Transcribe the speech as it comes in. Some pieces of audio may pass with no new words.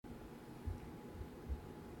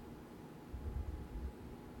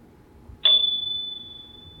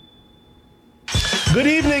Good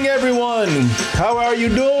evening, everyone. How are you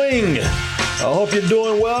doing? I hope you're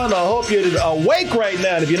doing well, and I hope you're awake right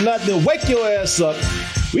now. And if you're not, then wake your ass up.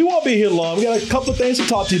 We won't be here long. We got a couple of things to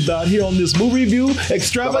talk to you about here on this movie review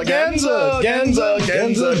extravaganza.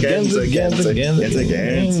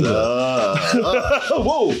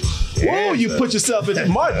 Whoa, you put yourself in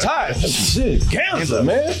smart time. Shit, Ganza,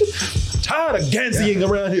 man. Tired of Ganzying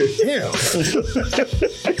around here. Damn.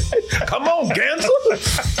 Come on, Ganza.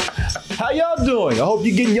 How y'all doing? I hope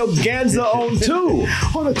you're getting your Ganza on too.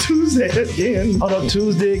 On a Tuesday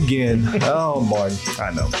again. Oh, Martin.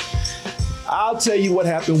 I know. I'll tell you what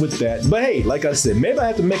happened with that. But hey, like I said, maybe I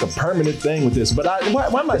have to make a permanent thing with this. But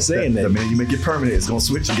why am I saying that? The minute you make it permanent, it's going to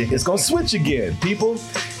switch again. It's going to switch again, people.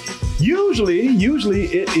 Usually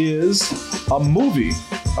it is a movie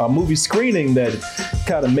screening that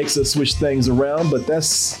kind of makes us switch things around, but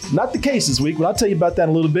that's not the case this week. But I'll tell you about that in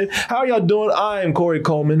a little bit. How are y'all doing? I am Corey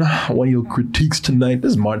Coleman. One of your critiques tonight.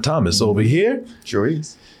 This is Martin Thomas over here. Sure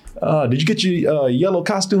is. Did you get your yellow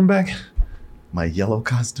costume back? My yellow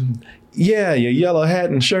costume? Yeah, your yellow hat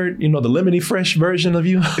and shirt. You know, the Lemony Fresh version of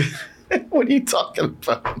you. What are you talking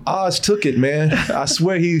about? Oz took it, man. I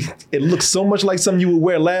swear it looks so much like something you would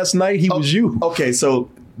wear last night. He was you. Okay, so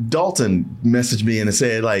Dalton messaged me and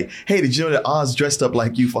said, like, hey, did you know that Oz dressed up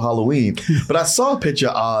like you for Halloween? But I saw a picture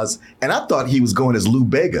of Oz and I thought he was going as Lou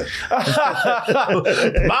Bega.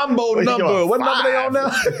 Mambo number. What number they on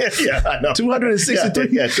now? Yeah, I know. 263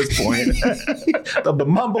 yeah, at this point. Of the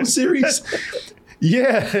Mambo series.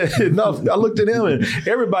 Yeah, no, I looked at him and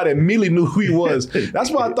everybody immediately knew who he was.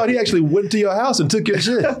 That's why I thought he actually went to your house and took your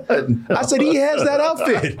shit. I said, he has that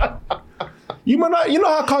outfit. You know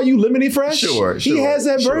how I call you Lemony Fresh? Sure. He has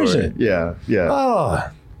that version. Yeah. Oh.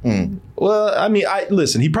 Well, I mean,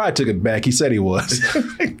 listen, he probably took it back. He said he was.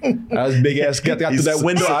 I was big ass got through that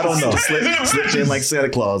window. I don't know. Slipped in like Santa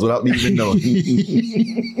Claus without me even knowing.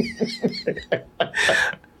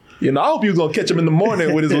 You know, I hope you was going to catch him in the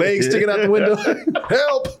morning with his legs sticking out the window.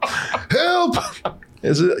 Help!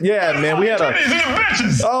 Yeah, man, we had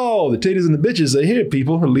the titties and the bitches are here,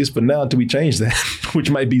 people. At least for now until we change that,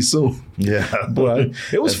 which might be soon. Yeah. But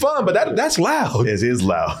it was fun, but that's loud. It is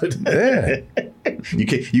loud. Yeah.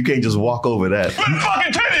 You can't just walk over that.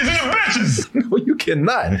 Fucking titties and bitches! No, you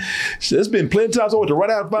cannot. There's been plenty of times I want to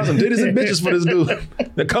run out and find some titties and bitches for this dude.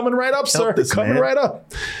 They're coming right up, sir. Coming right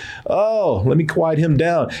up. Oh, let me quiet him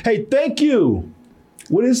down. Hey, thank you.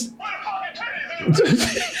 What is...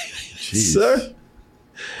 Sir?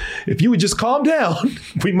 If you would just calm down,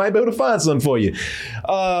 we might be able to find something for you.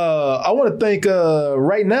 I want to thank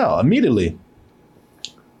right now, immediately,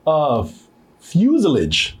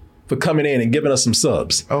 Fuselage for coming in and giving us some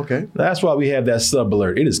subs. Okay. That's why we have that sub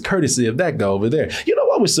alert. It is courtesy of that guy over there. You know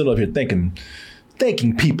what? We're sitting up here thanking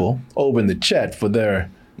people over in the chat for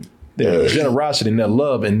their generosity and their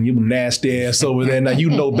love, and you nasty ass over there. Now you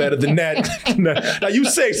know better than that. Now you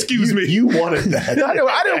say, excuse me. You wanted that.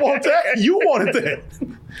 I didn't want that. You wanted that.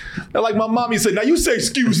 Now, like my mommy said, now you say,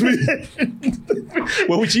 excuse me.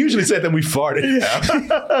 Well, she usually said that we farted. Yeah.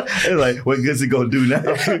 It's like, what good's he gonna do now?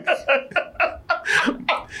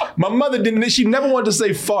 My mother didn't. She never wanted to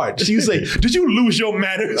say fart. She would say, did you lose your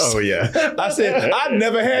manners? Oh, yeah. I said, I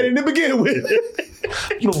never had it to begin with.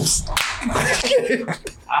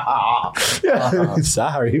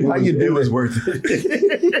 Sorry. How you doing? It was worth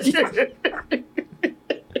it.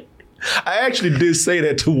 I actually did say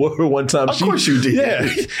that to her one time. Of course you did. Yeah.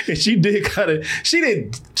 And she did she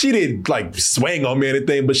didn't like swing on me or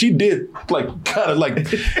anything, but she did like kind of like,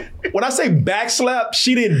 when I say backslap,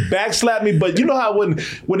 she didn't backslap me, but you know how when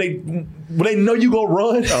they know you gonna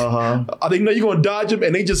run, or they know you gonna dodge them,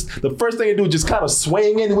 and the first thing they do is just kind of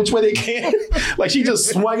swing in which way they can. Like she just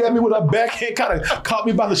swung at me with her backhand, kind of caught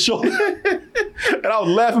me by the shoulder, and I was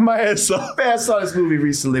laughing my ass off. I saw this movie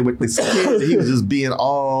recently with this kid. He was just being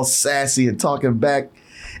all sassy and talking back.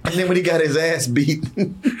 And then when he got his ass beat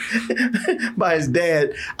by his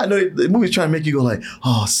dad, I know the movie's trying to make you go like,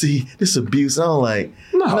 oh, see, this abuse. And I'm like,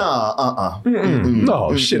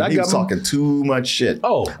 no, shit. He was talking too much shit.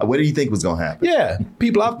 Oh. What did you think was going to happen? Yeah.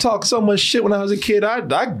 People, I've talked so much shit when I was a kid. I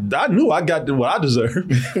knew I got what I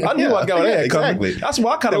deserved. I knew I got what I had coming. Exactly. That's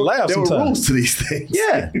why I kind of laugh sometimes. There were rules to these things.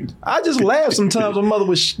 Yeah. I just laugh sometimes when mother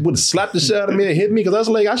would slap the shit out of me and hit me because I was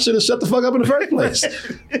like, I should have shut the fuck up in the first place.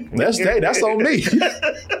 That's on me.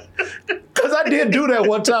 Because I did do that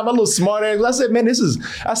one time, a little smart ass. I said, man, because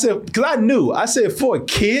I knew. I said, for a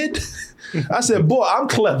kid, I said, boy, I'm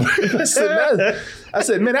clever. I said, I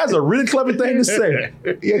said, man, that's a really clever thing to say.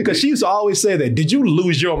 Yeah, because she used to always say that. Did you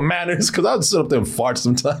lose your manners? Because I would sit up there and fart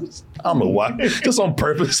sometimes. I don't know why. Just on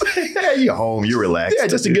purpose. Yeah, you're home. You're relaxed. Yeah,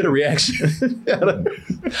 just to get a reaction.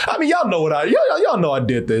 I mean, y'all know what y'all know I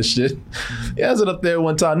did that shit. Yeah, I sit up there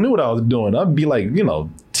one time, I knew what I was doing. I'd be like,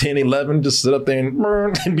 10, 11, just sit up there and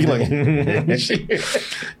be like, and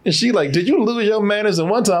she like, did you lose your manners? And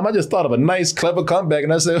one time I just thought of a nice, clever comeback.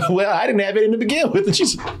 And I said, well, I didn't have anything to begin with. And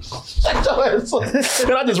she's shut your ass up.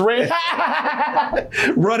 And I just ran,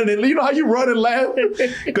 running. And you know how you run and laugh?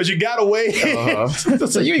 Because you got away.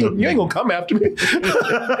 So you ain't going to come after me. Because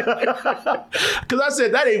I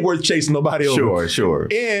said, that ain't worth chasing nobody over. Sure.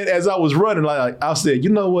 And as I was running, I said, you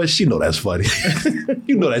know what? She know that's funny.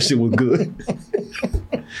 You know that shit was good.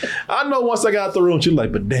 I know once I got out the room, she was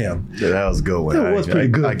like, but damn. Yeah, that was a good one. That was pretty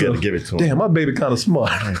good. I got to give it to him. Damn, my baby kind of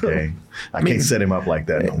smart. Okay. I can't set him up like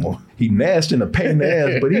that no more. He nasty in a pain in the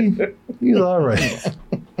ass, but he's all right.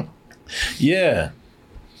 Yeah.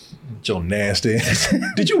 Your nasty ass.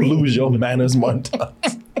 Did you lose your manners one time?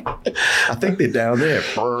 I think they're down there.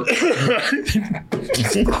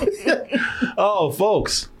 Oh,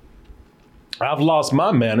 folks. I've lost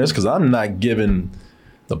my manners because I'm not giving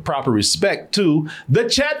the proper respect to the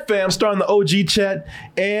chat fam, starting the OG chat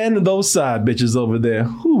and those side bitches over there.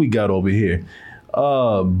 Who we got over here?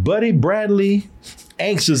 Buddy Bradley,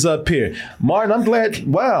 anxious up here. Martin, I'm glad.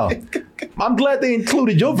 Wow, I'm glad they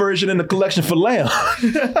included your version in the collection for lamb.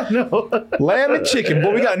 No. Lamb and chicken,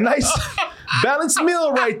 boy. We got a nice balanced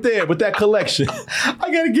meal right there with that collection. I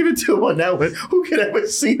gotta give it to him on that one. Who could ever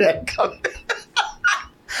see that coming?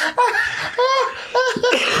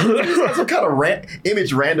 Some kind of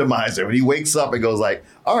image randomizer when he wakes up and goes like,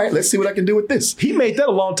 all right, let's see what I can do with this. He made that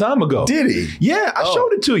a long time ago. Did he? Yeah, I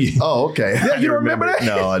showed it to you. Oh, okay. Yeah, you don't remember that?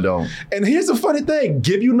 No, I don't. And here's the funny thing.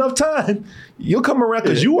 Give you enough time, you'll come around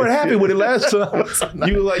because you weren't happy with it last time.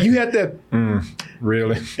 You were like, you had that,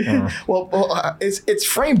 really? Well, it's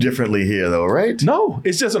framed differently here though, right? No,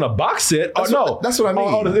 it's just on a box set. That's what I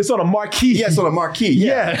mean. It's on a marquee. Yeah, it's on a marquee.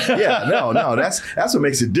 Yeah. Yeah. No, that's what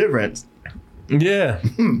makes it different. Yeah.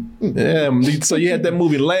 Yeah. So you had that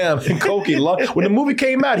movie Lamb and Cokie. When the movie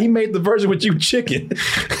came out, he made the version with you chicken.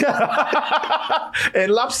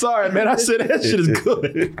 And I'm sorry, man. I said that shit is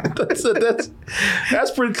good.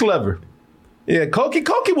 That's pretty clever. Yeah,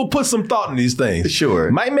 Cokie will put some thought in these things. Sure.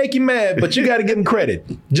 Might make you mad, but you got to give him credit.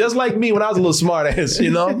 Just like me when I was a little smart ass,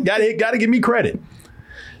 Got to give me credit.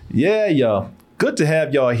 Yeah, y'all. Good to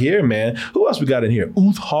have y'all here, man. Who else we got in here?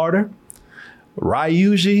 Uth Harder,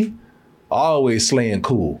 Ryuji. Always slaying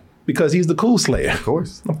cool because he's the cool slayer.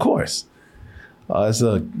 Of course. I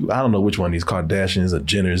don't know which one of these Kardashians or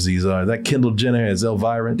Jenners these are. Is that Kendall Jenner? Is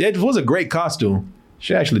Elvira? It was a great costume.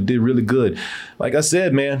 She actually did really good. Like I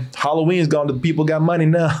said, man, Halloween's gone to people got money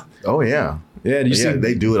now. Oh, yeah. Yeah, did you see?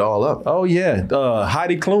 They do it all up. Oh, yeah.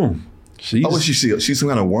 Heidi Klum. She's some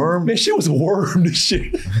kind of worm? Man, she was a worm this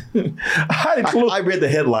shit. Heidi Klum. I read the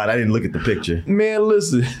headline. I didn't look at the picture. Man,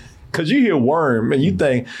 listen. Because you hear worm and you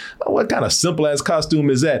think, what kind of simple ass costume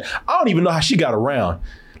is that? I don't even know how she got around.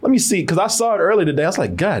 Let me see, because I saw it earlier today. I was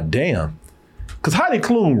like, God damn. Because Heidi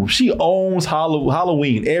Klum, she owns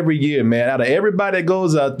Halloween every year, man. Out of everybody that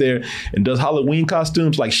goes out there and does Halloween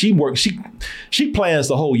costumes, like she plans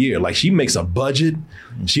the whole year. Like she makes a budget.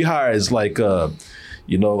 She hires like,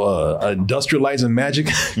 Industrial Lights and Magic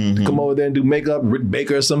to come over there and do makeup, Rick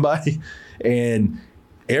Baker or somebody. And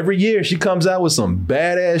every year she comes out with some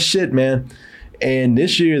badass shit, man. And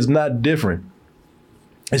this year is not different.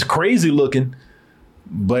 It's crazy looking,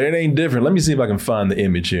 but it ain't different. Let me see if I can find the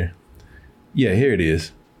image here. Yeah, here it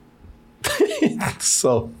is.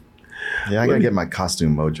 So. Yeah, I got to get my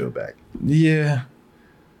costume mojo back. Yeah.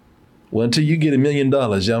 Well, until you get $1 million,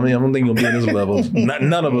 I don't think you'll be in this level.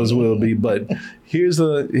 None of us will be, but here's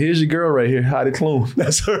your girl right here, Heidi Klum.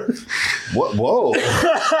 That's her. What? Whoa.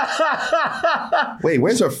 Wait,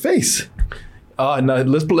 where's her face? No,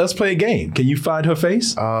 let's play a game. Can you find her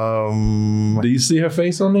face? Do you see her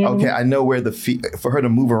face on there? Okay, I know where the feet, for her to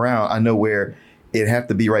move around, I know where it'd have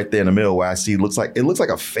to be right there in the middle where I see it looks like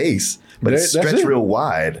a face, but it's stretched real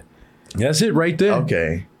wide. That's it right there.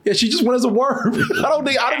 Okay. Yeah, she just went as a worm. I don't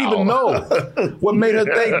even know what made her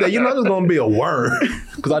think that, it's going to be a worm.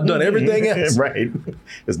 Because I've done everything else. Right.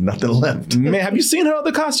 There's nothing left. Man, have you seen her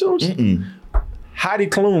other costumes? Mm-mm. Heidi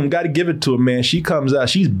Klum, got to give it to her, man. She comes out.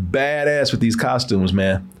 She's badass with these costumes,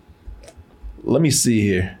 man. Let me see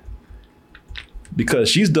here. Because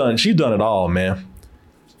she's done it all, man.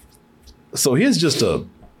 So here's just a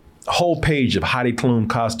whole page of Heidi Klum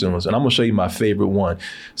costumes, and I'm gonna show you my favorite one.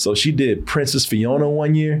 So she did Princess Fiona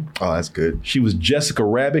one year. Oh, that's good. She was Jessica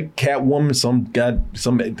Rabbit, Catwoman,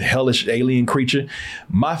 some hellish alien creature.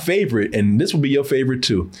 My favorite, and this will be your favorite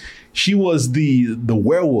too. She was the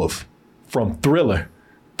werewolf from Thriller.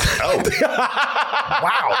 Oh,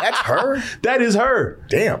 wow, that's her. That is her.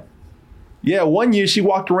 Damn. Yeah, one year she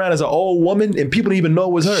walked around as an old woman, and people didn't even know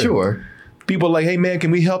it was her. Sure. People were like, "Hey man,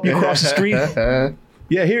 can we help you cross the street?"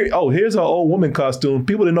 Yeah, here's her old woman costume.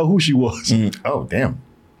 People didn't know who she was. Oh, damn.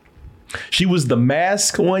 She was the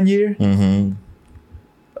Mask one year.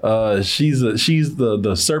 She's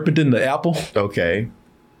the serpent in the apple. Okay.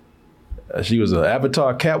 She was an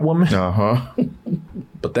Avatar Catwoman.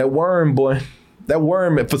 But that worm, boy,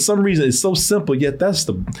 for some reason, it's so simple. Yet that's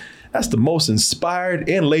the most inspired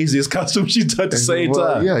and laziest costume she's done at the same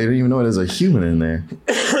time. Yeah, you don't even know there's a human in there.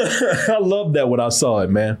 I love that when I saw it,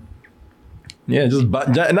 man. Yeah, just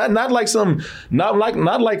not like some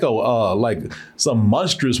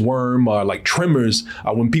monstrous worm or like Tremors,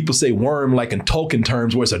 or when people say worm like in Tolkien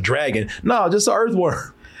terms where it's a dragon. No, just an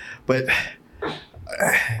earthworm. But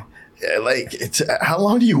how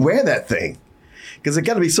long do you wear that thing? Because there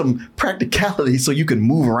got to be some practicality so you can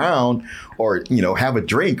move around or have a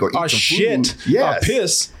drink or eat some shit, food. Yes. or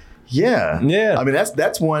piss. Yeah. Yeah. I mean,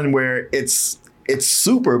 that's one where it's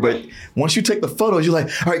super, but once you take the photos, you're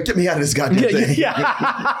like, all right, get me out of this goddamn thing. Yeah.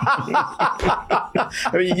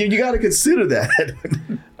 I mean, you got to consider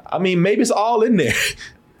that. I mean, maybe it's all in there.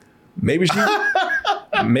 Maybe there's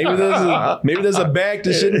a bag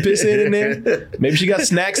to shit and piss in there. Maybe she got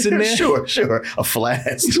snacks in there. Sure. A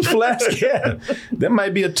flask. A flask, yeah. That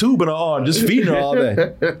might be a tube in her arm, just feeding her all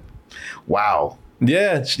day. Wow.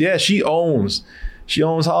 Yeah. She owns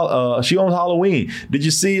Halloween. Did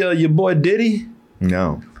you see your boy Diddy?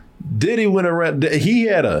 No. Diddy went around. He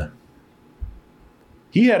had a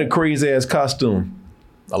crazy ass costume.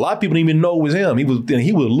 A lot of people didn't even know it was him. He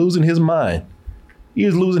was losing his mind. He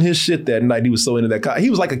was losing his shit that night. He was so into that. He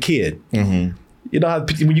was like a kid. You know how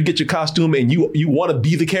when you get your costume and you want to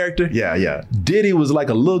be the character? Yeah. Diddy was like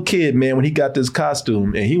a little kid, man, when he got this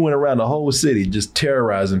costume, and he went around the whole city just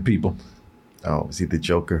terrorizing people. Oh, was he the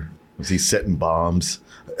Joker? Was he setting bombs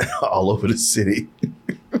all over the city?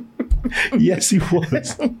 Yes, he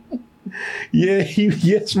was.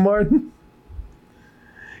 Yes, Martin.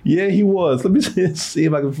 Yeah, he was. Let me see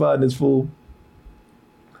if I can find this fool.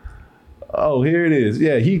 Oh, here it is.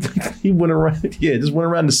 Yeah, he went around. Yeah, just went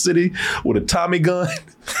around the city with a Tommy gun,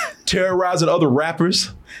 terrorizing other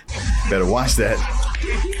rappers. Better watch that.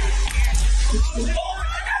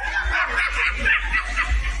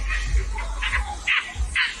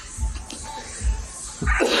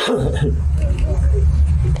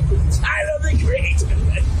 Tyler the Great.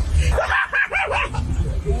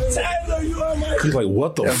 Tyler, you are my. He's like,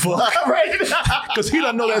 what the fuck? Right. Because he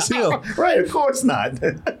doesn't know that's him. Right, of course not.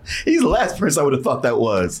 He's the last person I would have thought that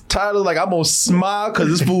was. Tyler, like, I'm gonna smile because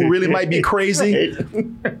this fool really might be crazy.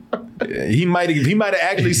 He might have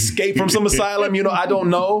actually escaped from some asylum. I don't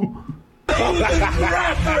know.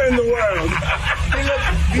 Rapper in the world. He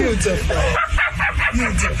looks beautiful.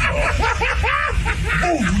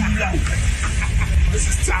 Oh, this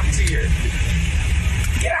is top tier.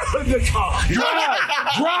 Get out of the car. Drive.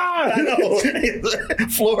 I know.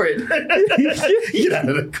 Floor it. Get out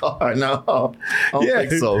of the car. No, I don't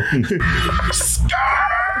think so.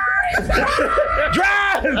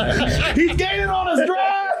 Drive. He's gaining on us.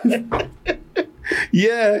 Drive.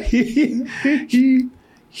 Yeah, he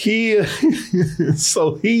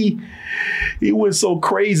so he went so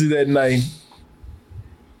crazy that night.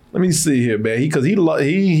 Let me see here, man. Because he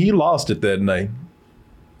lost it that night.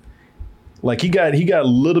 Like he got a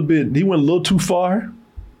little bit. He went a little too far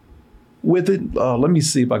with it. Oh, let me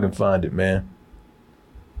see if I can find it, man.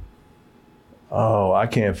 Oh, I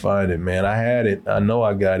can't find it, man. I had it. I know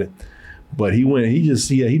I got it, but he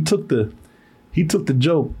took the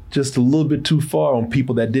joke just a little bit too far on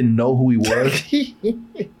people that didn't know who he was.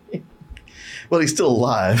 Well, he's still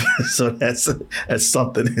alive, so that's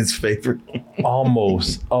something in his favor.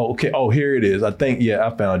 Almost. Oh, okay. Oh, here it is. I think, yeah, I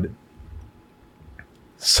found it.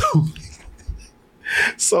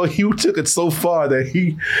 So he took it so far that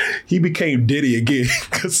he became Diddy again.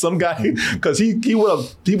 Because he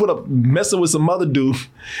went up messing with some other dude,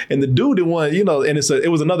 and the dude didn't want, and it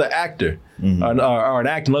was another actor, or an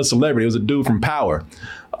actor, another celebrity. It was a dude from Power.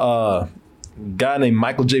 Guy named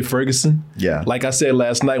Michael J. Ferguson. Yeah. Like I said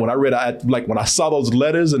last night, when I saw those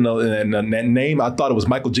letters and that name, I thought it was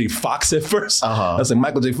Michael J. Fox at first. I was like,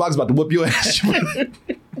 Michael J. Fox about to whoop your ass.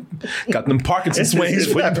 Got them Parkinson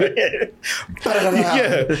swings for you.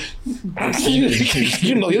 Yeah.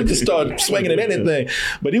 He'll just start swinging at anything.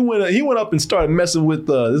 But he went up and started messing with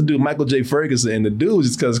this dude, Michael J. Ferguson, and the dude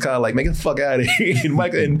just kind of like, man, get the fuck out of here.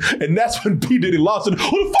 And that's when P. Diddy lost it.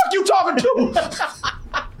 Who the fuck you talking to?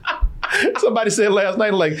 Somebody said last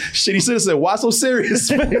night, like, shit, he should have said, why so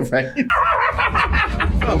serious? Right. You're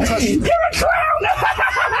a clown!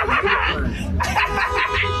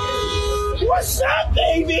 What's up,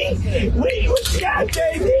 baby? What's up,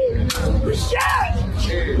 baby? What's up?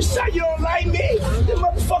 What's up? You don't like me? Then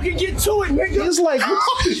motherfucker get to it, nigga. It's like,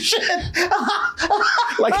 oh, shit.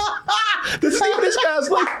 Like, this guy's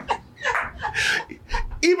like,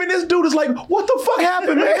 even this dude is like, what the fuck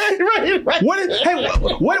happened, man? Right. Where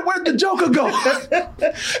did the Joker go?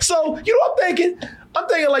 So, you know what I'm thinking? I'm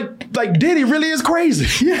thinking like Diddy really is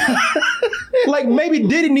crazy. Yeah. Like maybe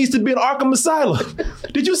Diddy needs to be in Arkham Asylum.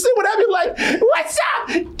 Did you see what happened? Like, what's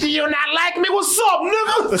up? Do you not like me? What's up,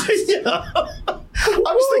 nigga? Yeah.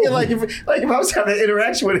 I was thinking like if I was having an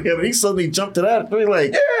interaction with him and he suddenly jumped to that, I'd be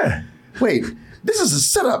like, yeah. Wait, this is a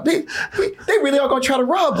setup. They really are going to try to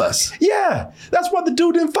rob us. Yeah, that's why the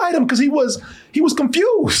dude didn't fight him, because he was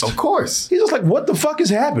confused. Of course. He's just like, what the fuck is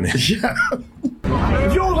happening? Yeah.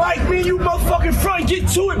 If you don't like me, you motherfucking front, get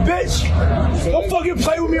to it, bitch. Don't fucking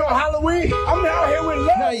play with me on Halloween. I'm out here with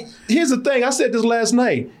love. Now, here's the thing. I said this last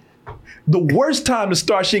night. The worst time to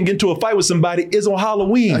start shit and get into a fight with somebody is on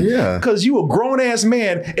Halloween. Yeah. Because you a grown-ass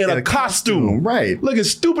man in a costume. Right. Looking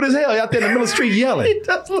stupid as hell out there in the middle of the street yelling.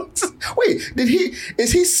 Wait,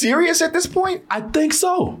 is he serious at this point? I think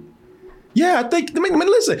so. Yeah, I mean,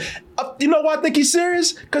 listen, you know why I think he's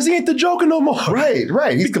serious? Because he ain't the Joker no more.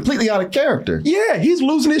 Right. He's completely out of character. Yeah, he's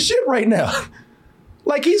losing his shit right now.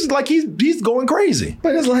 He's going crazy.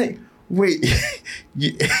 But it's like, wait,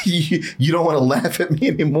 you don't want to laugh at me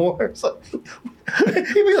anymore? So,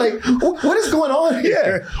 he'd be like, what is going on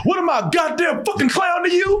here? Yeah. What am I, a goddamn fucking clown to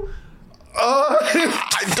you?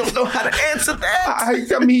 I don't know how to answer that.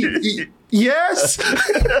 I mean, yes.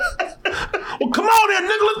 Well, come on then,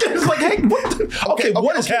 nigga. Look at this. Like, hey,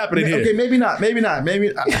 what is happening here? Okay, maybe not.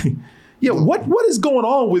 Yeah, what is going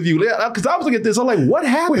on with you? Because I was looking at this, I'm like, what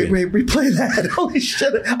happened? Wait, replay that. Holy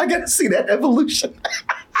shit, I gotta see that evolution.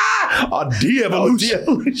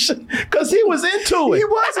 De-evolution. Because he was into it. He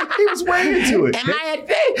was way into it. Am I a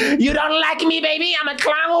thing? You don't like me, baby? I'm a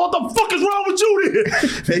clown. What the fuck is wrong with you then?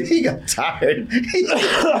 Maybe he got tired.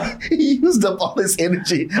 He used up all his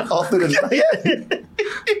energy all through the night.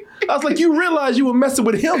 I was like, you realize you were messing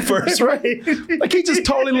with him first, right? Like, he just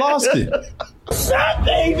totally lost it. What's up,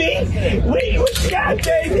 baby? What's up,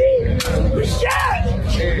 baby? What's up?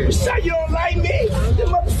 What's up? You don't like me? Then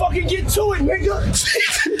motherfucker get to it, nigga.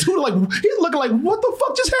 Dude, he's looking like, what the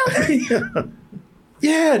fuck just happened?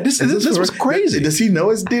 Yeah, this was crazy. Does he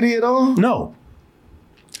know it's Diddy at all? No.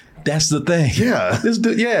 That's the thing. Yeah. This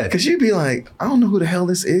dude, yeah. Because you'd be like, I don't know who the hell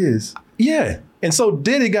this is. Yeah. And so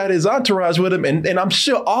Diddy got his entourage with him, and I'm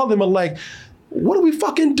sure all of them are like, what do we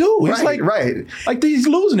fucking do? He's like he's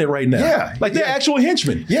losing it right now. Yeah. Like they're actual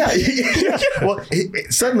henchmen. Yeah. Well,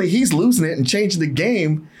 suddenly he's losing it and changing the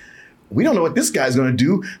game. We don't know what this guy's going to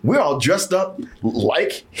do. We're all dressed up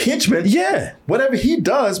like henchmen. Yeah. Whatever he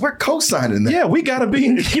does, we're co-signing that. Yeah, we got to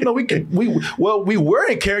be, we were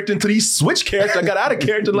in character until he switched character. I got out of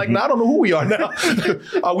character. Like, now I don't know who we are now.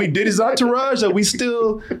 Are we Diddy's entourage? Are we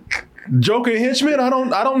still Joker and henchmen? I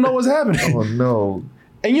don't know what's happening. Oh, no.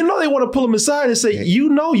 And they want to pull him aside and say,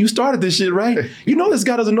 you started this shit, right? This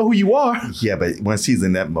guy doesn't know who you are. Yeah, but once he's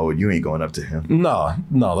in that mode, you ain't going up to him. No,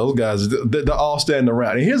 those guys, they're all standing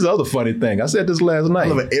around. And here's the other funny thing. I said this last night. I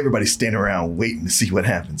love it. Everybody's standing around waiting to see what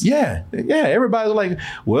happens. Yeah. Everybody's like,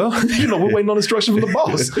 well, we're waiting on instruction from the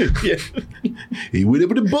boss. Yeah. He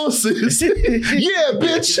whatever the boss says. Yeah,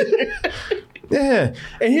 bitch. Yeah.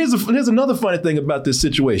 And here's another funny thing about this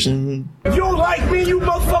situation. If you don't like me, you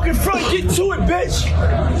motherfucking front, get to it, bitch.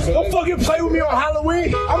 Don't fucking play with me on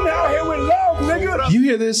Halloween. I'm out here with love, nigga. You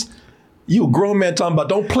hear this? You a grown man talking about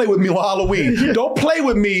don't play with me on Halloween. Don't play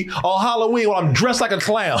with me on Halloween when I'm dressed like a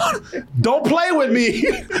clown. Don't play with me.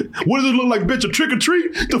 What does it look like, bitch? A trick or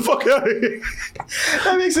treat? The fuck out of here.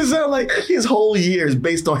 That makes it sound like his whole year is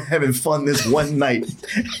based on having fun this one night.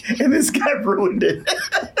 And this guy ruined it.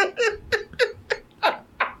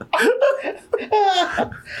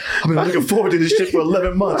 I've been looking forward to this shit for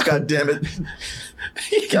 11 months, God damn it.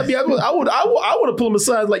 I mean, I would have pulled him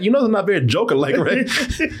aside like, they're not very Joker-like, right?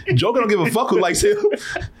 Joker don't give a fuck who likes him.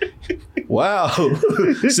 Wow.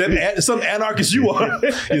 Some anarchist you are.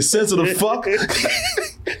 You sensitive fuck.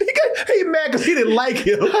 He mad because he didn't like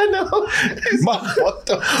him. I know.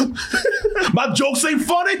 My jokes ain't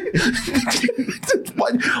funny.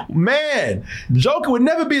 Man, Joker would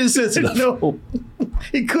never be this sensitive. No,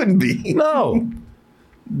 he couldn't be. No.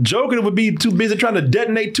 Joker would be too busy trying to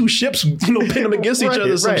detonate two ships, pin them against each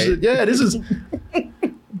other. Some shit. Yeah, this is...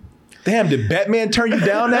 Damn, did Batman turn you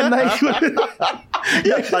down that night?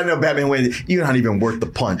 Yeah, I know Batman went, you're not even worth the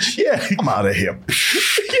punch. Yeah. I'm out of here.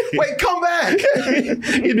 Wait, come back.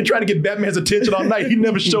 He'd been trying to get Batman's attention all night. He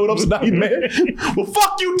never showed up, so now he's mad. Well,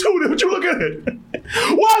 fuck you too, then. What you looking at?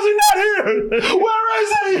 Why is he not here? Where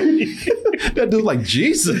is he? That dude's like,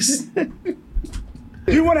 Jesus.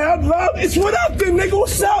 You want to have love? It's what up then, nigga.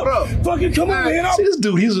 What's up? Bro, fucking come over here. See, this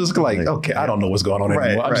dude, he's just like, okay, I don't know what's going on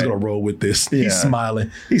anymore. I'm just going to roll with this. Yeah. He's smiling.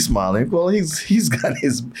 He's smiling. Well, he's got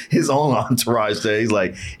his own entourage there. He's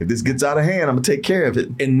like, if this gets out of hand, I'm going to take care of it.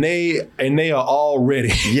 And they are all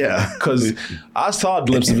ready. Yeah. Because I saw a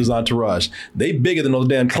glimpse of his entourage. They bigger than those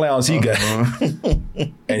damn clowns he got.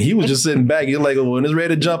 And he was just sitting back. He's like, well, when it's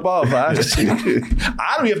ready to jump off, I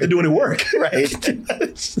don't even have to do any work. Right.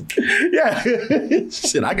 Yeah.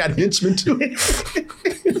 Shit, I got henchmen too.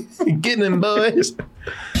 Getting them boys.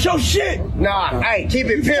 Show shit. Nah, hey, keep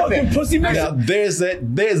it pimping. Pussy Now there's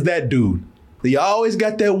that dude. You always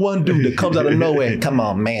got that one dude that comes out of nowhere. Come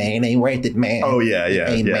on, man, it ain't worth it, man. Oh yeah.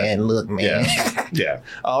 Hey, man, look, man. Yeah.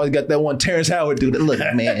 I always got that one Terrence Howard dude that look,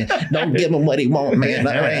 man, don't give him what he want, man.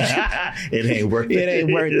 It ain't worth it. It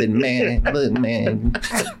ain't worth it, man. Look, man.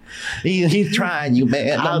 He's trying you,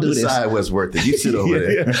 man. Don't I'll do decide this. what's worth it. You sit over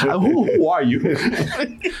there. Who are you?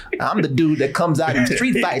 I'm the dude that comes out in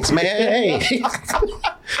street fights, man. Hey.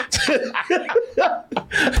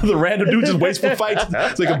 The random dude just waits for fights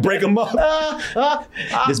so they can break them up.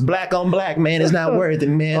 This black on black, man, is not worth it,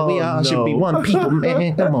 man. We all should be one people,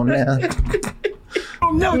 man. Come on now.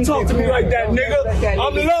 Don't never talk to me like that, nigga.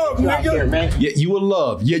 I'm love, nigga. Yeah, you were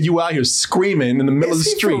love. Yeah, you out here screaming in the middle of the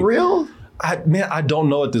street. For real? I don't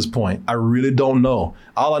know at this point. I really don't know.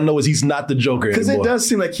 All I know is he's not the Joker anymore. Because it does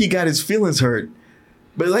seem like he got his feelings hurt.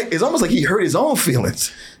 But it's almost like he hurt his own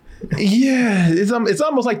feelings. Yeah, it's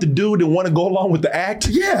almost like the dude didn't want to go along with the act.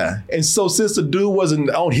 Yeah. And so since the dude wasn't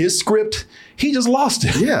on his script, he just lost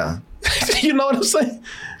it. Yeah. You know what I'm saying?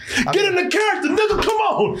 Get in the character, nigga, come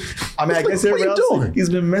on. I mean, I guess everybody else doing? He's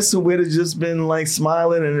been messing with it, just been like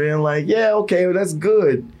smiling and being like, yeah, okay, well, that's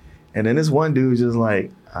good. And then this one dude just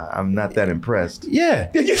like, I'm not that impressed. Yeah.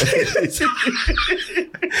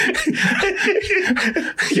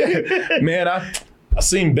 Yeah. Man, I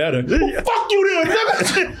seen better. Well, fuck you then,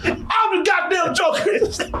 nigga. I'm the goddamn Joker.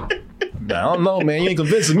 I don't know, man. You ain't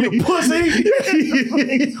convincing me, you pussy.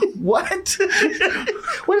 What?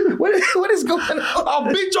 What is going on? I'll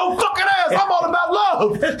beat your fucking ass. I'm all about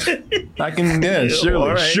love. I can, yeah,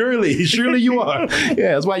 surely, right. surely you are.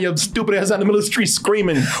 Yeah, that's why your stupid ass out in the middle of the street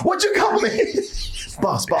screaming. What you call me?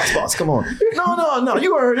 Boss, come on. No,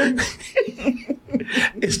 you heard it.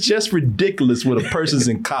 It's just ridiculous when a person's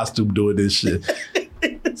in costume doing this shit.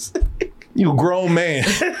 You a grown man.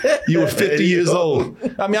 You were 50 years old.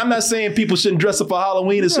 I mean, I'm not saying people shouldn't dress up for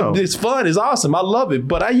Halloween. It's fun. It's awesome. I love it.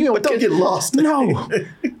 But don't get lost. No.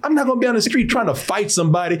 I'm not going to be on the street trying to fight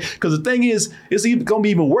somebody. Because the thing is, it's going to be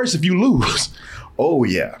even worse if you lose. Oh,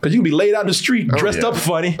 yeah. Because you can be laid out in the street, dressed up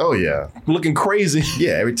funny. Oh, yeah. Looking crazy.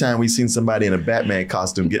 Yeah, every time we've seen somebody in a Batman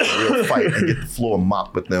costume get in a real fight and get the floor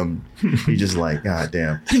mopped with them, you just like, God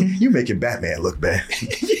damn, you making Batman look bad.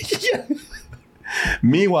 Yeah.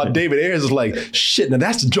 Meanwhile, David Ayers is like, shit, now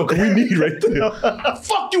that's the Joker we need right there.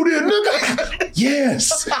 Fuck you there, nigga.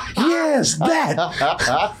 Yes,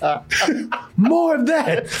 that. More of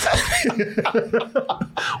that.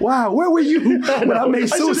 Wow, where were you when I made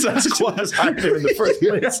Suicide Squad? I hired him in the first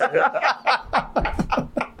place.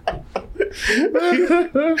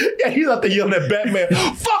 Yeah, he's out there yelling at Batman,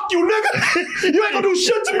 fuck you, nigga. You ain't gonna do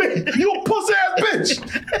shit to me. You a pussy ass bitch.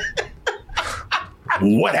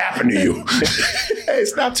 What happened to you? Hey,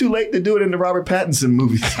 it's not too late to do it in the Robert Pattinson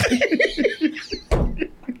movie.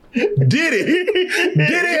 Did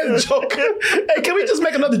it as Joker? Hey, can we just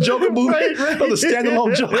make another Joker movie? Right. Another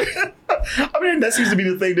standalone Joker? I mean, that seems to be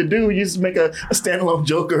the thing to do. You just make a standalone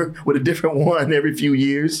Joker with a different one every few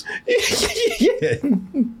years. Yeah.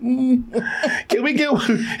 Can we get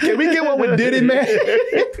one with Diddy, man?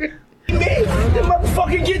 Me, then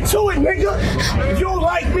motherfucking get to it, nigga. If you don't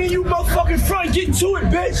like me, you motherfucking front, get to it,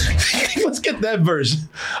 bitch. Let's get that version.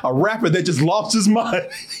 A rapper that just lost his mind.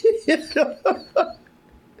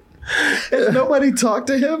 Has nobody talked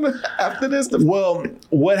to him after this? Well,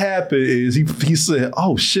 what happened is he said,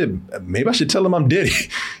 oh shit, maybe I should tell him I'm Diddy.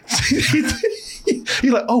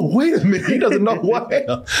 He's like, oh, wait a minute. He doesn't know who I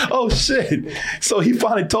am. Oh, shit. So he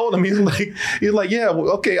finally told him, he's like, yeah, well,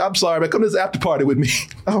 okay, I'm sorry, man. Come to this after party with me.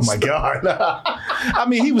 Oh, my God. I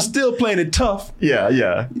mean, he was still playing it tough.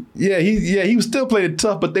 Yeah. He was still playing it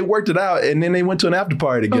tough, but they worked it out, and then they went to an after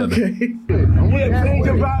party together. Okay. Yeah, change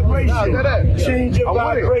your vibration. Change your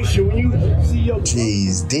vibration when you see your.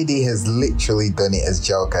 Jeez, Diddy has literally done it as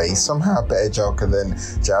Joker. He's somehow a better Joker than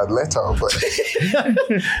Jared Leto, but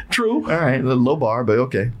True. All right, a low bar, but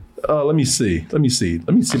okay. Let me see if I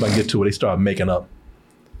can get to where they start making up.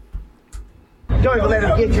 Don't even let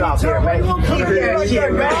him get you out there, man. Keep that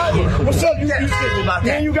shit macking. What's up? Keep that shit about that.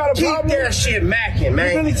 Man, you got a Keep problem? that shit macking, You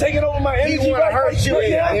man. really taking over my energy? He want to hurt you.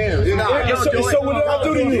 now? Nah, don't do it. So what did I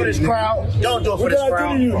do to Don't do it for you? this crowd. Don't do it for What this did I do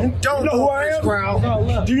crowd. to you? Don't You know do who it I for this am?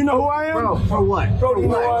 crowd. Do you know who I am? Bro, for what? Bro, you know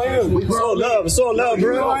who I am? It's all love. It's all love,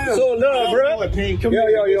 bro. It's all love, bro.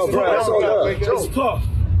 Yo, bro. It's all love. It's Puff.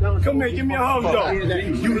 Come here, give me a hug, though.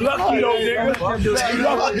 You lucky, though, nigga. You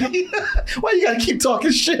lucky. Why you gotta keep talking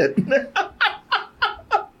shit?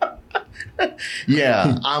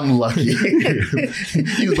 Yeah, I'm lucky.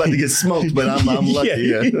 He was about to get smoked, but I'm lucky.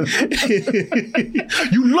 Yeah.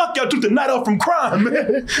 You lucky I took the night off from crime,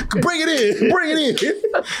 man. Bring it in.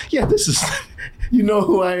 Yeah, this is. You know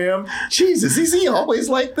who I am? Jesus, is he always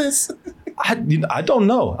like this? I don't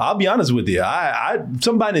know. I'll be honest with you.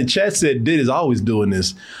 Somebody in the chat said Diddy's always doing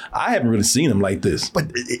this. I haven't really seen him like this.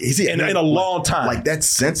 But is he in a long time? Like that's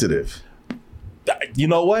sensitive. You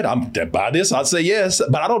know what? I'm by this. I'd say yes,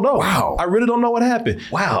 but I don't know. Wow. I really don't know what happened.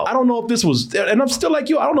 Wow. I don't know if this was, and I'm still like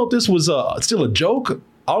you. I don't know if this was still a joke.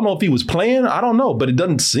 I don't know if he was playing. I don't know, but it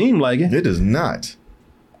doesn't seem like it. It is not.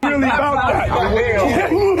 Really about that. But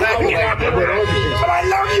I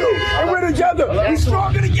love you. And we're together. We're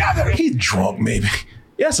stronger together. He's drunk, maybe.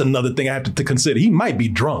 That's another thing I have to consider. He might be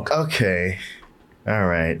drunk. Okay. All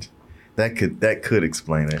right. That could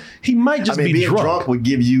explain it. He might just be being drunk. drunk would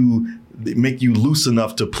make you loose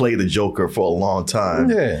enough to play the Joker for a long time.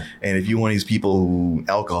 Yeah. And if you're one of these people who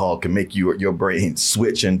alcohol can make your brain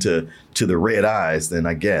switch into the red eyes, then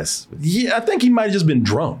I guess. Yeah, I think he might have just been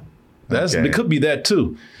drunk. Okay. It could be that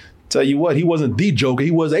too. Tell you what, he wasn't the Joker.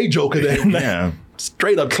 He was a Joker that night. Yeah.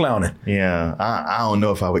 Straight up clowning. Yeah. I don't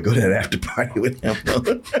know if I would go to that after party with him.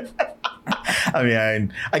 I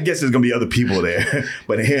mean, I guess there's gonna be other people there,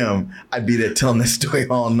 but him, I'd be there telling that story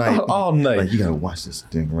all night. All night. Like, you gotta watch this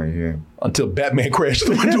thing right here. Until Batman crashed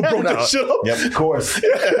the window, broke that shit up. Yep, of course.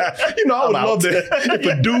 You know, I would love that if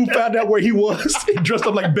a dude found out where he was, he dressed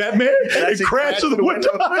up like Batman, and crashed through the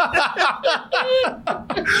window.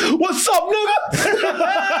 What's up, nigga?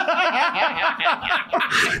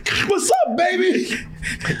 What's up, baby?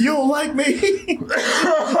 You don't like me?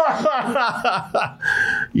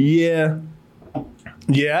 Yeah.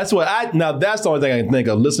 Yeah, that's what that's the only thing I can think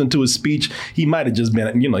of. Listening to his speech, he might have just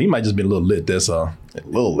been, he might just been a little lit, that's all. A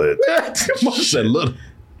little lit. Said little.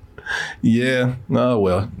 Yeah. Oh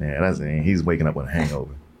well. Yeah, that's it. He's waking up with a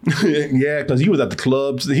hangover. Yeah, because he was at the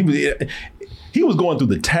clubs. He was going through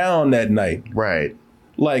the town that night. Right.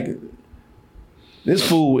 Like this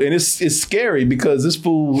fool, and it's scary because this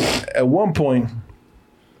fool at one point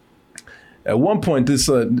this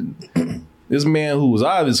this man who was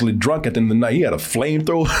obviously drunk at the end of the night, he had a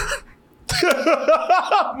flamethrower.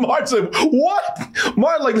 Martin said, "What?"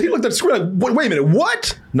 Martin, he looked at the screen like, "Wait a minute,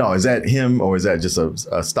 what?" No, is that him or is that just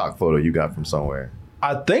a stock photo you got from somewhere?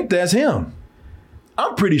 I think that's him.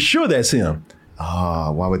 I'm pretty sure that's him.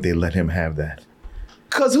 Why would they let him have that?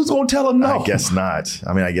 Because who's going to tell him no? I guess not.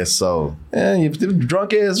 I mean, I guess so. And if the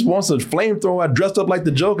drunk ass wants a flamethrower dressed up like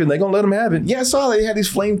the Joker, they're going to let him have it. Yeah, I saw they had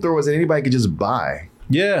these flamethrowers that anybody could just buy.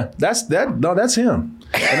 Yeah, that's him.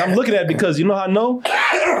 And I'm looking at it because you know how I know?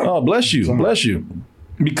 Oh, bless you.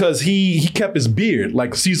 Because he kept his beard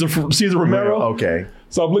like Caesar Romero. Okay.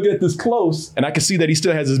 So I'm looking at this close and I can see that he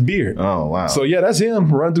still has his beard. Oh, wow. So yeah, that's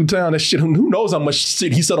him running through town. That shit, who knows how much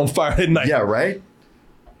shit he set on fire at night. Yeah, right?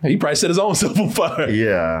 He probably set his own self on fire.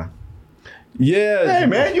 Yeah. Yeah. Hey,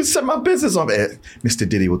 man, you set my business on. Mr.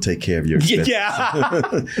 Diddy will take care of your business. Yeah.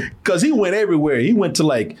 Because he went everywhere. He went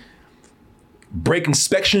to break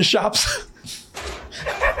inspection shops.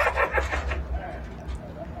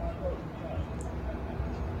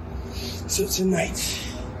 So tonight,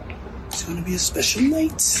 it's gonna be a special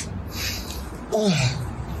night.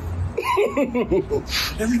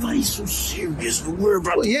 Everybody's so serious, but we're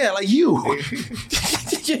about to... Yeah, like you.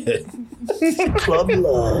 Yeah. Club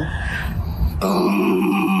love.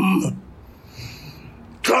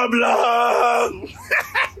 Club love.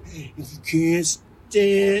 If you can't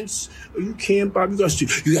dance or you can't bob, you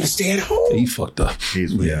gotta stay at home. He fucked up.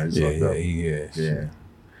 He's fucked up.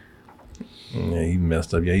 Yeah, he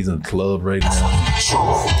messed up. Yeah, he's in the club right now.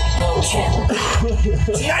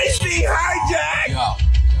 Nicely hijacked.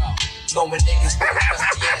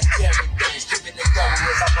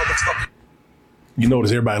 You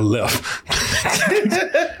notice everybody left.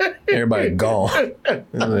 Everybody gone.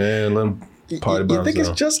 Man, let them party by You think it's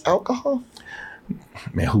themselves. just alcohol?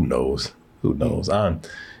 Man, who knows? Who knows? I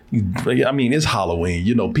mean, it's Halloween.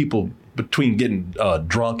 You know, people between getting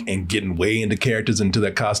drunk and getting way into characters into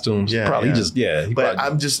their costumes. Yeah, probably yeah. just he But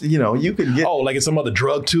probably, I'm just, you could get. oh, like it's some other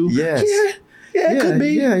drug too. Yes. Yeah, it could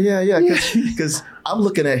be. Yeah. Because I'm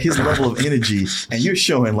looking at his level of energy, and you're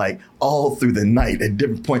showing like all through the night at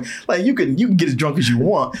different points. Like you can get as drunk as you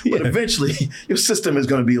want, but eventually your system is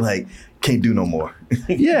going to be like, can't do no more.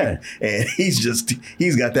 Yeah. And he's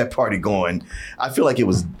got that party going. I feel like it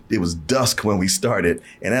was dusk when we started,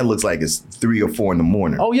 and that looks like it's 3 or 4 in the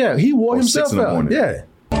morning. Oh yeah, he wore Or himself 6 in the out. morning. Yeah.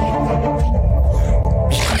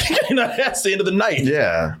 That's the end of the night.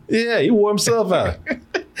 Yeah. Yeah, he wore himself out.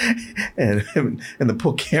 And the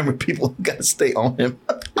poor camera people got to stay on him.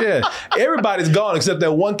 Yeah, everybody's gone except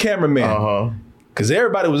that one cameraman. Because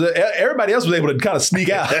everybody else was able to kind of sneak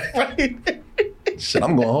out. Shit,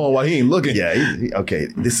 I'm going home while he ain't looking. Yeah, okay,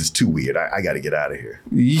 this is too weird. I got to get out of here.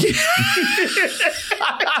 Yeah.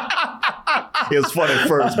 It was fun at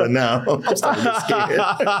first, but now I'm starting to get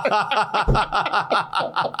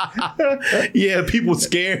scared. Yeah, people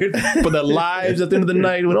scared for their lives at the end of the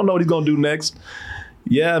night. We don't know what he's gonna do next.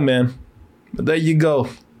 Yeah, man. But there you go.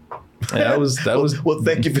 Yeah, that was. Well,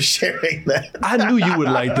 thank you for sharing that. I knew you would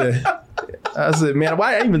like that. I said, man,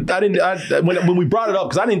 when we brought it up,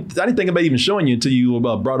 because I didn't think about even showing you until you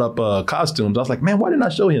brought up costumes. I was like, man, why didn't I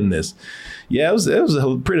show him this? Yeah, it was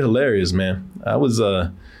pretty hilarious, man.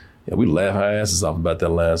 We laughed our asses off about that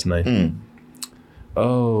last night.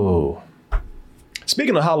 Oh,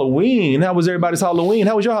 speaking of Halloween, how was everybody's Halloween?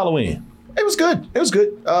 How was your Halloween? It was good. It was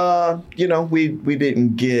good. We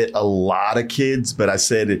didn't get a lot of kids, but I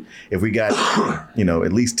said if we got,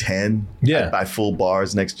 at least 10, I'd buy full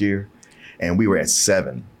bars next year. And we were at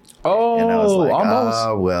 7. Oh, and I was like,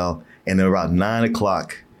 almost. well. And then around 9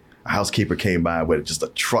 o'clock, a housekeeper came by with just a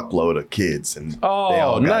truckload of kids. And they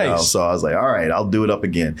all got nice. out. So I was like, all right, I'll do it up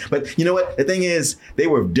again. But you know what? The thing is, they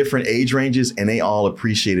were different age ranges, and they all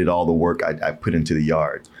appreciated all the work I put into the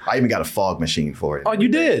yard. I even got a fog machine for it. Oh, you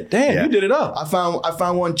did? Damn, you did it up. I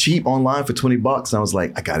found one cheap online for $20, and I was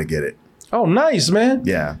like, I got to get it. Oh, nice, man.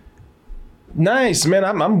 Yeah. Nice, man.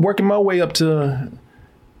 I'm working my way up to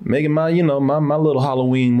making my little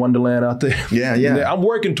Halloween wonderland out there. Yeah. I'm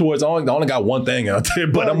working towards. I only got one thing out there,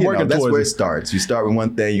 but I'm working that's towards where it it. starts. You start with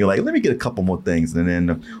one thing. You're like, let me get a couple more things, and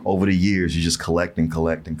then over the years, you just collect and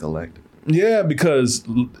collect and collect. Yeah, because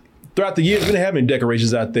throughout the years, we didn't have any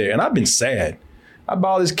decorations out there, and I've been sad. I buy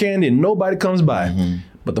all this candy and nobody comes by. Mm-hmm.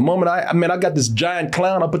 But the moment I got this giant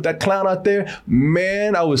clown, I put that clown out there,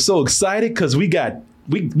 man, I was so excited because we got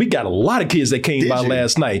a lot of kids that came by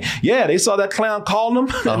last night. Yeah, they saw that clown calling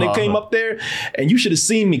them, and they came up there, and you should have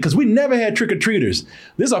seen me because we never had trick-or-treaters.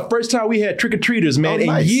 This is our first time we had trick-or-treaters, man,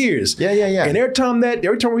 in years. Yeah. And every time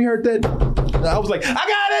we heard that, I was like, I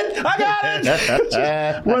got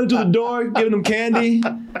it! Running to the door, giving them candy.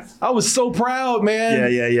 I was so proud,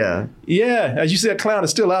 man. Yeah. Yeah, as you said, clown is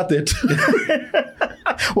still out there too.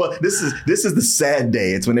 Well, this is the sad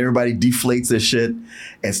day. It's when everybody deflates their shit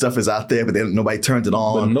and stuff is out there, but then nobody turns it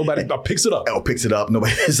on. But nobody picks it up. Picks it up.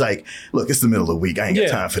 Nobody's like, look, it's the middle of the week. I ain't got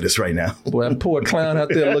time for this right now. Boy, that poor clown out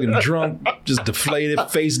there looking drunk, just deflated,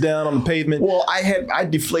 face down on the pavement. Well, I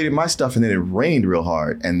deflated my stuff, and then it rained real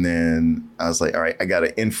hard, and then I was like, all right, I got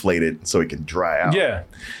to inflate it so it can dry out. Yeah.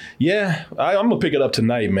 I'm gonna pick it up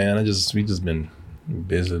tonight, man. We just been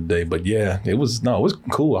busy today, but yeah, it was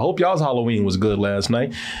cool. I hope y'all's Halloween was good last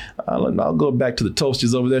night. I'll go back to the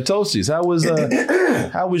Toasties over there. Toasties, how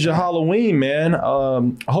was your Halloween, man?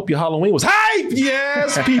 I hope your Halloween was hype.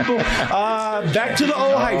 Yes, people. Back to the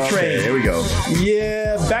old hype train. Okay, here we go.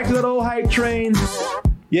 Yeah, back to that old hype train.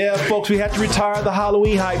 Yeah, folks, we have to retire the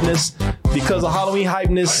Halloween hypeness because the Halloween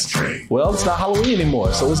hypeness, well, it's not Halloween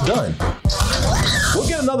anymore, so it's done. We'll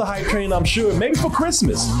get another hype train, I'm sure, maybe for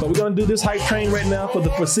Christmas. But we're going to do this hype train right now for the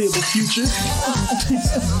foreseeable future.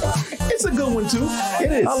 It's a good one, too. It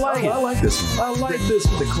is. I like it. I like this one. I like this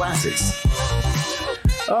one. The classics.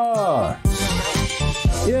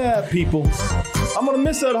 Yeah, people. I'm going to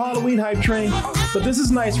miss that Halloween hype train. But this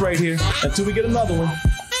is nice right here until we get another one.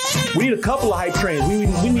 We need a couple of hype trains. We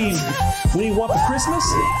need one for Christmas,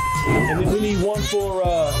 and then we need one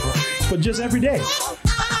for just every day.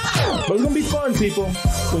 But it's going to be fun, people.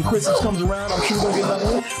 When Christmas comes around, I'm sure we're going to get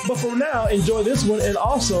another one. But for now, enjoy this one and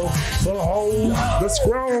also the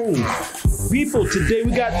scroll. People, today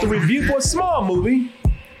we got the review for a small movie.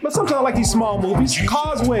 But sometimes I like these small movies.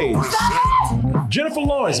 Causeway. Jennifer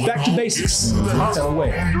Lawrence, Back to Basics. Also,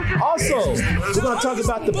 we're going to talk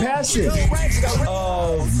about the passing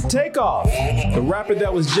of Takeoff, the rapper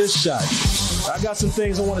that was just shot. I got some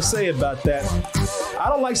things I want to say about that. I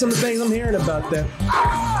don't like some of the things I'm hearing about that.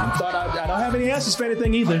 I don't have any answers for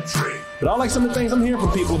anything either. But I don't like some of the things I'm hearing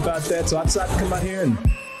from people about that, so I decided to come out here and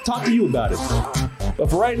talk to you about it. But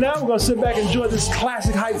for right now, we're going to sit back and enjoy this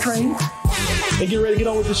classic hype train and get ready to get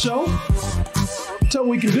on with the show. Tell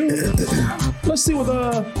what we can do. Let's see what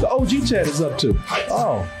the OG chat is up to.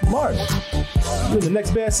 Oh, Martin. You're in the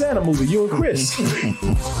next Bad Santa movie, you and Chris.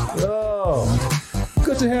 Oh,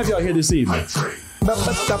 good to have y'all here this evening. Skip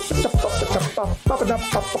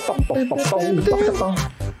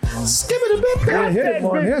it a bit. Hit it,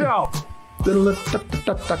 Martin. Hit it.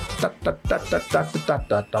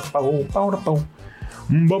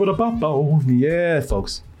 Yeah,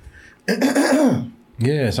 folks.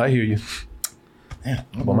 Yes, I hear you.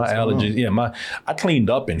 Well, my allergies. Yeah, I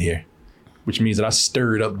cleaned up in here, which means that I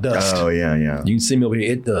stirred up dust. Oh yeah. You can see me over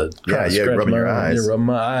here. It does. Yeah, rubbing your eyes. Yeah, rubbing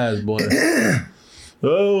my eyes, boy.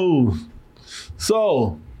 Oh,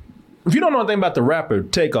 so if you don't know anything about the rapper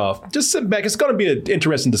Takeoff, just sit back. It's going to be an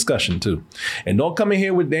interesting discussion too, and don't come in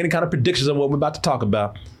here with any kind of predictions of what we're about to talk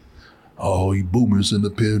about. Oh, you boomers in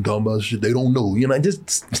the pen talking about shit they don't know. You know,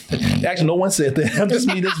 just actually, no one said that.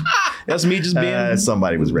 That's me just being.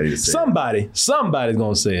 Somebody was ready to say Somebody's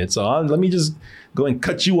gonna say it. So let me just go and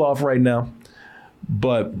cut you off right now.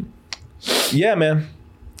 But yeah, man,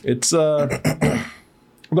 it's we're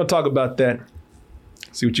gonna talk about that.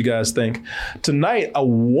 See what you guys think. Tonight, I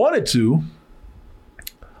wanted to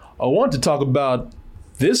talk about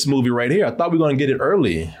this movie right here. I thought we were gonna get it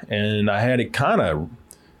early, and I had it kind of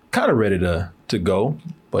ready to go,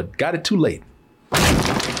 but got it too late.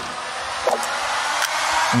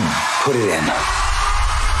 Put it in.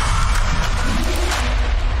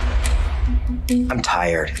 I'm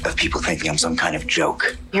tired of people thinking I'm some kind of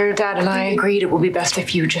joke. Your dad and I agreed it will be best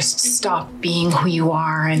if you just stop being who you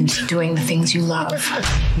are and doing the things you love.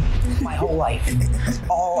 My whole life. That's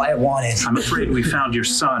all I wanted. I'm afraid we found your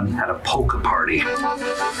son at a polka party.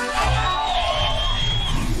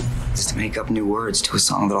 Just to make up new words to a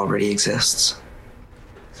song that already exists.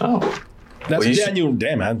 Oh. That's Daniel.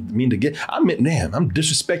 Damn, I'm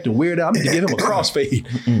disrespecting Weird Al. I meant to give him a crossfade.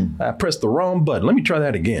 I pressed the wrong button. Let me try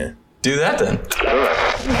that again. Do that then.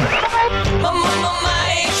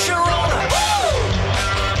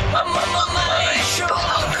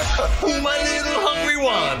 My little hungry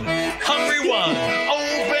one.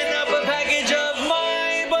 Open up a package of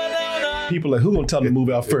my banana. People are like, who gonna tell me to move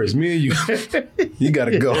out first? Me or you? You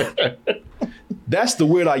gotta go. That's the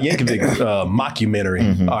Weird Al Yankovic mockumentary,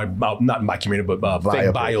 or not mockumentary, but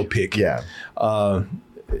fake biopic. Yeah.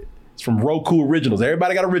 It's from Roku Originals.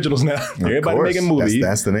 Everybody got originals now. Everybody making movies.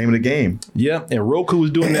 That's the name of the game. Yeah, and Roku was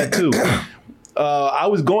doing that too. I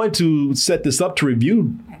was going to set this up to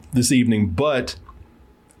review this evening, but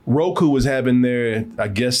Roku was having their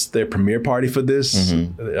premiere party for this.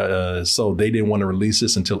 So they didn't want to release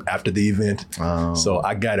this until after the event. Oh. So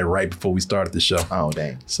I got it right before we started the show. Oh,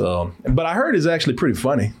 dang. So, but I heard it's actually pretty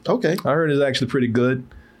funny. Okay. I heard it's actually pretty good.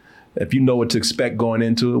 If you know what to expect going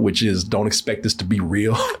into it, which is don't expect this to be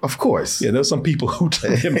real. Of course. Yeah, there's some people who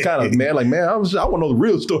him kind of mad, like, man, I want to know the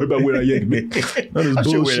real story about Weird Al Yankovic. I'm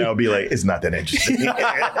sure Weird Al be like, it's not that interesting.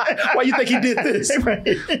 Why you think he did this?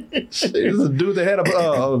 This is a dude that had a,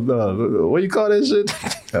 what do you call that shit?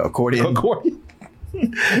 Accordion.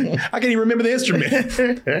 I can't even remember the instrument.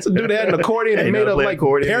 It's a dude that had an accordion and made up like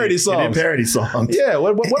parody songs. Parody songs. Yeah,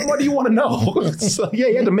 what do you want to know? So, yeah,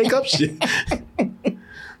 he had to make up shit.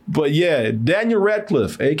 But yeah, Daniel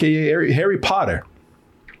Radcliffe, a.k.a. Harry Potter.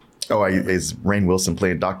 Oh, is Rainn Wilson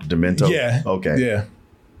playing Dr. Demento? Yeah. Okay. Yeah.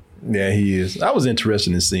 Yeah, he is. I was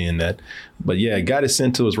interested in seeing that. But yeah, it got it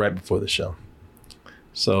sent to us right before the show.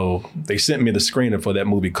 So they sent me the screener for that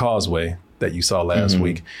movie Causeway that you saw last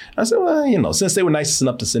week. I said, well, since they were nice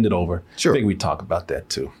enough to send it over, I think we'd talk about that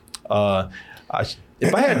too. If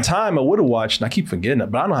I had time, I would have watched, and I keep forgetting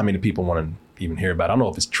it, but I don't know how many people want to even hear about it. I don't know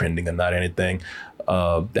if it's trending or not or anything.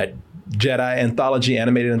 That Jedi anthology,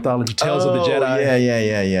 animated anthology, Tales of the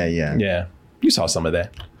Jedi. Yeah. You saw some of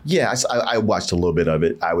that. Yeah, I watched a little bit of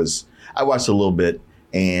it. I watched a little bit,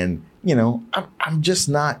 and I'm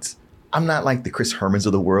not like the Chris Hermans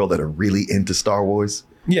of the world that are really into Star Wars.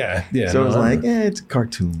 Yeah. So I was like, it's a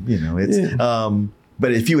cartoon, it's. Yeah.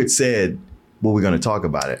 But if you had said, well, we're going to talk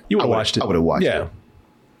about it, you would have watched it. I would have watched it.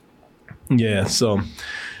 Yeah. So,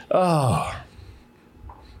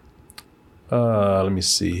 let me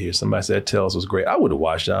see here. Somebody said Tales was great. I would have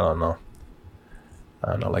watched it. I don't know.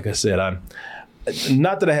 Like I said, I'm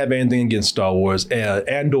not that I have anything against Star Wars.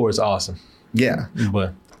 Andor is awesome. Yeah,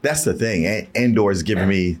 but that's the thing. Andor is giving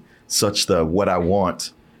me such what I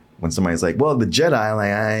want when somebody's like, well, the Jedi, I'm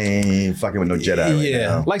like, I ain't fucking with no Jedi right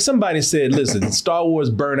now. Like somebody said, listen, Star Wars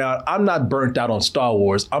burnout. I'm not burnt out on Star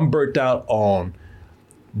Wars. I'm burnt out on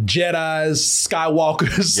Jedis,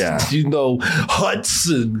 Skywalkers, Hutts,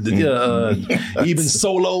 even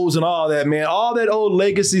Solos and all that, man. All that old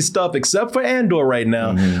legacy stuff, except for Andor right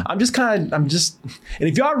now. I'm just, and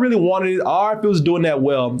if y'all really wanted it, or if it was doing that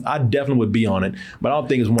well, I definitely would be on it. But I don't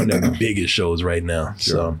think it's one of the biggest shows right now.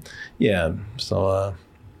 Sure. So,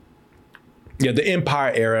 the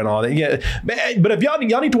Empire era and all that. Yeah, but if y'all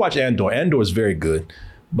need to watch Andor. Andor is very good.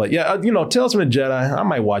 But Tales from the Jedi, I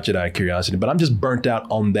might watch it out of curiosity, but I'm just burnt out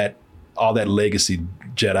on all that legacy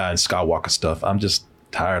Jedi and Skywalker stuff. I'm just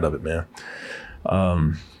tired of it, man.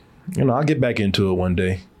 I'll get back into it one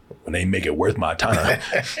day when they make it worth my time.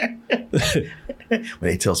 When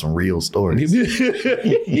they tell some real stories.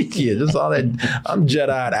 Yeah, just all that. I'm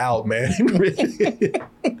Jedi'd out, man.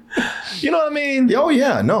 You know what I mean? Oh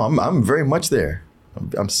yeah, no, I'm very much there.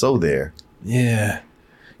 I'm so there. Yeah.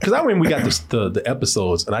 Because I remember we got the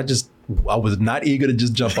episodes, and I was not eager to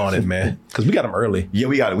just jump on it, man. Because we got them early. Yeah,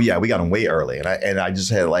 we got them way early, and I just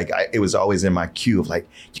had it was always in my queue of like,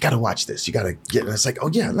 you got to watch this, you got to get. And it's like, oh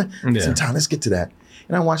yeah, some time, let's get to that.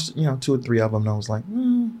 And I watched 2 or 3 of them, and I was like,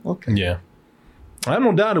 okay. Yeah, I have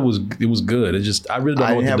no doubt it was good. It just I really don't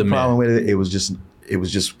know what to demand. I didn't have a problem with it. It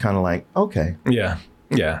was just kind of like, okay. Yeah.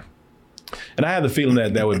 And I have the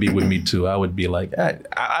feeling that would be with me too. I would be like,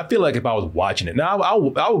 I feel like if I was watching it, now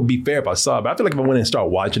I would be fair if I saw it, but I feel like if I went in and started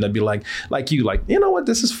watching, I'd be like you, you know what,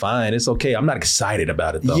 this is fine, it's okay. I'm not excited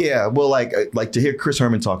about it though. Yeah, well, like to hear Chris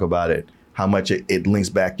Herman talk about it, how much it links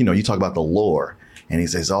back. You talk about the lore, and he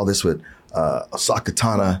says all this with Ahsoka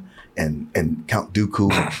Tano and Count Dooku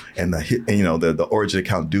and the origin of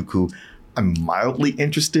Count Dooku. I'm mildly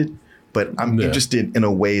interested, but I'm interested in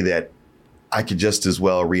a way that I could just as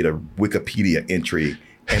well read a Wikipedia entry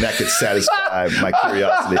and that could satisfy my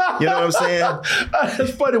curiosity. You know what I'm saying?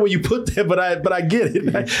 It's funny when you put that, but I get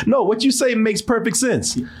it. No, what you say makes perfect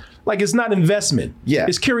sense. Like, it's not investment. Yeah.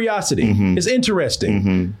 It's curiosity. Mm-hmm. It's interesting.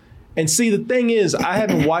 Mm-hmm. And see, the thing is, I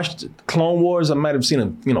haven't watched Clone Wars. I might have seen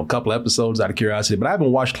a couple episodes out of curiosity, but I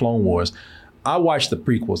haven't watched Clone Wars. I watched the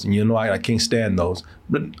prequels, and I can't stand those.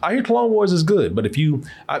 But I hear Clone Wars is good. But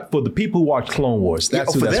for the people who watch Clone Wars,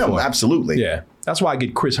 that's who that's for. Absolutely. Yeah, that's why I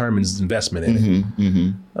get Chris Herman's investment in it.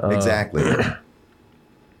 Mm-hmm. Exactly.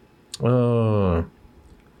 Well,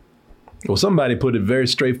 somebody put it very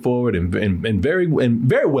straightforward and very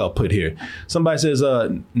well put here. Somebody says,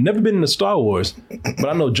 "Never been in the Star Wars, but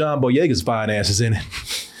I know John Boyega's fine ass is in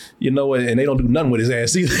it." You know what? And they don't do nothing with his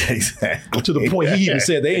ass either. Exactly. To the point he even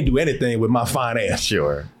said they ain't do anything with my fine ass.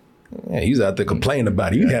 Sure. Yeah, he's out there complaining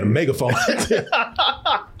about it. He had a megaphone. Hey,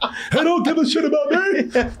 don't give a shit about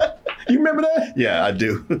me. You remember that? Yeah, I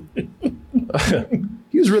do.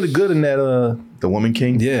 He was really good in that. The Woman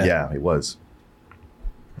King? Yeah. Yeah, he was.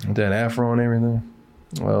 With that afro and everything.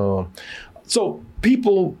 So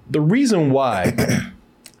people, the reason why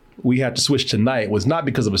we had to switch tonight was not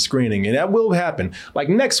because of a screening, and that will happen like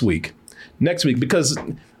next week, because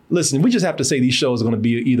listen, we just have to say these shows are going to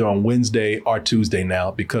be either on Wednesday or Tuesday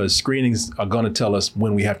now, because screenings are going to tell us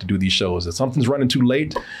when we have to do these shows. If something's running too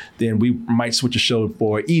late, then we might switch a show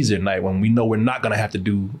for an easier night when we know we're not going to have to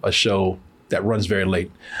do a show that runs very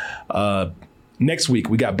late. Next week,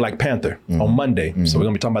 we got Black Panther on Monday. So we're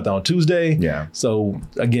going to be talking about that on Tuesday. Yeah. So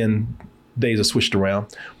again, days are switched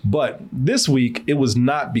around. But this week, it was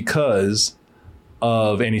not because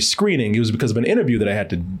of any screening. It was because of an interview that I had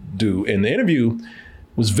to do. And the interview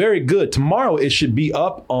was very good. Tomorrow, it should be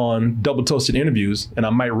up on Double Toasted Interviews, and I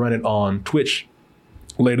might run it on Twitch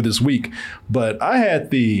later this week. But I had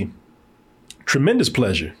the tremendous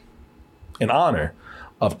pleasure and honor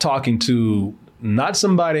of talking to not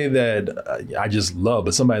somebody that I just love,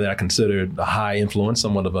 but somebody that I consider a high influence,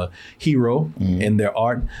 somewhat of a hero in their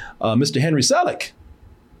art, Mr. Henry Selick.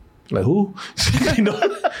 Like, who?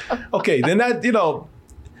 Okay, then that,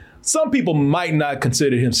 some people might not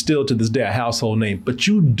consider him still to this day a household name, but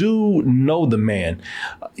you do know the man.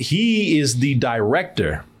 He is the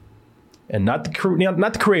director, and not the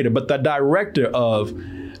creator, but the director of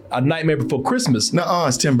A Nightmare Before Christmas. No,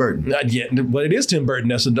 it's Tim Burton. Yeah, but it is Tim Burton.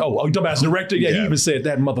 That's you talking about as director? Yeah, he even said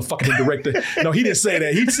that motherfucking director. No, he didn't say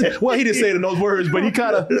that. He didn't say it in those words, but he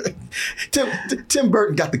kind of. Tim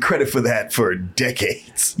Burton got the credit for that for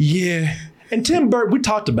decades. Yeah. And Tim Burton, we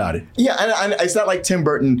talked about it. Yeah, and it's not like Tim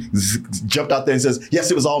Burton jumped out there and says,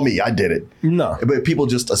 yes, it was all me. I did it. No. But people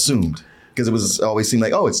just assumed. because it was always seemed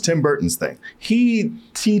like, oh, it's Tim Burton's thing. He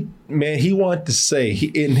wanted to say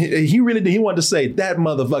he wanted to say that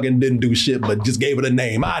motherfucking didn't do shit, but just gave it a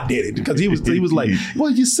name. I did it because he was like, well,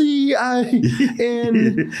 you see,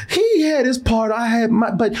 and he had his part, I had my,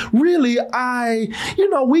 but really,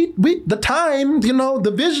 we the time,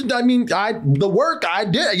 the vision. I mean, the work I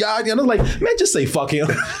did. I was like, man, just say fuck him,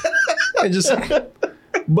 and just.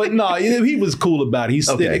 But no, he was cool about it.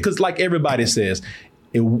 He's because like everybody says.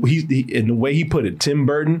 In the way he put it, Tim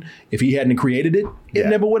Burton, if he hadn't created it, it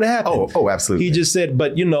never would have happened. Oh, absolutely. He just said,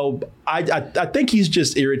 but I think he's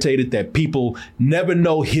just irritated that people never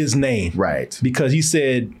know his name. Right. Because he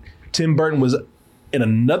said Tim Burton was in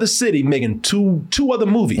another city making two other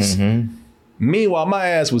movies. Mm-hmm. Meanwhile, my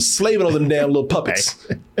ass was slaving on them damn little puppets.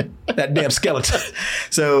 That damn skeleton.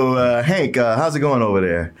 So, Hank, how's it going over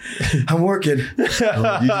there? I'm working. You just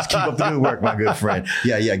keep up the good work, my good friend.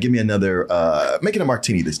 Yeah. Give me another. Make it a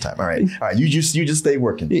martini this time. All right. You just stay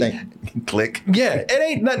working. Click. Yeah, it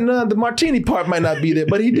ain't nothing. The martini part might not be there,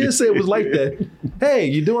 but he did say it was like that. Hey,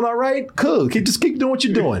 you doing all right? Cool. Just keep doing what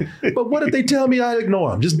you're doing. But what if they tell me I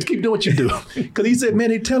ignore them? Just keep doing what you do. Because he said, man,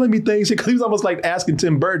 they telling me things. Because he was almost like asking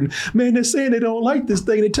Tim Burton, man, they're saying they don't like this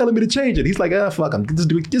thing. They're telling me to change it. He's like, fuck them.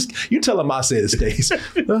 Just you tell them I said it stays.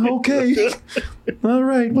 Okay. All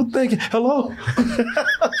right. Well, thank you. Hello?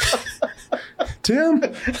 Tim?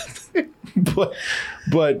 But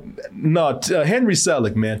no, Henry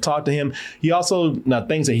Selick, man, talk to him. He also, now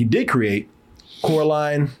things that he did create,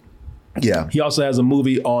 Coraline. Yeah. He also has a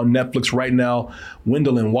movie on Netflix right now,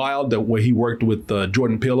 Wendell and Wild, where he worked with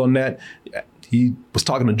Jordan Peele on that. He was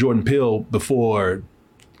talking to Jordan Peele before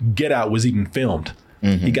Get Out was even filmed.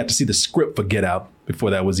 Mm-hmm. He got to see the script for Get Out before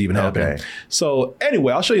that was even happening. So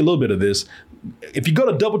anyway, I'll show you a little bit of this. If you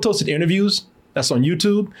go to Double Toasted Interviews, that's on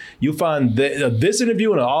YouTube, you'll find this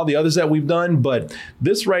interview and all the others that we've done. But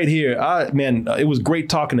this right here, it was great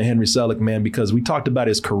talking to Henry Selick, man, because we talked about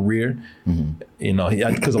his career.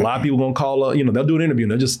 Mm-hmm. Because a lot of people going to call, they'll do an interview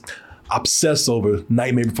and they'll just obsess over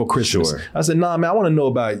Nightmare Before Christmas. Sure. I said, nah, man, I want to know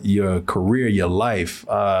about your career, your life.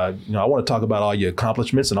 I want to talk about all your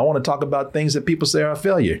accomplishments, and I want to talk about things that people say are a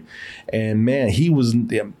failure. And man, he was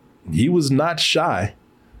not shy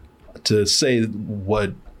to say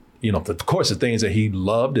what, of course, the things that he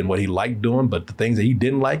loved and what he liked doing, but the things that he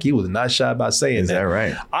didn't like, he was not shy about saying that. Is that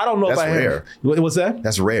right? I don't know if I rare. What's that?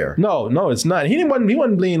 That's rare. No, it's not. He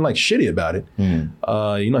wasn't being like shitty about it.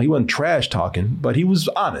 Mm. He wasn't trash talking, but he was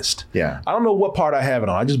honest. Yeah. I don't know what part I have it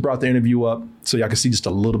on. I just brought the interview up so y'all can see just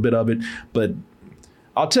a little bit of it. But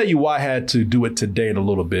I'll tell you why I had to do it today in a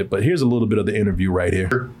little bit. But here's a little bit of the interview right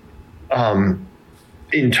here.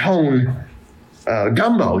 In tone.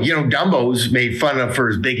 Dumbo, Dumbo's made fun of for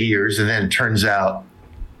his big ears, and then it turns out,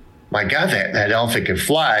 my God, that elephant can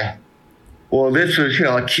fly. Well, this was,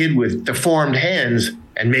 a kid with deformed hands,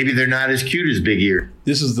 and maybe they're not as cute as Big Ear.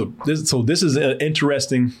 This is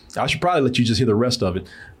interesting. I should probably let you just hear the rest of it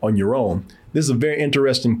on your own. This is a very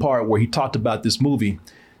interesting part where he talked about this movie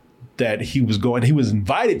that he was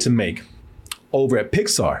invited to make over at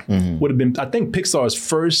Pixar. Mm-hmm. Would have been, I think, Pixar's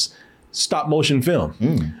first stop motion film.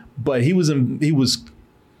 Mm. But he went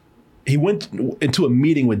into a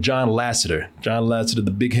meeting with John Lasseter. John Lasseter,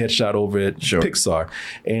 the big headshot over at Pixar.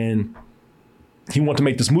 And he wanted to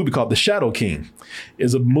make this movie called The Shadow King.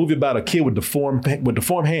 It's a movie about a kid with deformed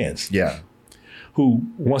hands. Yeah. Who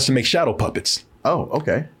wants to make shadow puppets. Oh,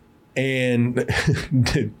 okay. And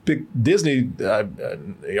Disney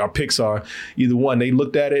or Pixar, either one, they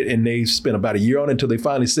looked at it and they spent about a year on it until they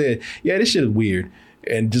finally said, yeah, this shit is weird,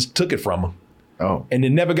 and just took it from him. Oh. And it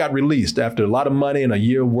never got released. After a lot of money and a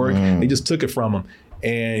year of work, they just took it from him.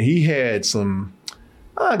 And he had some,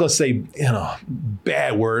 I'm not going to say,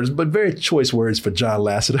 bad words, but very choice words for John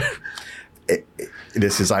Lasseter.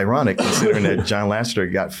 This is ironic considering that John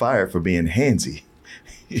Lasseter got fired for being handsy.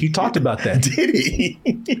 He talked about that. Did he?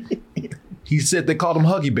 He said they called him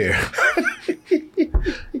Huggy Bear.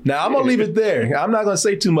 Now, I'm going to leave it there. I'm not going to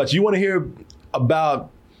say too much. You want to hear about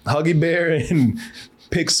Huggy Bear and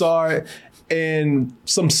Pixar and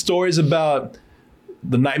some stories about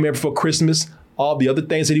The Nightmare Before Christmas, all the other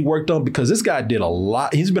things that he worked on, because this guy did a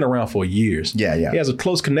lot. He's been around for years. Yeah. He has a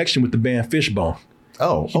close connection with the band Fishbone.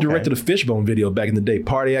 Oh, He directed a Fishbone video back in the day,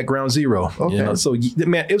 Party at Ground Zero. Okay. So,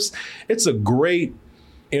 man, it's a great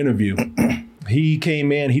interview. He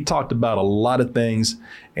came in, he talked about a lot of things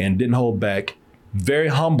and didn't hold back. Very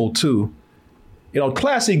humble, too.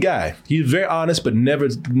 Classy guy. He's very honest, but never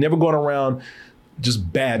going around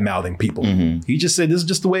just bad-mouthing people. Mm-hmm. He just said, this is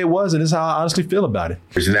just the way it was, and this is how I honestly feel about it.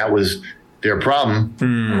 And that was their problem.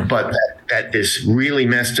 Mm. But that this really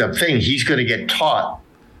messed up thing, he's going to get taught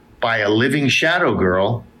by a living shadow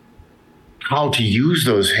girl how to use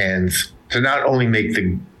those hands to not only make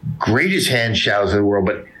the greatest hand shadows in the world,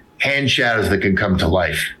 but hand shadows that can come to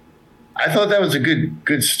life. I thought that was a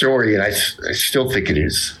good story, and I still think it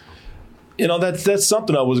is. You know, that's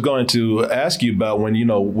something I was going to ask you about when, you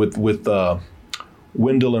know, with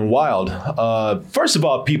Wendell and Wild. First of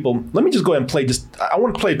all, people, let me just go ahead and play I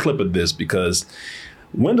want to play a clip of this because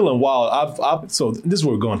Wendell and Wild, so this is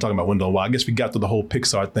where we're going talking about Wendell and Wild. I guess we got through the whole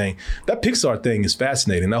Pixar thing. That Pixar thing is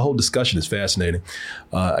fascinating. That whole discussion is fascinating.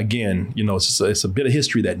 Again, you know, it's a bit of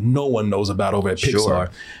history that no one knows about over at Pixar. Sure.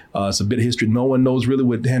 It's a bit of history no one knows really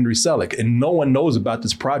with Henry Selick, and no one knows about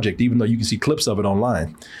this project, even though you can see clips of it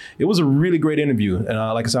online. It was a really great interview, and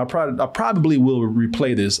like I said, I probably will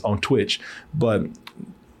replay this on Twitch, but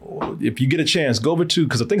if you get a chance, go over to,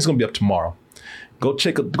 because I think it's going to be up tomorrow. Go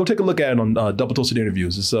take a look at it on Double Toasted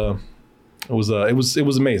Interviews. It was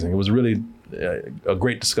amazing. It was really a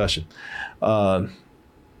great discussion, and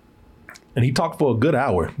he talked for a good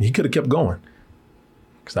hour. He could have kept going,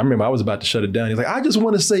 because I remember I was about to shut it down. He's like, I just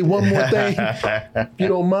want to say one more thing, if you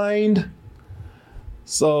don't mind.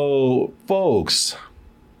 So, folks,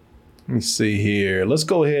 let me see here. Let's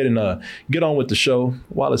go ahead and get on with the show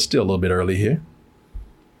while it's still a little bit early here.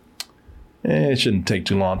 It shouldn't take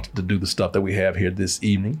too long to do the stuff that we have here this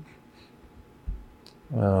evening.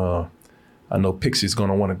 I know Pixie's going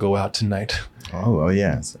to want to go out tonight. Oh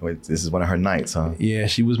yeah. So this is one of her nights, huh? Yeah,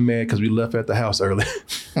 she was mad because we left at the house early.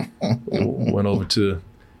 went over to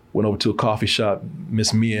a coffee shop,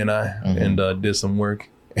 Miss Mia and I, and did some work.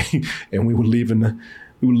 And we were leaving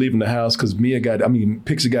the house because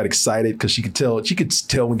Pixie got excited because she could tell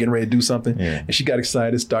we're getting ready to do something. Yeah. And she got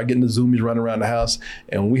excited, started getting the zoomies running around the house.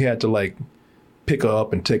 And we had to like pick her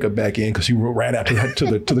up and take her back in because she ran out to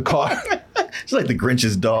the car. She's like the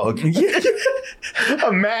Grinch's dog.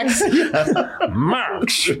 Max.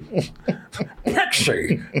 Max.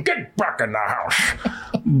 Pixie, get back in the house.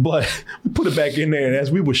 But we put it back in there, and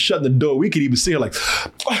as we were shutting the door, we could even see her like,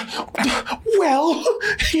 well,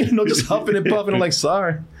 just huffing and puffing. I'm like,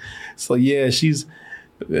 sorry. So yeah,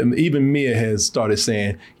 even Mia has started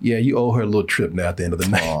saying, yeah, you owe her a little trip now at the end of the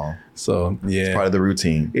night. Aww. So yeah. It's part of the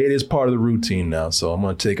routine. It is part of the routine now. So I'm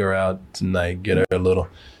going to take her out tonight, get her a little,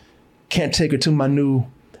 can't take her to your new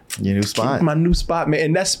spot. My new spot, man.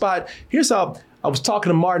 And that spot, here's how, I was talking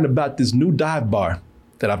to Martin about this new dive bar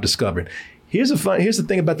that I've discovered. Here's the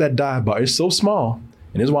thing about that dive bar. It's so small.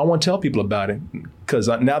 And this is why I want to tell people about it. Because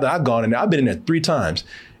now that I've gone in there, I've been in there 3 times.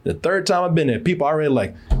 The third time I've been there, people are already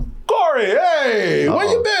like, Corey, hey, where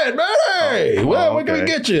you been, man? Hey, where can we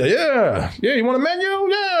get you? Yeah, you want a menu?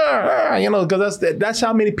 Yeah, because that's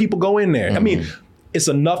how many people go in there. Mm-hmm. I mean, it's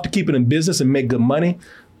enough to keep it in business and make good money,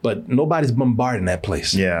 but nobody's bombarding that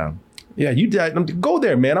place. Yeah, you go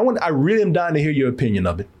there, man. I really am dying to hear your opinion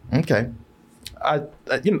of it. Okay.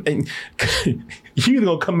 And you're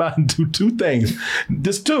gonna come out and do 2 things.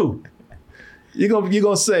 Just 2. You're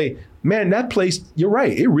gonna say, man, that place, you're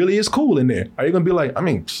right. It really is cool in there. Are you gonna be like,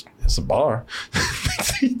 it's a bar?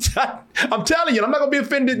 I'm telling you, I'm not gonna be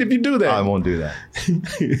offended if you do that. I won't do that.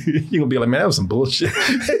 You're gonna be like, man, that was some bullshit.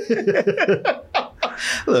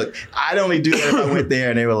 Look, I'd only do that if I went there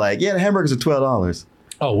and they were like, yeah, the hamburgers are $12.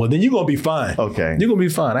 Oh, well, then you're gonna be fine. Okay. You're gonna be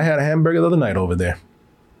fine. I had a hamburger the other night over there.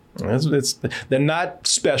 They're not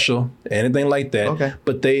special, anything like that. Okay.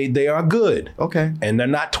 But they are good. Okay. And they're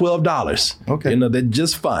not $12. Okay. They're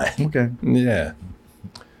just fine. Okay. Yeah.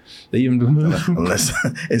 They even unless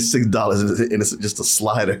it's $6 and it's just a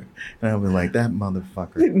slider, and I'll be like, that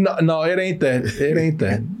motherfucker. No, it ain't that. It ain't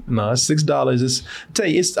that. No, it's $6.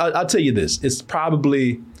 I'll tell you this. It's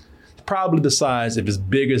probably the size. If it's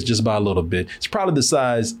bigger, it's just by a little bit. It's probably the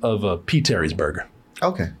size of a P. Terry's burger.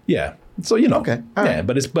 Okay. Yeah. So okay. All right.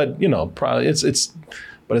 Probably it's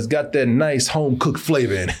got that nice home cooked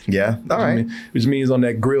flavor in it. Yeah. All right. Which means on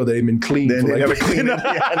that grill they've been cleaned. They never cleaned it.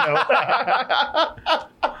 Yeah, I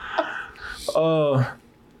know.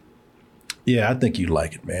 Yeah, I think you'd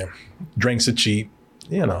like it, man. Drinks are cheap.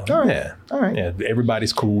 All right. Yeah. All right. Yeah.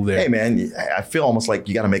 Everybody's cool there. Hey, man, I feel almost like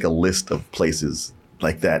you got to make a list of places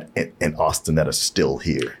like that in Austin that are still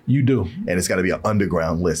here. You do. And it's got to be an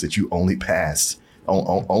underground list that you only pass.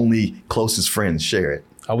 Only closest friends share it.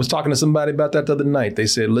 I was talking to somebody about that the other night. They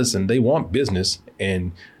said, listen, they want business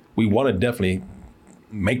and we want to definitely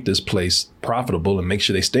make this place profitable and make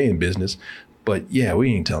sure they stay in business. But yeah,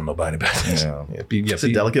 we ain't telling nobody about this. Yeah. It's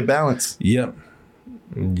a delicate balance. Yep.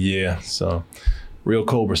 Yeah. So Real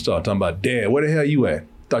Cobra started talking about, Dad, where the hell you at?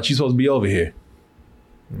 Thought you supposed to be over here.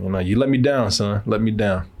 You let me down, son. Let me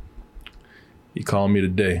down. He called me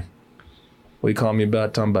today. What he called me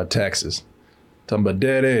about? Talking about taxes. Talking about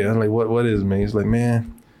Daddy. I'm like, what is it, man? He's like,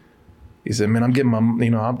 man, He said, man, I'm getting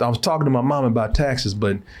I was talking to my mom about taxes,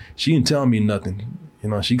 but she didn't tell me nothing.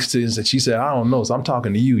 She said, I don't know. So I'm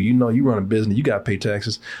talking to you. You run a business. You got to pay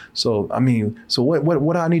taxes. So,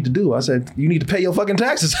 what do I need to do? I said, you need to pay your fucking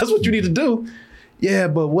taxes. That's what you need to do. Yeah,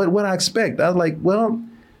 but what I expect? I was like, well,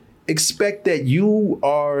 expect that you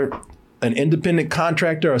are an independent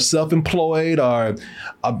contractor or self-employed or,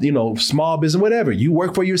 small business, whatever. You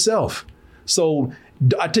work for yourself. So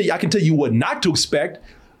I can tell you what not to expect.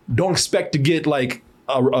 Don't expect to get like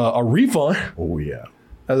a refund. Oh, yeah.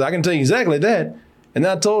 I can tell you exactly that. And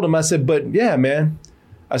then I told him, I said, but yeah, man.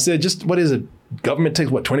 I said, just what is it? Government takes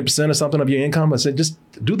 20% or something of your income? I said, just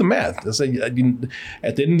do the math. I said, at the end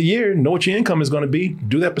of the year, know what your income is going to be,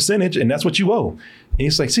 do that percentage, and that's what you owe. And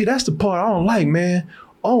he's like, see, that's the part I don't like, man.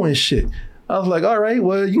 Owing shit. I was like, all right,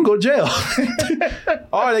 well, you can go to jail.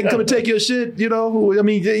 Or they can come and take your shit,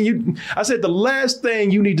 I said, the last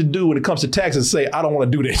thing you need to do when it comes to taxes is say, I don't want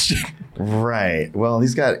to do this shit. Right. Well,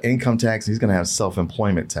 he's got income tax. He's going to have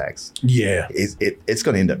self-employment tax. Yeah. It's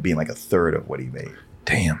going to end up being like a third of what he made.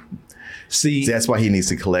 Damn. See, that's why he needs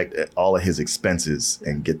to collect all of his expenses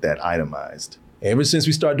and get that itemized. Ever since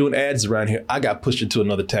we started doing ads around here, I got pushed into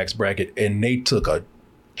another tax bracket, and they took a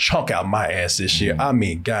chunk out my ass this year. I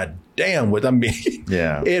mean, god damn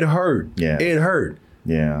yeah, it hurt. Yeah, it hurt.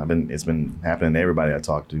 Yeah, it's been happening to everybody I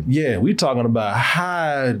talked to. Yeah, we talking about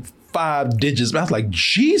high 5 digits. I was like,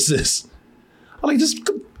 Jesus.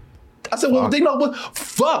 I said, well, they know what?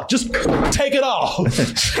 Fuck, just take it all.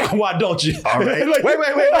 Why don't you? All right. Like, wait.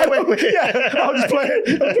 Yeah, I'm just playing.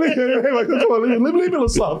 Come on, leave me a little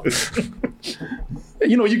soft.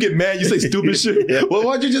 You get mad, you say stupid shit. Yeah. Well,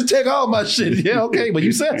 why'd you just take all my shit? Yeah, okay, but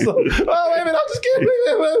you said so. Oh, wait a minute, I'm just kidding.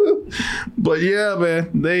 But yeah,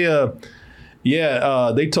 man,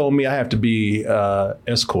 they told me I have to be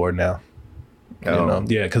escort now.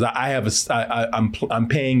 Because I'm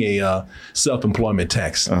paying a self-employment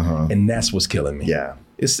tax, and that's what's killing me. Yeah,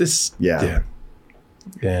 yeah,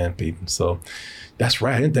 people. So that's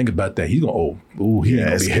right. I didn't think about that. He's gonna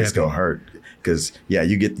it's gonna hurt because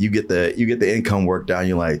you get the income worked out.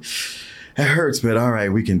 You're like, it hurts, but all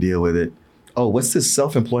right, we can deal with it. Oh, what's this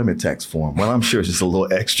self-employment tax form? Well, I'm sure it's just a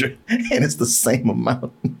little extra, and it's the same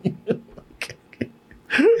amount.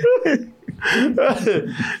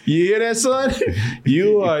 You hear that, son?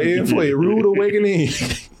 You are in for a rude awakening.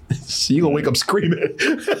 You gonna wake up screaming.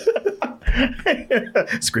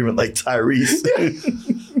 Screaming like Tyrese.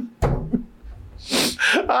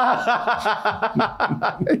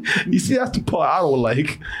 You see, that's the part I don't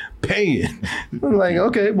like. Paying. I'm like,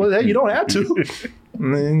 okay, well, hey, you don't have to.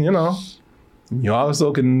 And then, you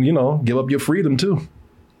also can, give up your freedom too.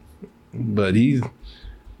 But he's,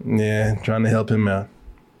 trying to help him out.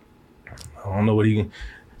 I don't know what he can.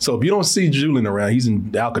 So if you don't see Julian around, he's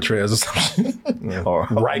in Alcatraz or something. Or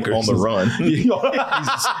Rikers. On the run.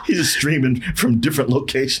 he's just streaming from different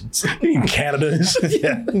locations. In Canada.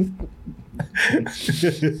 Yeah.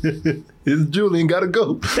 It's Julian, gotta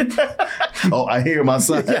go. Oh, I hear my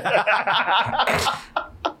son.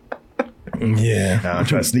 Yeah. I'm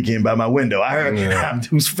trying to sneak in by my window. I heard I'm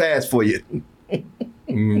too fast for you.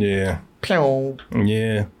 Yeah. Pew.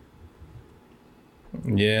 Yeah.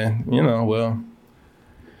 Yeah, well,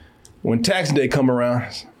 when tax day come around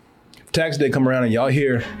and y'all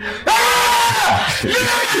hear,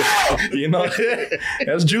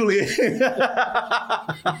 that's Julian.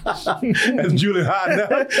 That's Julian hiding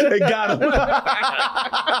out. They got him.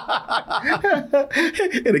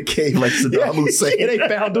 In a cave like Saddam Hussein. They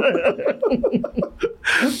found him.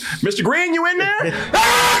 Mr. Green, you in there?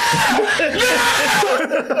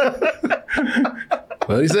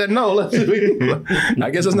 Well, he said no. I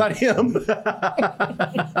guess it's not him.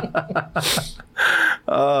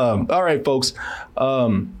 All right, folks.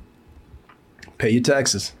 Pay your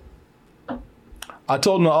taxes. I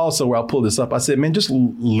told him also, where I'll pull this up, I said, man, just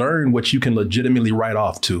learn what you can legitimately write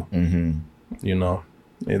off to.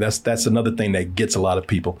 Mm-hmm. That's another thing that gets a lot of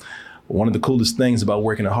people. One of the coolest things about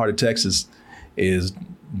working at Heart of Texas is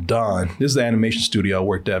Don. This is the animation studio I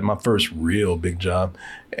worked at, my first real big job.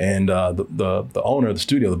 And the owner of the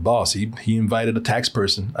studio, the boss, he invited a tax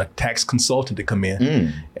consultant to come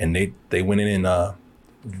in. And they went in and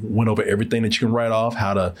went over everything that you can write off,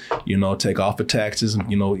 how to, take off the taxes, and,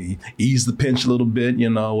 ease the pinch a little bit,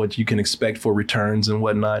 what you can expect for returns and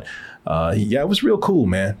whatnot. It was real cool,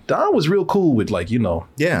 man. Don was real cool with taking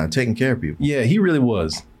care of people. Yeah, he really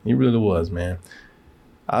was. He really was, man.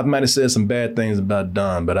 I might have said some bad things about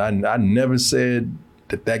Don, but I never said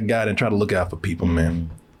that guy didn't try to look out for people, man.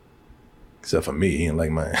 Except for me, he didn't like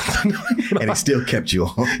mine. And he still kept you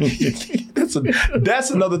on. That's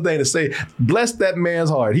another thing to say. Bless that man's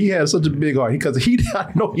heart. He had such a big heart because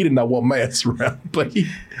I know he did not want my ass around, but because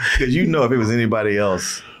if it was anybody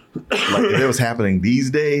else, like if it was happening these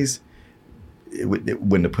days, it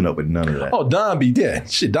wouldn't have put up with none of that. Oh, Don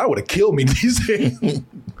Don would have killed me these days.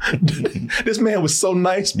 This man was so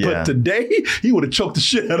nice, but today he would have choked the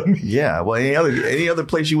shit out of me. Yeah, well, any other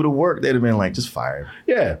place you would have worked, they'd have been like, just fire.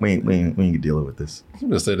 Yeah, we ain't dealing with this. You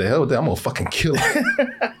would have said, the hell with that, I'm gonna fucking kill him.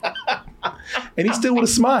 And he still would have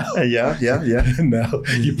smiled. Yeah. Now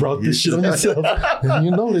you brought this shit on yourself.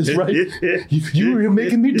 You know this, right? You were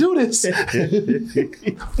making me do this. Fuck,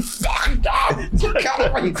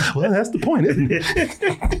 well, that's the point, isn't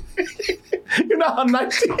it? You know how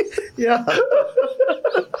nice he is? Yeah.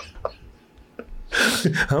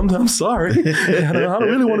 I'm sorry. I don't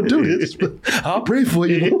really want to do this, but I'll pray for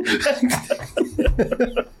you.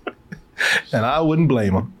 And I wouldn't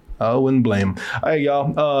blame him. All right,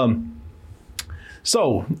 y'all.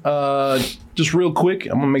 So, just real quick,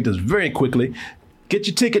 I'm going to make this very quickly. Get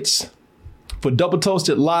your tickets for Double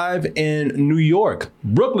Toasted live in New York,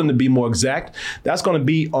 Brooklyn to be more exact. That's going to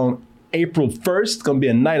be on April 1st. It's going to be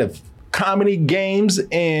a night of comedy, games,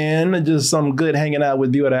 and just some good hanging out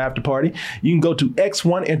with you at an after party. You can go to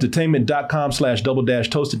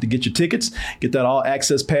x1entertainment.com/double-toasted to get your tickets. Get that all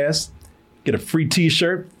access pass. Get a free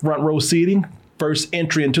t-shirt, front row seating, first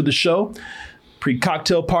entry into the show.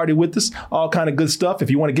 Pre-cocktail party with us, all kind of good stuff. If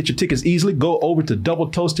you want to get your tickets easily, go over to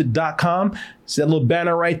doubletoasted.com. See that little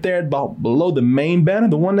banner right there below the main banner,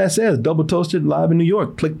 the one that says Double Toasted Live in New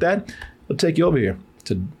York. Click that. It'll take you over here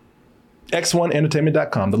to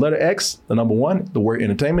x1entertainment.com. The letter X, the number 1, the word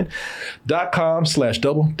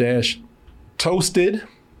entertainment.com/double-toasted.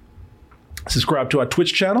 Subscribe to our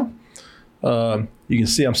Twitch channel. You can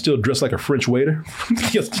see I'm still dressed like a French waiter from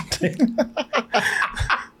yesterday.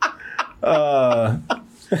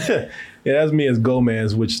 Yeah, that's me as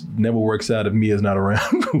Gomez, which never works out if Mia's not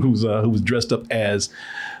around, who was dressed up as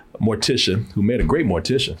Morticia, who made a great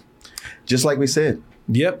Morticia. Just like we said.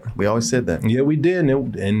 Yep. We always said that. Yeah, we did,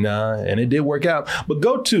 and it did work out. But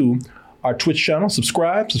go to our Twitch channel,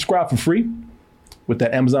 subscribe for free with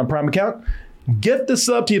that Amazon Prime account. Get the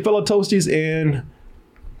sub to your fellow Toasties, and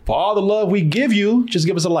for all the love we give you, just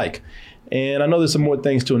give us a like. And I know there's some more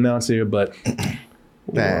things to announce here, but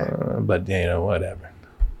whatever.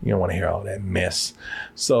 You don't want to hear all that mess.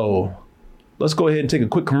 So let's go ahead and take a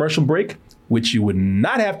quick commercial break, which you would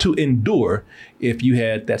not have to endure if you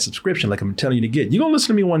had that subscription like I'm telling you to get. You're going to listen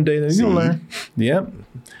to me one day, then you're going to learn. Yeah.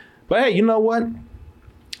 But hey, you know what?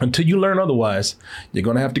 Until you learn otherwise, you're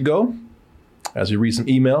going to have to go as we read some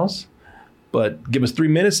emails. But give us 3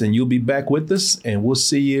 minutes and you'll be back with us, and we'll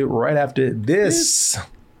see you right after this.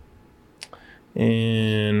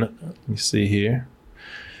 And let me see here.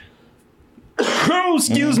 Oh,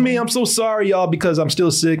 excuse me. I'm so sorry, y'all, because I'm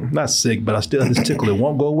still sick. Not sick, but I still have this tickle. It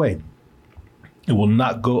won't go away. It will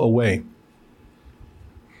not go away.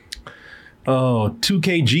 Oh,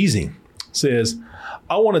 2K Jeezy says,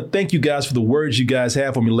 I want to thank you guys for the words you guys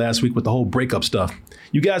had for me last week with the whole breakup stuff.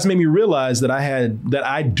 You guys made me realize that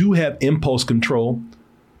I do have impulse control.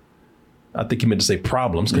 I think you meant to say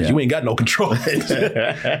problems, because you ain't got no control. And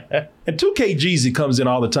 2K Jeezy comes in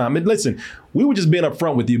all the time. And listen, we were just being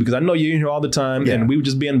upfront with you because I know you're in here all the time, and we were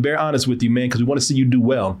just being very honest with you, man, because we want to see you do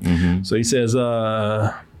well. Mm-hmm. So he says,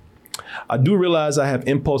 I do realize I have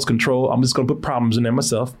impulse control. I'm just going to put problems in there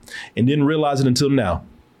myself, and didn't realize it until now.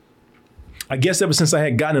 I guess ever since I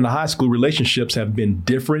had gotten into high school, relationships have been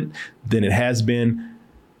different than it has been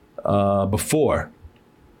before.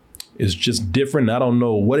 It's just different. I don't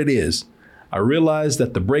know what it is. I realized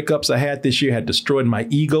that the breakups I had this year had destroyed my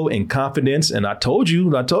ego and confidence. And I told you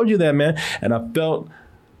that, man. And I felt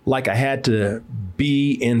like I had to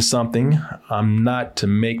be in something. I'm not to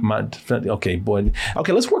make my, okay, boy.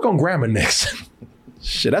 Okay, let's work on grammar next.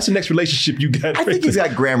 Shit, that's the next relationship you got. I think he's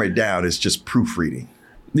got grammar down. It's just proofreading.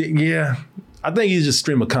 Yeah. I think he's just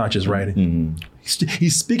stream of conscious writing. Mm-hmm.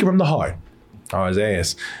 He's speaking from the heart. Oh, his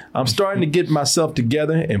ass. I'm starting to get myself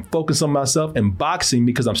together and focus on myself and boxing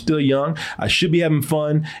because I'm still young. I should be having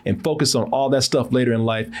fun and focus on all that stuff later in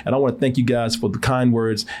life. And I want to thank you guys for the kind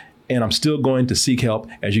words. And I'm still going to seek help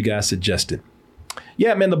as you guys suggested.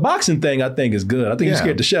 Yeah, man, the boxing thing I think is good. I think you're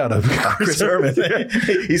scared to shout of Chris Herman.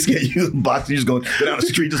 He's scared you boxing. You're just going down the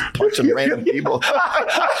street just punching random people.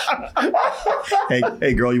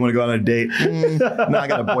 Hey, girl, you want to go on a date? No, I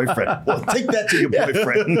got a boyfriend. Well, take that to your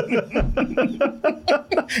boyfriend.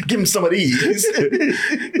 Give him some of these.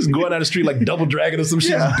 Just going down the street like Double Dragon or some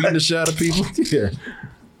shit, beating the shit out of people.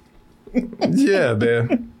 Yeah,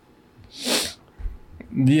 man.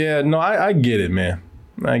 Yeah, no, I get it, man.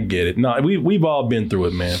 I get it. No, we've all been through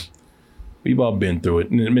it, man. We've all been through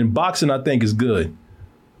it. And I mean, boxing, I think, is good.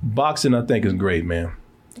 Boxing, I think, is great, man.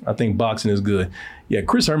 I think boxing is good. Yeah,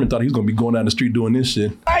 Chris Herman thought he was going to be going down the street doing this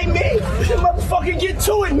shit. Hey, man, the motherfucker get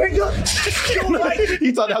to it, nigga.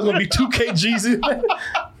 He thought that was going to be 2K Jeezy.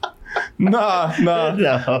 Nah.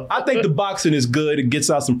 No. I think the boxing is good. It gets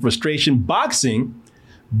out some frustration. Boxing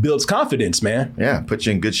builds confidence, man. Yeah, put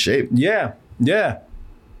you in good shape. Yeah.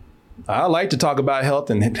 I like to talk about health,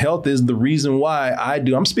 and health is the reason why I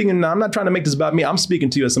do. I'm speaking now. I'm not trying to make this about me. I'm speaking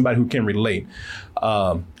to you as somebody who can relate.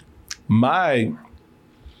 I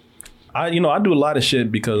do a lot of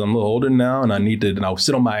shit because I'm a little older now, and I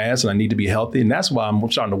sit on my ass, and I need to be healthy, and that's why I'm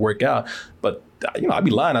starting to work out. But I'd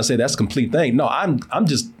be lying. I say that's a complete thing. No, I've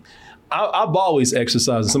always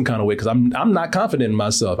exercised in some kind of way because I'm not confident in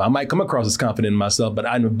myself. I might come across as confident in myself, but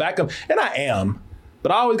I'm back up, and I am.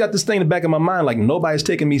 But I always got this thing in the back of my mind, like nobody's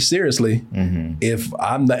taking me seriously if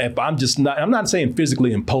I'm not saying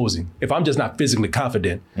physically imposing, if I'm just not physically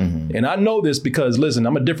confident. And I know this because, listen,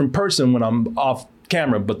 I'm a different person when I'm off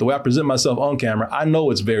camera, but the way I present myself on camera, I know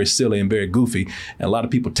it's very silly and very goofy. And a lot of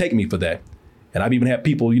people take me for that. And I've even had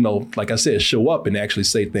people, like I said, show up and actually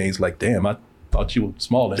say things like, damn, I thought you were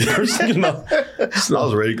small in person, So I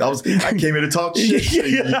was ready. I came here to talk shit to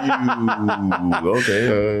you.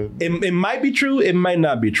 Okay. It might be true. It might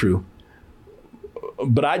not be true.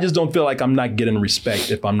 But I just don't feel like I'm not getting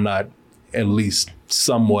respect if I'm not at least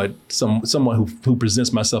someone who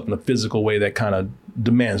presents myself in a physical way that kind of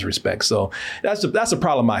demands respect. So that's a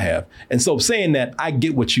problem I have. And so saying that, I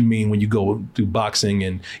get what you mean when you go through boxing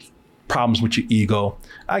and problems with your ego.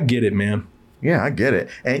 I get it, man. Yeah, I get it.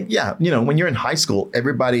 And yeah, when you're in high school,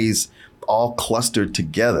 everybody's all clustered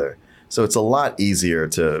together. So it's a lot easier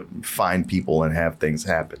to find people and have things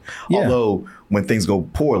happen. Yeah. Although when things go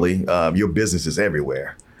poorly, your business is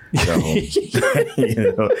everywhere. So that's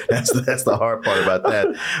the hard part about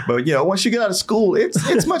that. But once you get out of school,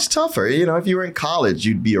 it's much tougher. If you were in college,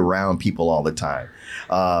 you'd be around people all the time.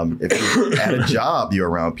 If you're at a job, you're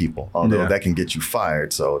around people, although that can get you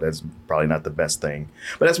fired. So that's probably not the best thing.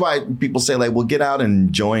 But that's why people say, like, well, get out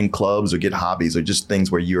and join clubs or get hobbies or just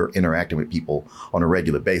things where you're interacting with people on a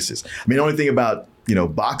regular basis. I mean, the only thing about,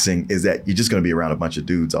 boxing is that you're just going to be around a bunch of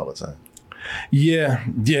dudes all the time. Yeah.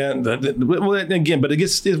 Well, again, but a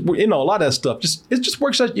lot of that stuff it just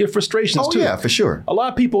works out your frustrations too. Oh yeah, for sure. A lot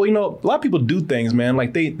of people, do things, man.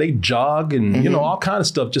 Like they jog and all kind of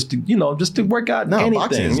stuff just to work out anything.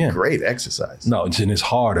 Boxing is great exercise. No, and it's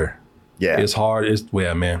harder. Yeah, it's hard.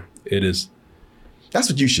 Man, it is. That's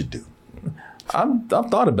what you should do. I've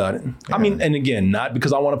thought about it. Yeah. I mean, and again, not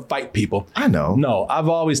because I want to fight people. I know. No, I've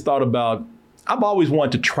always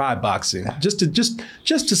wanted to try boxing just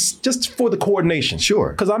for the coordination.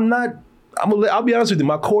 Sure. Because I'll be honest with you,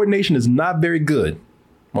 my coordination is not very good.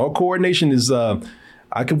 My coordination is, I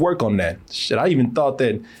could work on that. Shit, I even thought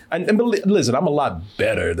that, and listen, I'm a lot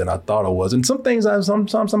better than I thought I was. And some things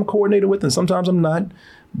sometimes I'm coordinated with and sometimes I'm not.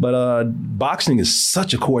 But boxing is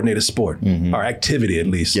such a coordinated sport, or activity at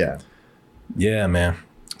least. Yeah. Yeah, man.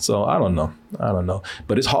 So I don't know.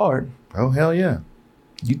 But it's hard. Oh, hell yeah.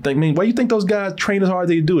 Why you think those guys train as hard as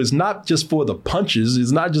they do? It's not just for the punches.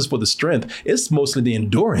 It's not just for the strength. It's mostly the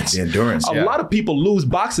endurance. A lot of people lose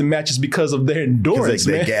boxing matches because of their endurance,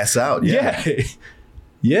 they gas out. Yeah.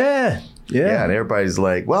 Yeah. And everybody's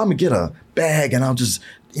like, well, I'm going to get a bag and I'll just,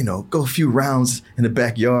 go a few rounds in the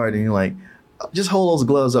backyard. And you're like, just hold those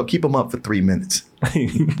gloves up. Keep them up for 3 minutes.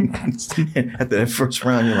 At the first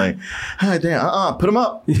round, you're like, oh, damn, put them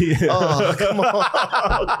up. Yeah. Oh, come on.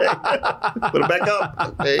 Okay. Put them back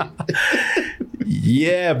up. Okay.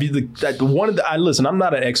 Yeah. Listen, I'm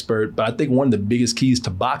not an expert, but I think one of the biggest keys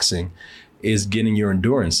to boxing is getting your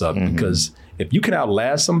endurance up. Because if you can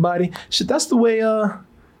outlast somebody, shit, that's the way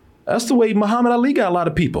Muhammad Ali got a lot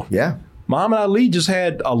of people. Yeah. Muhammad Ali just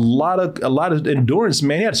had a lot of endurance,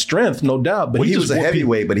 man. He had strength, no doubt. But he was a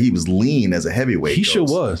heavyweight, but he was lean as a heavyweight. He sure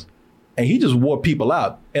was. And he just wore people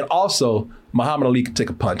out. And also, Muhammad Ali could take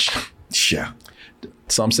a punch. Yeah.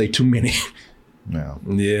 Some say too many. No.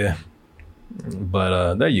 Yeah.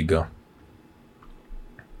 But there you go.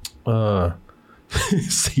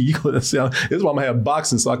 See, this is why I'm going to have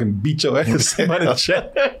boxing so I can beat your ass. Somebody in the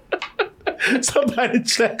chat. Somebody in the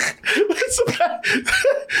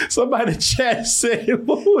chat said,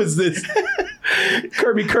 who is this?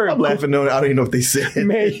 Kirby Curry. I'm laughing. No, I don't even know what they said.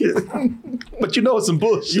 Man, but it's some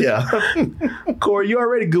bullshit. Yeah. Corey, you're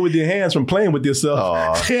already good with your hands from playing with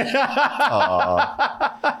yourself.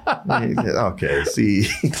 Okay, see.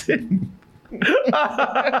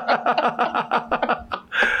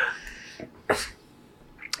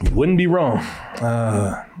 You wouldn't be wrong.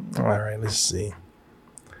 All right, let's see.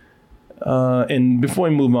 And before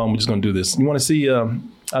we move on, we're just going to do this. You want to see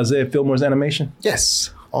Isaiah Fillmore's animation?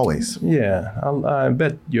 Yes, always. Yeah, I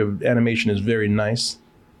bet your animation is very nice.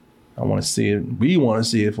 I want to see it. We want to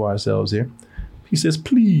see it for ourselves here. He says,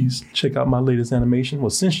 please check out my latest animation. Well,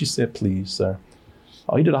 since you said please, sir.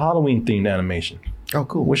 Oh, he did a Halloween themed animation. Oh,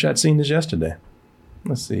 cool. Wish I'd seen this yesterday.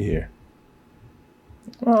 Let's see here.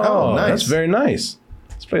 Oh, nice. That's very nice.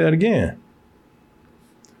 Let's play that again.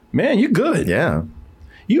 Man, you're good. Yeah.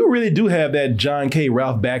 You really do have that John K.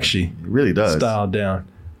 Ralph Bakshi It really does. style down.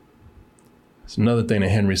 It's another thing that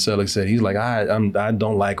Henry Selick said. He's like, I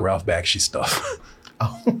don't like Ralph Bakshi stuff.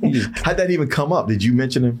 How'd that even come up? Did you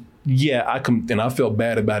mention him? Yeah, and I felt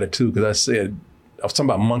bad about it too, because I said, I was talking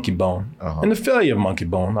about Monkey Bone and the failure of Monkey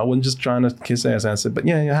Bone. I wasn't just trying to kiss ass. I said, but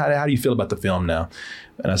yeah, how do you feel about the film now?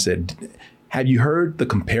 And I said, have you heard the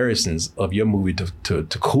comparisons of your movie to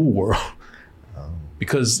Cool World?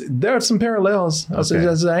 Because there are some parallels. I said,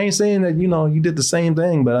 I ain't saying that, you did the same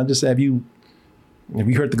thing, but I just have you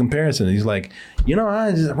heard the comparison? He's like,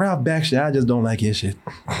 Ralph Bakshi, I just don't like his shit.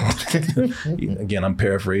 Again, I'm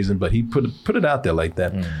paraphrasing, but he put it out there like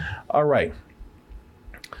that. All right.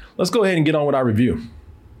 Let's go ahead and get on with our review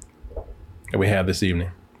that we have this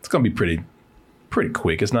evening. It's going to be pretty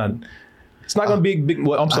quick. It's not going to be big.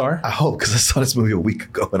 Well, I'm sorry. I hope, because I saw this movie a week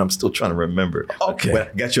ago and I'm still trying to remember. Okay. When I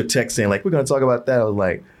got your text saying, like, we're going to talk about that, I was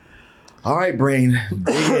like, all right, brain,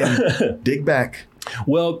 dig in, dig back.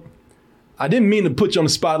 Well, I didn't mean to put you on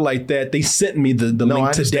the spot like that. They sent me the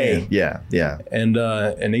link today. Yeah. And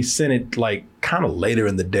they sent it like kind of later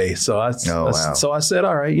in the day. So I said,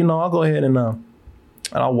 all right, I'll go ahead and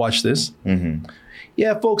I'll watch this. Mm-hmm.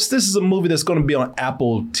 Yeah, folks, this is a movie that's going to be on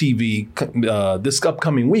Apple TV this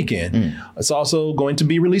upcoming weekend. It's also going to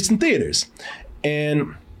be released in theaters.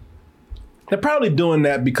 And they're probably doing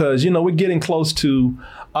that because, we're getting close to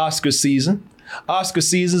Oscar season. Oscar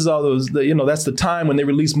seasons are those, that's the time when they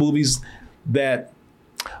release movies that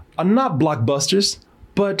are not blockbusters,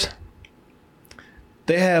 but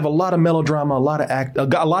they have a lot of melodrama, a lot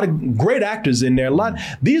of great actors in there.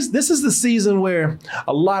 This is the season where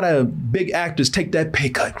a lot of big actors take that pay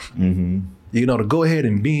cut, to go ahead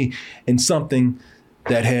and be in something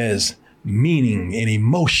that has meaning and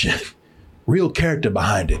emotion, real character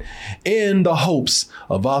behind it, in the hopes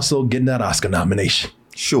of also getting that Oscar nomination.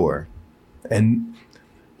 Sure. And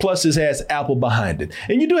plus this has Apple behind it.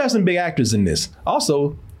 And you do have some big actors in this.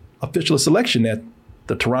 Also, official selection at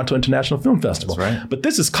the Toronto International Film Festival. That's right. But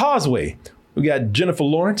this is Causeway. We got Jennifer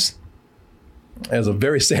Lawrence as a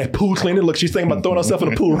very sad pool cleaner. Look, she's thinking about throwing herself in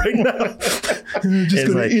the pool right now.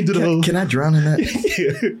 Can I drown in that?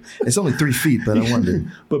 Yeah. It's only 3 feet, but I wonder.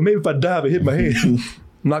 But maybe if I dive and hit my head,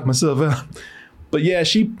 knock myself out. But yeah,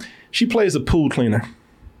 she plays a pool cleaner.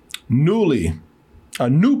 A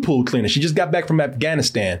new pool cleaner. She just got back from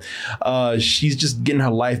Afghanistan. She's just getting her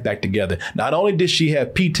life back together. Not only did she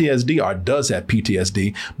have PTSD, or does have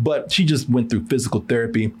PTSD, but she just went through physical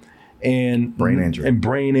therapy and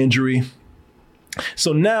brain injury.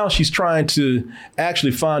 So now she's trying to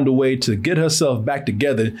actually find a way to get herself back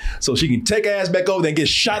together so she can take her ass back over there and get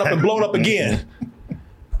shot up and blown up again.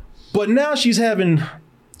 But now she's having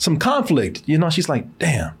some conflict. She's like,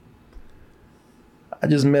 damn. I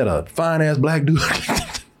just met a fine-ass black dude.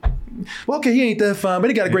 Well, okay, he ain't that fine, but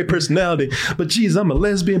he got a great personality. But geez, I'm a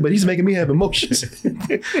lesbian, but he's making me have emotions.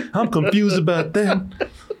 I'm confused about that.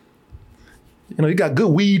 He got good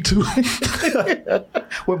weed, too.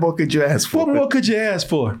 What more could you ask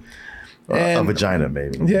for? A vagina,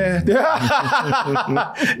 maybe. Yeah.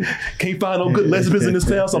 Can't find no good lesbians in this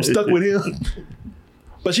town, so I'm stuck with him.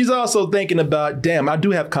 But she's also thinking about, damn, I do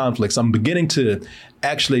have conflicts. I'm beginning to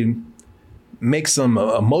actually make some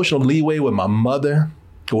emotional leeway with my mother,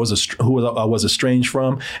 who I was estranged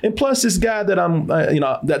from, and plus this guy that I'm,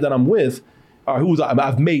 that I'm with, or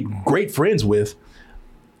I've made great friends with.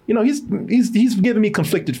 He's giving me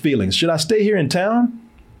conflicted feelings. Should I stay here in town,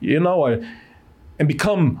 and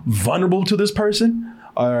become vulnerable to this person,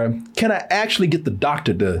 or can I actually get the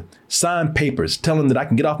doctor to sign papers telling that I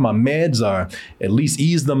can get off my meds, or at least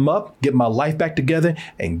ease them up, get my life back together,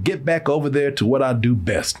 and get back over there to what I do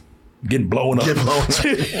best? Getting blown up.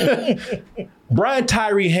 Brian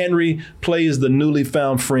Tyree Henry plays the newly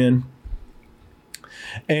found friend.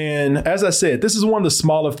 And as I said, this is one of the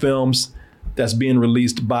smaller films that's being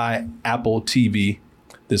released by Apple TV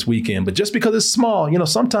this weekend. But just because it's small,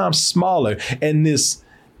 sometimes smaller. And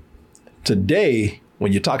today,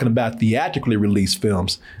 when you're talking about theatrically released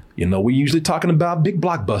films, we're usually talking about big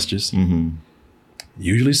blockbusters.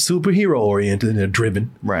 usually superhero oriented, they're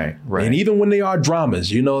driven. Right. And even when they are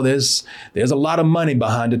dramas, you know, there's a lot of money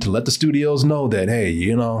behind it to let the studios know that, hey,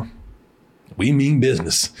 you know, we mean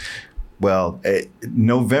business. Well,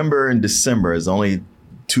 November and December is only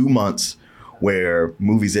 2 months where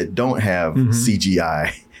movies that don't have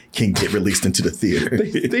CGI can get released into the theater.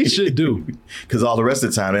 They should do. Because all the rest of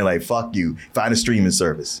the time, they're like, fuck you, find a streaming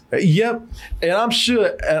service. Yep. And I'm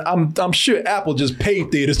sure Apple just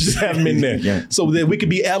paid theaters to just have them in there so that we could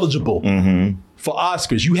be eligible for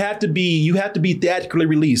Oscars. You have to be theatrically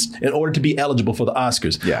released in order to be eligible for the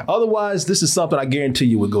Oscars. Yeah. Otherwise, this is something I guarantee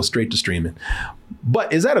you would go straight to streaming.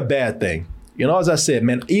 But is that a bad thing? You know, as I said,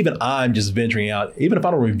 man, even I'm just venturing out, even if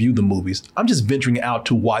I don't review the movies, I'm just venturing out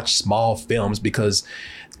to watch small films because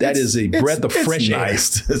that is a breath of fresh air.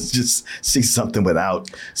 It's nice to just see something without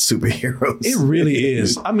superheroes. It really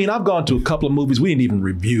is. I mean, I've gone to a couple of movies we didn't even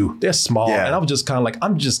review. They're small. And I was just kind of like, I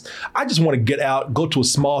just want to get out, go to a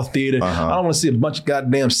small theater. I don't want to see a bunch of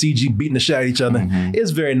goddamn CG beating the shit out of each other.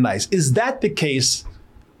 It's very nice. Is that the case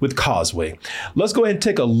with Causeway? Let's go ahead and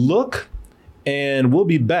take a look, and we'll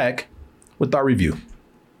be back with our review.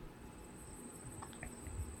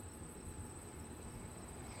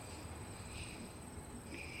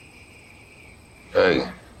 Hey,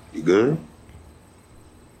 you good?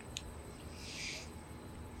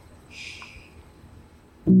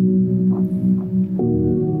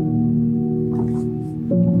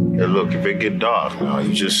 Hey, look, if it get dark now,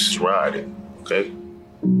 you just ride it, okay?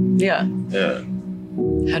 Yeah. Yeah.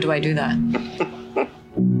 How do I do that?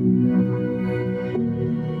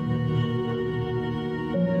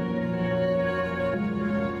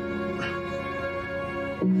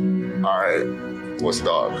 All right, what's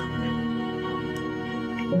dark?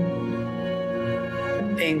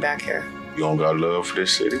 Being back here. You don't got love for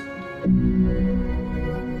this city?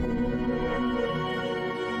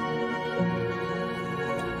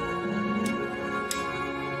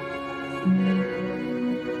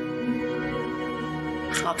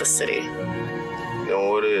 It's not the city. You know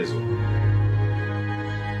what is it?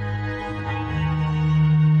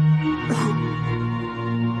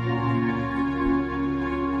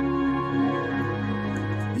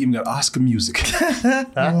 Even got Oscar music. Yeah,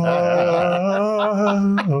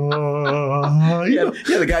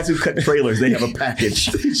 the guys who cut trailers, they have a package.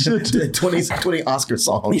 20 Oscar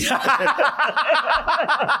songs.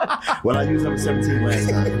 Well, I used number 17 last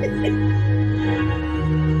time.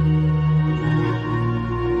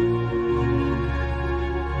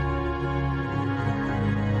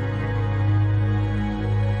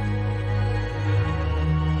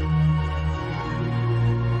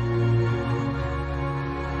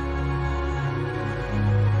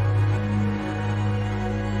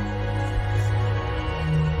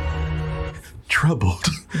 Troubled.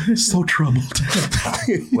 So troubled.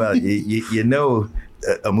 Well, you know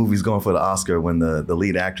a movie's going for the Oscar when the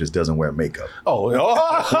lead actress doesn't wear makeup. Oh,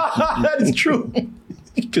 that is true.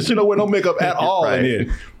 Because she don't wear no makeup at all in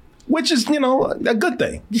here. Which is, you know, a good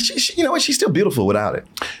thing. You know what? She's still beautiful without it.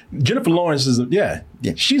 Jennifer Lawrence is,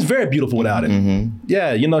 she's very beautiful without it.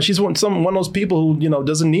 Yeah, you know, she's one of those people who, you know,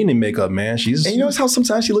 doesn't need any makeup, man. And you notice how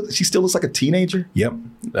sometimes she still looks like a teenager? Yep.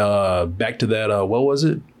 Back to that, what was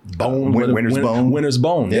it? Bone. Winter's Bone. Winter's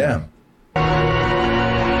Bone, yeah.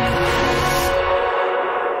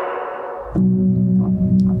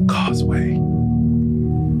 Causeway.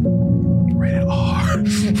 Rated R.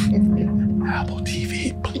 Apple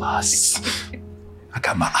TV Plus. I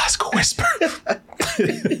got my Oscar whisper.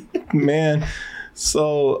 Man.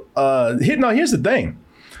 So here's the thing.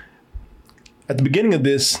 At the beginning of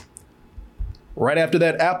this, right after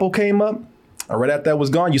that Apple came up, or right after that was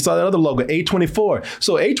gone, you saw that other logo, A24.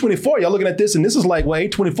 So A24, y'all looking at this, and this is like, well,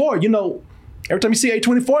 A24, you know, every time you see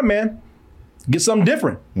A24, man, get something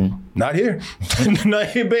different. Not here. Not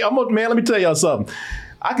here, babe. Man, let me tell y'all something.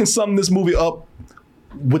 I can sum this movie up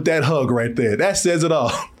with that hug right there. That says it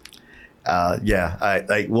all.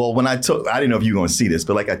 When I didn't know if you were going to see this,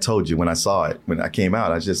 but like I told you when I saw it, when I came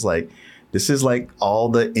out, I was just like, this is like all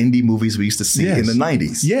the indie movies we used to see in the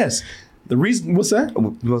 90s. Yes. The reason, what's that?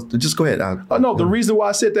 Well, just go ahead. The reason why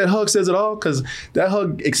I said that hug says it all, because that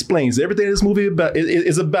hug explains everything this movie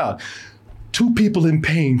is about. Two people in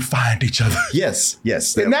pain find each other. Yes.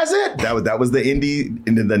 And that's it. That was the indie,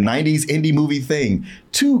 in the 90s indie movie thing.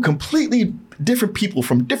 Two completely different people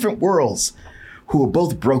from different worlds who are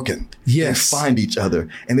both broken. Yes. And find each other.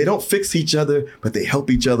 And they don't fix each other, but they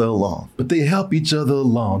help each other along.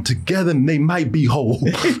 Together they might be whole.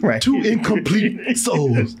 Right. Two incomplete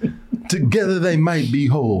souls. Together they might be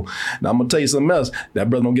whole. Now I'm going to tell you something else. That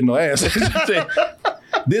brother don't get no ass.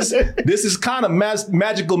 this is kind of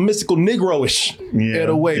magical, mystical, Negro-ish in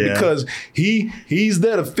a way because he's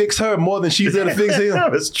there to fix her more than she's there to fix him.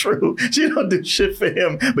 That's true. She don't do shit for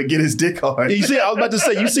him, but get his dick hard. You see, I was about to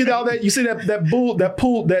say, you see that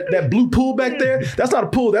blue pool back there? That's not a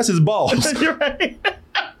pool, that's his balls. You're right.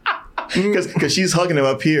 Because she's hugging him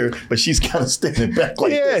up here, but she's kind of standing back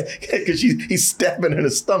like this. Because he's stabbing her in the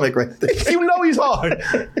stomach right there. You know he's hard.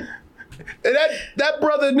 And that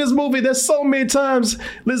brother in this movie, there's so many times.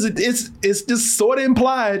 Listen, it's just sort of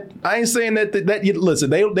implied. I ain't saying that listen,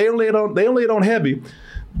 they lay it on heavy.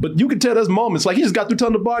 But you can tell there's moments like he just got through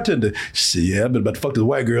telling the bartender, "See, yeah, I've been about to fuck this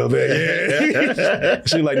white girl, man." Yeah.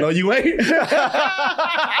 She's like, "No, you ain't."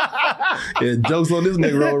 Yeah, jokes on this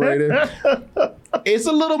Negro right there. It's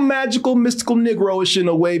a little magical, mystical Negro-ish in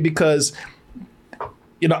a way because,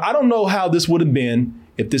 I don't know how this would have been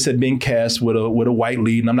if this had been cast with a white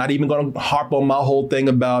lead. And I'm not even going to harp on my whole thing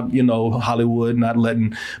about, Hollywood not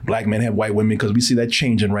letting black men have white women because we see that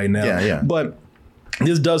changing right now. Yeah. But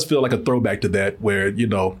this does feel like a throwback to that where,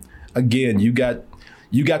 again, you got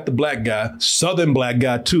the black guy, Southern black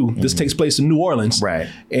guy too. Mm-hmm. This takes place in New Orleans. Right.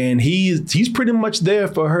 And he's pretty much there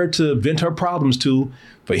for her to vent her problems to,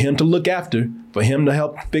 for him to look after, for him to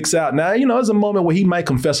help fix out. Now, there's a moment where he might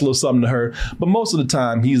confess a little something to her, but most of the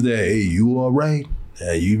time he's there, "Hey, you all right?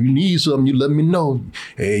 You need something, you let me know.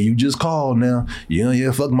 Hey, you just called now.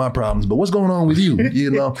 Yeah, fuck my problems. But what's going on with you?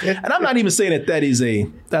 And I'm not even saying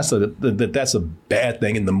that's a bad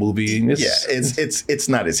thing in the movie. It's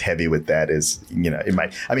not as heavy with that as it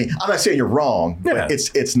might. I mean, I'm not saying you're wrong, but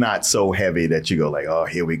it's not so heavy that you go like, oh,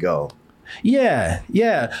 here we go. Yeah.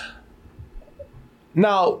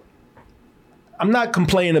 Now, I'm not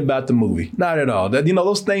complaining about the movie, not at all. That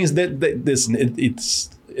those things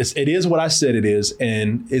it is what I said it is,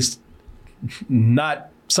 and it's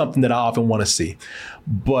not something that I often want to see.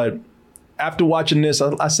 But after watching this,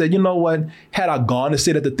 I said, you know what? Had I gone to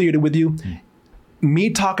sit at the theater with you,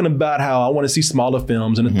 me talking about how I want to see smaller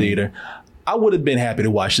films in the theater, I would have been happy to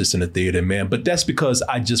watch this in the theater, man. But that's because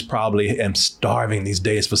I just probably am starving these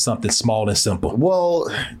days for something small and simple. Well,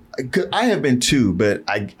 I have been too, but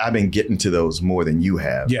I've been getting to those more than you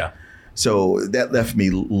have. Yeah. So that left me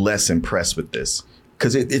less impressed with this.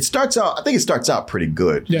 Because it starts out pretty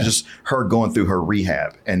good. Yeah. Just her going through her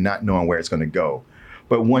rehab and not knowing where it's going to go.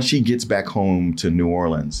 But once she gets back home to New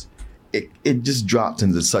Orleans, it just drops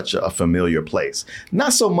into such a familiar place.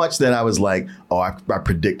 Not so much that I was like, oh, I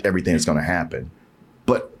predict everything that's going to happen.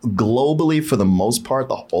 But globally, for the most part,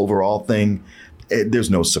 the overall thing, there's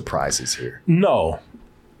no surprises here. No.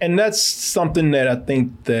 And that's something that I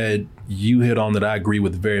think that you hit on that I agree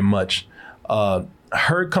with very much.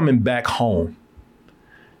 Her coming back home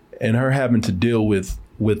and her having to deal with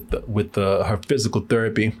her physical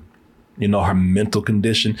therapy, her mental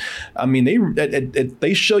condition. I mean,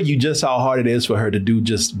 they show you just how hard it is for her to do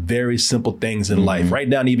just very simple things in life, right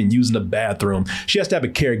down to even using the bathroom. She has to have a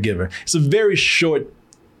caregiver. It's a very short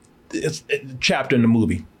chapter in the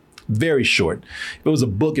movie, very short. If it was a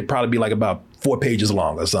book, it'd probably be like about 4 pages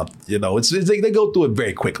long or something. They go through it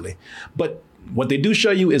very quickly. But what they do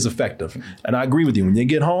show you is effective. And I agree with you. When you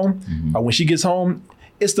get home, or when she gets home,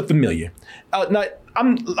 it's the familiar. I'm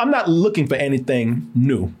not looking for anything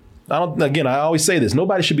new. I always say this.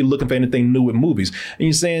 Nobody should be looking for anything new with movies. And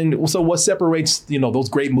you're saying, well, so what separates, those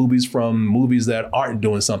great movies from movies that aren't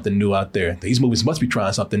doing something new out there? These movies must be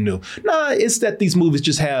trying something new. Nah, it's that these movies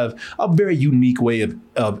just have a very unique way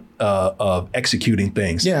of executing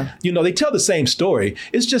things. Yeah. They tell the same story.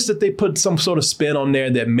 It's just that they put some sort of spin on there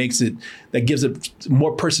that gives it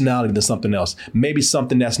more personality than something else. Maybe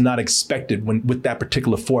something that's not expected with that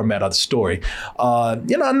particular format of the story. I'm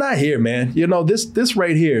not here, man. This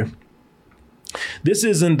right here. This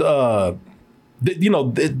isn't,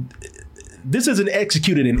 this isn't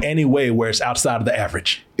executed in any way where it's outside of the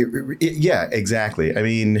average. Yeah, exactly. I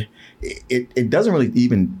mean, it doesn't really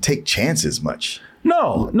even take chances much.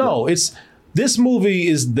 No. This movie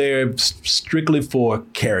is there strictly for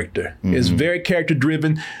character. Mm-hmm. It's very character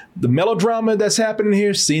driven. The melodrama that's happening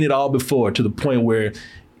here, seen it all before, to the point where,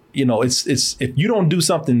 it's if you don't do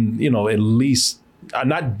something, at least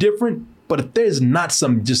not different, but if there's not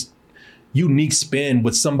some just unique spin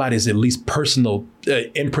with somebody's at least personal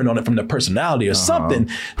imprint on it from their personality or something,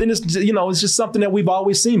 then it's just something that we've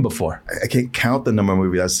always seen before. I can't count the number of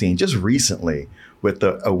movies I've seen just recently with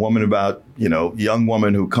a woman about, young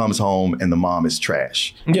woman who comes home and the mom is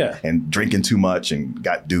trash. Yeah. And drinking too much and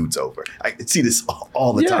got dudes over. I see this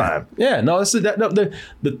all the time. Yeah, no,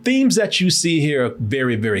 the themes that you see here are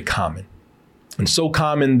very, very common. And so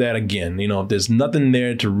common that, again, there's nothing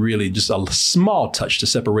there to really, just a small touch to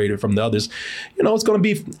separate it from the others. It's going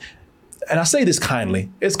to be, and I say this kindly,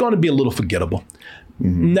 it's going to be a little forgettable.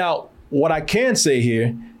 Now, what I can say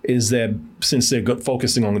here is that since they're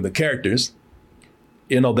focusing on the characters,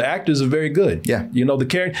 the actors are very good. Yeah.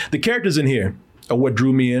 The characters in here are what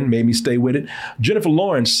drew me in, made me stay with it. Jennifer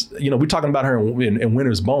Lawrence, we're talking about her in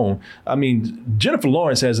Winter's Bone. I mean, Jennifer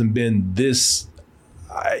Lawrence hasn't been this,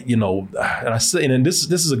 and I say, and this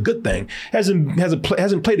is a good thing.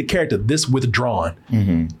 Hasn't played a character this withdrawn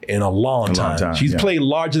in a long time. She's played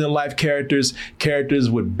larger than life characters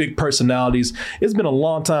with big personalities. It's been a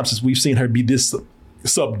long time since we've seen her be this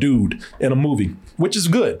subdued in a movie, which is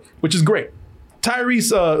good, which is great.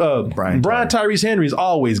 Brian Tyrese Henry is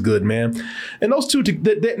always good, man. And those two,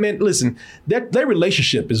 man, listen, their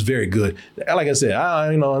relationship is very good. Like I said, I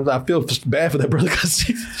feel bad for that brother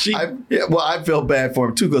because I feel bad for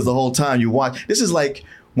him too because the whole time you watch, this is like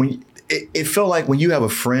when it felt like when you have a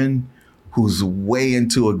friend who's way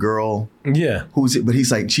into a girl, but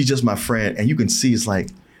he's like, she's just my friend, and you can see it's like,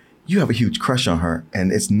 you have a huge crush on her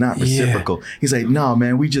and it's not reciprocal. Yeah. He's like, no,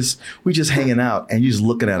 man, we just hanging out, and you're just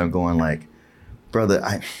looking at him going like, brother,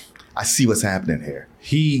 I see what's happening here.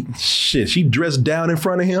 She dressed down in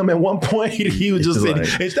front of him at one point. He was just saying,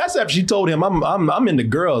 that's after she told him, I'm into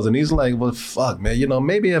girls. And he's like, well, fuck, man,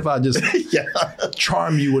 maybe if I just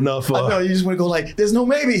charm you enough. I know, you just want to go like, there's no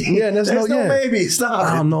maybe. Yeah, there's no maybe. Stop.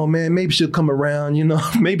 I don't know, man. Maybe she'll come around,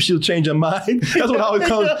 maybe she'll change her mind. That's what always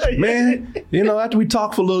comes. Man, after we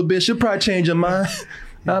talk for a little bit, she'll probably change her mind.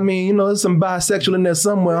 I mean, there's some bisexual in there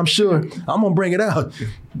somewhere, I'm sure. I'm going to bring it out.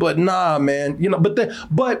 But nah, man,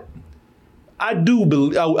 but I did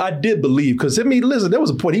believe, because listen, there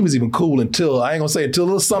was a point he was even cool until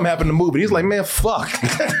until something happened in the movie. He's like, man, fuck.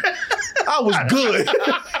 I was good.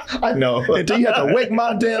 I know. Until you had to wake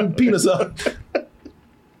my damn penis up.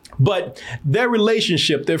 But their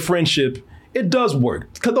relationship, their friendship, it does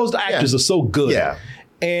work because those actors are so good. Yeah.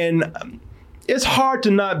 And it's hard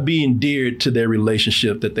to not be endeared to their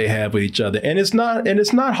relationship that they have with each other. And it's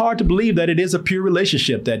not hard to believe that it is a pure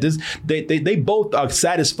relationship, that they both are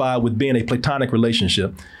satisfied with being a platonic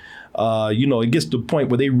relationship. It gets to the point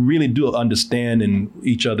where they really do understand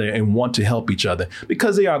each other and want to help each other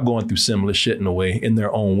because they are going through similar shit in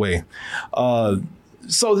their own way.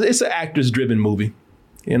 So it's an actors driven movie,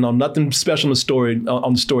 nothing special in the story,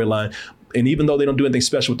 on the storyline. And even though they don't do anything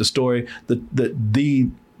special with the story,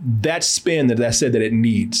 that spin that I said that it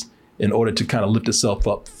needs in order to kind of lift itself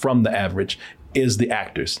up from the average is the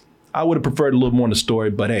actors. I would have preferred a little more in the story,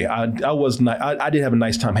 but hey, I did have a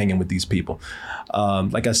nice time hanging with these people.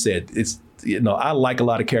 Like I said, it's I like a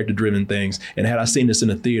lot of character driven things, and had I seen this in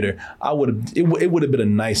a theater, it would have been a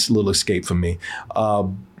nice little escape for me.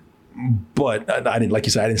 But I didn't, like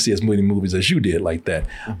you said, I didn't see as many movies as you did like that.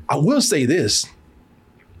 I will say this: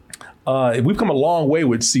 we've come a long way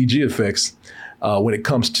with CG effects. When it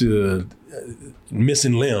comes to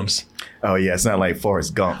missing limbs. Oh, yeah. It's not like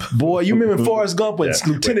Forrest Gump. Boy, you remember Forrest Gump when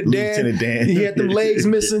Lieutenant Dan, he had them legs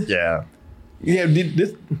missing? Yeah. Yeah,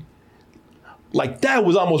 that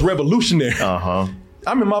was almost revolutionary. Uh-huh. I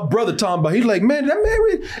remember my brother talking about, he's like, man, that man,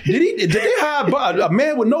 did they hire a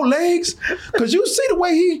man with no legs? Because you see the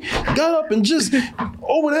way he got up and just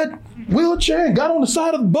over that wheelchair and got on the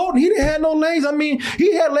side of the boat and he didn't have no legs. I mean,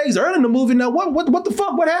 he had legs early in the movie. Now, what the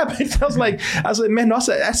fuck? What happened? I said, man, no,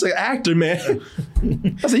 that's an actor, man.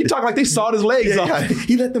 I said, you talking like they sawed his legs off. Yeah.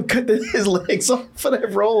 He let them cut his legs off for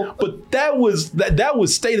that role. But that was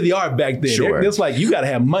state of the art back then. Sure. It's like, you got to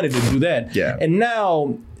have money to do that. Yeah. And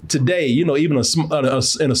now, today, even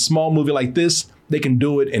in a small movie like this, they can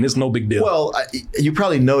do it and it's no big deal. Well, you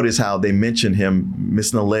probably noticed how they mentioned him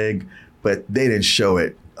missing a leg, but they didn't show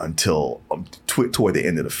it until toward the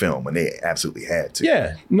end of the film when they absolutely had to.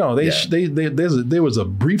 Yeah, no, there was a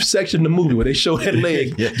brief section in the movie where they showed that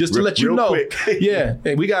leg just to let you know. Quick. Yeah,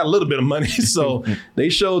 and we got a little bit of money, so they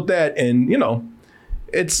showed that, and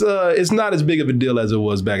it's not as big of a deal as it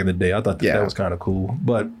was back in the day. I thought that was kind of cool,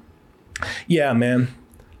 but yeah, man.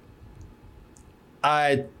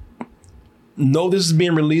 I know this is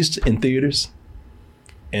being released in theaters.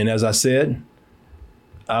 And as I said,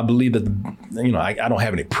 I believe that, I don't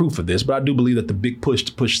have any proof of this, but I do believe that the big push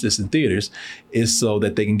to push this in theaters is so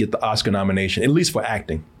that they can get the Oscar nomination, at least for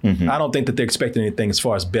acting. Mm-hmm. I don't think that they're expecting anything as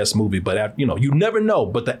far as best movie, but you never know.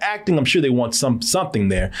 But the acting, I'm sure they want something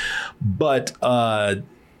there. But I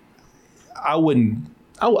wouldn't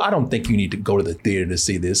I don't think you need to go to the theater to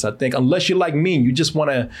see this. I think unless you're like me and you just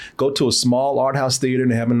want to go to a small art house theater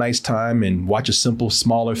and have a nice time and watch a simple,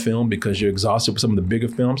 smaller film because you're exhausted with some of the bigger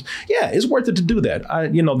films, yeah, it's worth it to do that.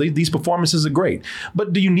 These performances are great.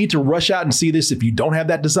 But do you need to rush out and see this if you don't have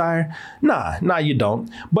that desire? Nah, you don't.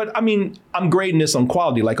 But I mean, I'm grading this on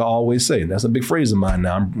quality, like I always say. That's a big phrase of mine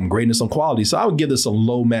now. I'm grading this on quality. So I would give this a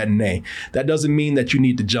low matinee. That doesn't mean that you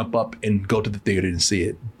need to jump up and go to the theater and see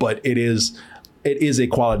it. But it is a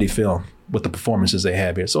quality film with the performances they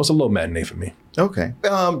have here. So it's a low matinee for me. Okay.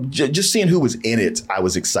 Just seeing who was in it, I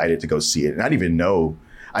was excited to go see it. And I didn't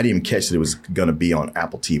even catch that it was going to be on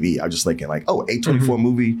Apple TV. I was just thinking like, oh, A24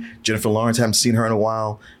 movie, Jennifer Lawrence, haven't seen her in a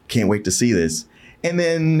while. Can't wait to see this. And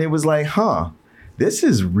then it was like, this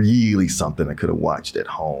is really something I could have watched at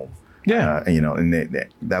home. Yeah. And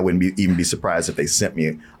that wouldn't even be surprised if they sent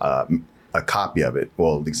me a copy of it.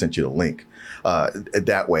 Well, they sent you the link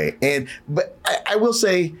that way. But I will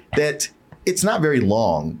say that it's not very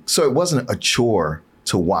long, so it wasn't a chore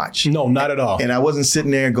to watch. No, not at all. And I wasn't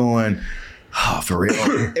sitting there going, oh, for real.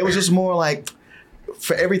 It was just more like,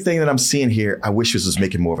 for everything that I'm seeing here, I wish this was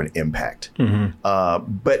making more of an impact.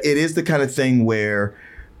 But it is the kind of thing where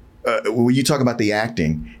when you talk about the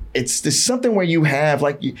acting, it's something where you have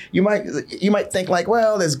like you might think like,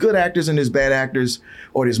 well, there's good actors and there's bad actors,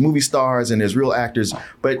 or there's movie stars and there's real actors.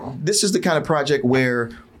 But this is the kind of project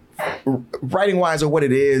where writing wise, or what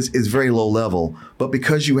it is very low level. But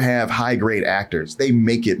because you have high grade actors, they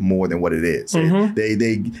make it more than what it is.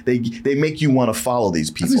 They make you want to follow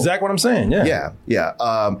these people. That's exactly what I'm saying. Yeah.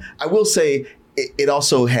 I will say it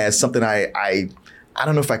also has something I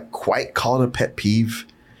don't know if I quite call it a pet peeve,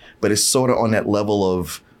 but it's sort of on that level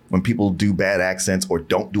of when people do bad accents or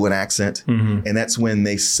don't do an accent. And that's when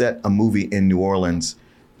they set a movie in New Orleans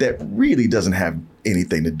that really doesn't have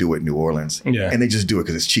anything to do with New Orleans. And they just do it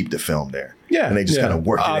because it's cheap to film there. And they just kind of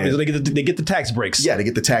work it in. They get the tax breaks. Yeah, they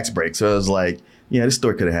get the tax breaks. So I was like, yeah, this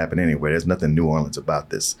story could have happened anywhere. There's nothing New Orleans about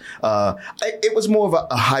this. It was more of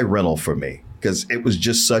a high rental for me because it was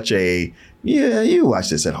just such a, you watch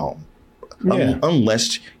this at home.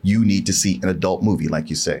 Unless you need to see an adult movie, like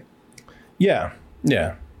you say. Yeah.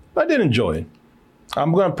 I did enjoy it.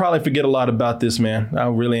 I'm going to probably forget a lot about this, man. I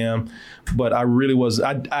really am. But I really was.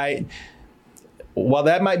 While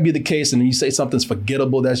that might be the case, and you say something's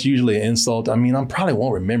forgettable, that's usually an insult. I mean, I probably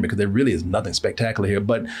won't remember because there really is nothing spectacular here.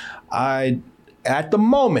 But at the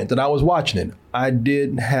moment that I was watching it, I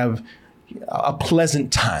did have a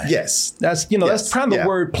pleasant time. Yes. That's kind of the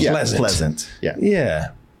word pleasant. Yeah,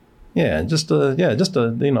 pleasant. Yeah. Just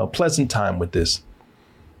a pleasant time with this.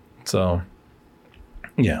 So,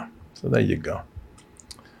 yeah. So there you go.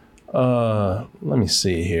 Let me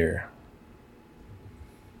see here.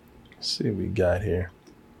 Let's see what we got here.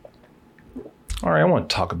 All right, I want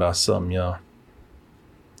to talk about something, y'all.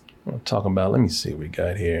 Let me see what we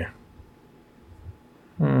got here.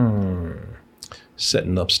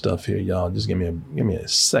 Setting up stuff here, y'all. Just give me a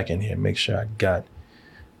second here. Make sure I got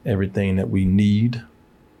everything that we need.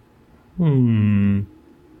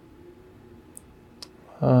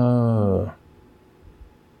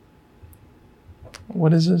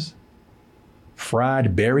 What is this?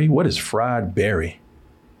 Fried berry? What is fried berry?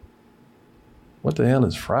 What the hell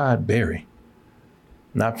is fried berry?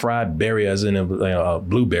 Not fried berry as in a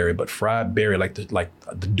blueberry, but fried berry like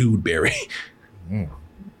the dude berry.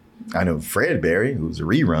 I know Fred Berry, who's a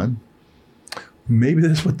rerun. Maybe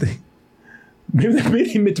that's what they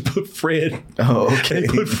meant to put Fred. Oh, okay. They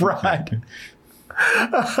put fried.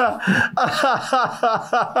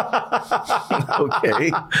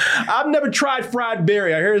 Okay. I've never tried fried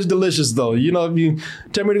berry. I hear it's delicious though. If you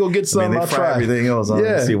tell me to go get some, I'll try everything else.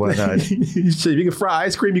 I'll see why not. So if you can fry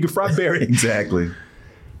ice cream, you can fry berry. Exactly.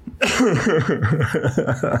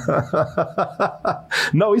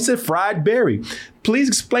 No, he said fried berry. Please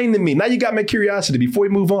explain to me. Now you got my curiosity. Before we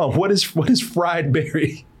move on, what is fried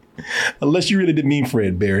berry? Unless you really did mean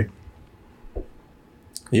Fred Berry.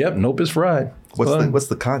 Yep, nope, it's fried. What's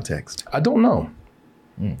the context? I don't know.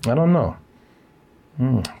 I don't know.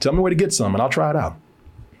 Tell me where to get some and I'll try it out.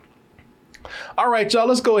 All right, y'all,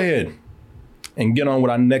 let's go ahead and get on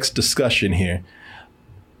with our next discussion here.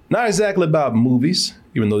 Not exactly about movies,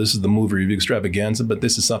 even though this is the movie review extravaganza, but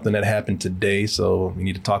this is something that happened today, so we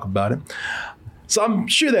need to talk about it. So I'm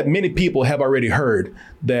sure that many people have already heard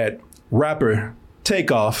that rapper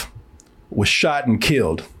Takeoff was shot and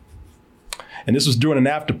killed. And this was during an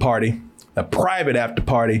after party, a private after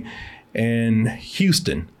party in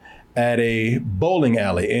Houston at a bowling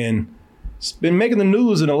alley. And it's been making the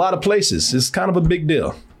news in a lot of places. It's kind of a big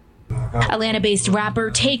deal. Atlanta-based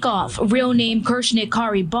rapper Takeoff, real name Kershnik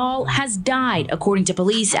Kari Ball, has died, according to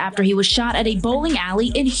police, after he was shot at a bowling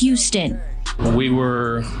alley in Houston. We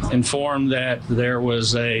were informed that there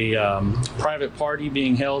was a private party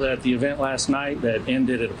being held at the event last night that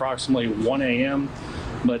ended at approximately 1 a.m.,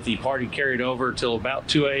 but the party carried over till about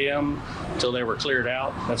 2 a.m. till they were cleared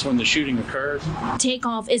out. That's when the shooting occurred.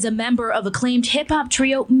 Takeoff is a member of acclaimed hip-hop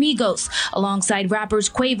trio Migos, alongside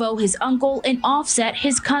rappers Quavo, his uncle, and Offset,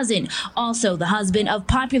 his cousin, also the husband of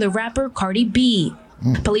popular rapper Cardi B.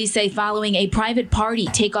 Police say following a private party,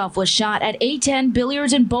 Takeoff was shot at A10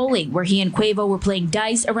 Billiards and Bowling, where he and Quavo were playing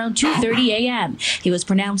dice around 2:30 a.m. He was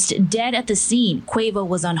pronounced dead at the scene. Quavo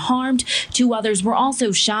was unharmed. 2 others were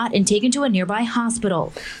also shot and taken to a nearby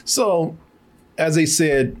hospital. So, as they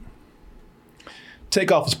said,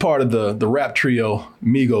 Takeoff was part of the rap trio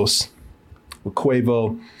Migos with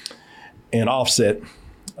Quavo and Offset.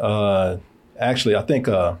 Actually, I think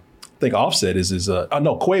Offset is his.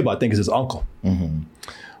 Quavo I think is his uncle. Mm-hmm.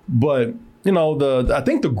 But I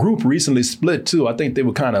think the group recently split too. I think they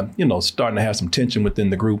were kind of starting to have some tension within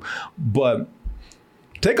the group. But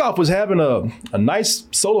Takeoff was having a nice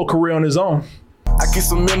solo career on his own. I keep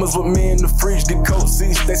some members with me in the fridge, the coat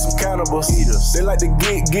seats, they some cannibals. Eaters. They like to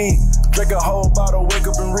get geek, drink a whole bottle, wake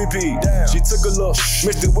up and repeat. Damn. She took a look,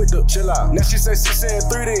 mixed it with the chill out. Now she say she said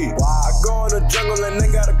 3D. Wow. I go in the jungle and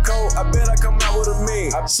they got a coat. I bet I come out with a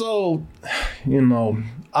mean. So,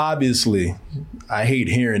 obviously, I hate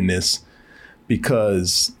hearing this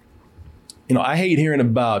because, I hate hearing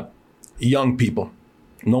about young people.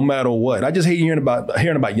 No matter what. I just hate hearing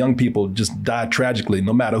about young people just die tragically,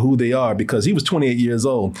 no matter who they are, because he was 28 years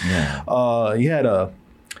old. Yeah.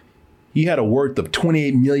 He had a worth of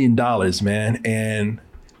 $28 million, man, and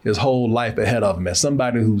his whole life ahead of him. As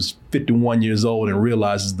somebody who's 51 years old and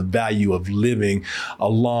realizes the value of living a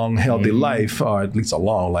long, healthy life, or at least a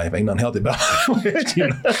long life, ain't nothing healthy about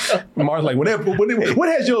it. Mark's like, when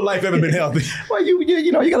has your life ever been healthy? Well,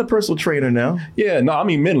 you got a personal trainer now. Yeah, no, I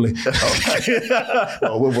mean mentally.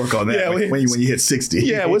 Well, we'll work on that when you hit 60.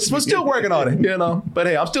 Yeah, we're still working on it, But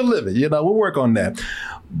hey, I'm still living, we'll work on that.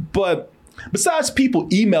 But besides people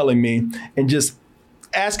emailing me and just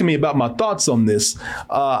asking me about my thoughts on this,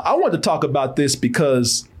 I wanted to talk about this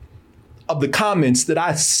because of the comments that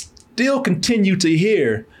I still continue to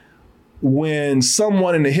hear when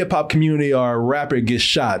someone in the hip hop community or a rapper gets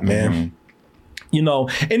shot, man.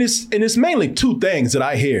 Mm-hmm. And it's mainly 2 things that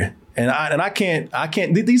I hear, and I can't.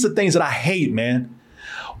 These are things that I hate, man.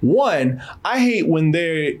 One, I hate when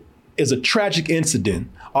there is a tragic incident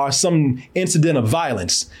or some incident of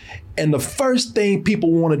violence, and the first thing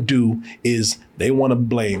people want to do is they want to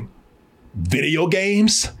blame video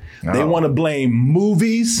games, they want to blame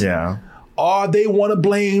movies, or they want to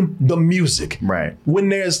blame the music. Right. When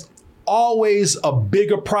there's always a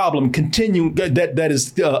bigger problem continuing that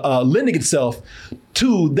is lending itself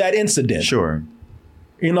to that incident. Sure.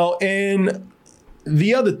 And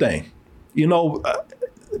the other thing,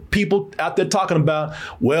 people out there talking about,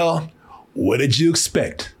 well, what did you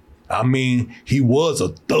expect? I mean, he was a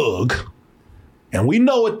thug. And we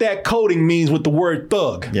know what that coding means with the word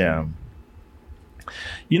thug. Yeah.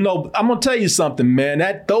 I'm going to tell you something,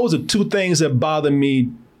 man. Those are 2 things that bother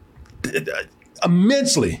me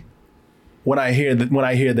immensely when I hear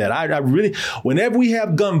that. I really, whenever we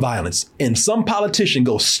have gun violence and some politician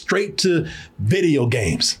goes straight to video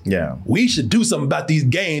games. Yeah. We should do something about these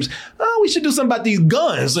games. We should do something about these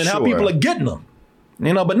guns and how people are getting them.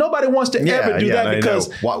 But nobody wants to ever do that because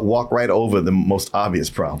walk right over the most obvious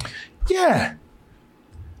problem. Yeah.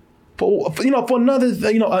 For another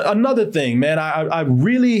thing, man, I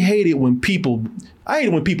really hate it when people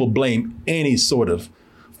blame any sort of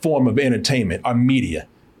form of entertainment or media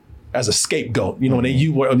as a scapegoat. When they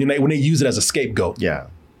use it as a scapegoat. Yeah.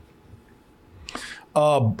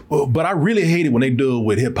 But I really hate it when they do it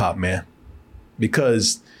with hip hop, man,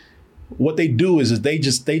 because what they do is they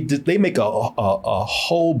make a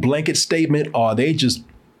whole blanket statement, or they just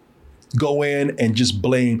go in and just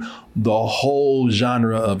blame the whole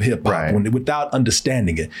genre of hip hop without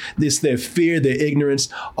understanding it. It's their fear, their ignorance,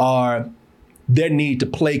 or their need to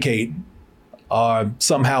placate or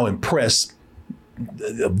somehow impress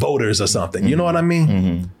voters or something. You know what I mean?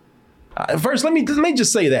 Mm-hmm. First, let me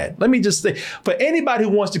just say that. Let me just say, for anybody who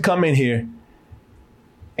wants to come in here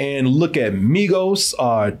and look at Migos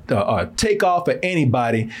or Takeoff or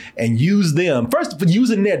anybody and use them. First,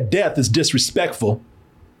 using their death is disrespectful,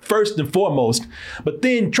 first and foremost, but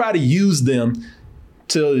then try to use them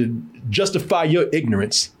to justify your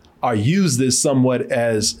ignorance or use this somewhat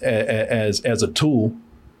as a tool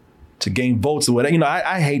to gain votes or whatever. You know,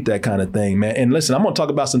 I hate that kind of thing, man. And listen, I'm going to talk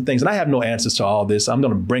about some things, and I have no answers to all this. I'm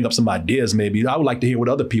going to bring up some ideas maybe. I would like to hear what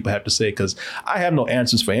other people have to say because I have no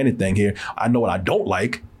answers for anything here. I know what I don't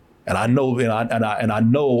like, and I know and I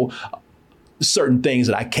know certain things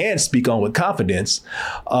that I can speak on with confidence.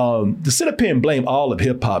 To sit up here and blame all of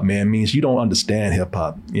hip hop, man, means you don't understand hip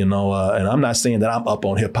hop, you know. And I'm not saying that I'm up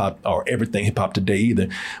on hip hop or everything hip hop today either,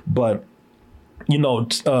 but you know,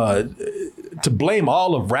 to blame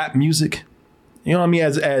all of rap music, you know what I mean,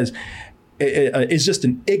 as it's just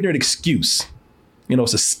an ignorant excuse. You know,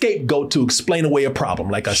 it's a scapegoat to explain away a problem.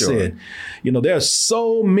 Like I said, you know, there are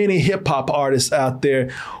so many hip hop artists out there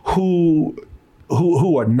who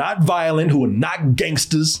are not violent, who are not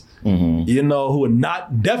gangsters, you know, who are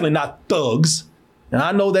definitely not thugs. And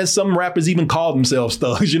I know that some rappers even call themselves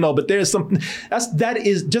thugs, you know, but there's something that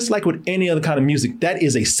is just like with any other kind of music. That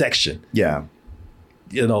is a section. Yeah.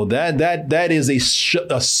 You know, that is a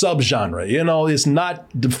subgenre. You know, it's not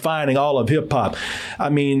defining all of hip hop. I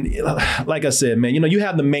mean, like I said, man, you know, you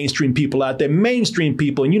have the mainstream people out there, mainstream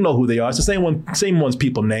people, and you know who they are. It's the same ones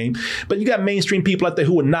people name. But you got mainstream people out there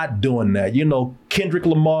who are not doing that. You know, Kendrick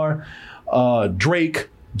Lamar, Drake,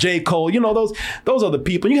 J. Cole. You know, those are the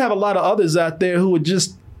people. You have a lot of others out there who are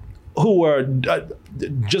just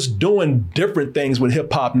doing different things with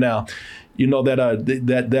hip hop now. You know, that are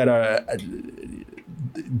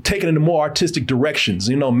taking it in more artistic directions,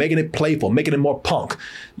 you know, making it playful, making it more punk.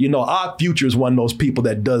 You know, Odd Future is one of those people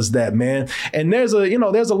that does that, man. And there's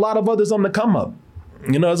a lot of others on the come up.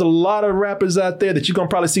 You know, there's a lot of rappers out there that you're going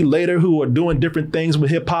to probably see later who are doing different things with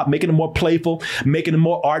hip hop, making it more playful, making it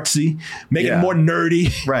more artsy, making it more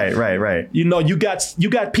nerdy. Right. You know, you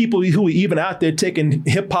got people who are even out there taking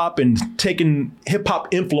hip hop and taking hip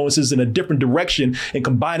hop influences in a different direction and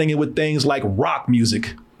combining it with things like rock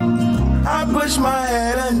music. I push my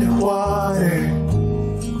head underwater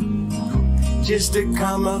just to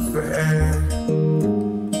come up for air.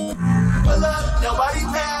 But look, nobody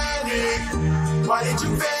panic. Why did you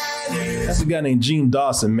panic? That's a guy named Gene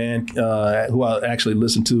Dawson, man, who I actually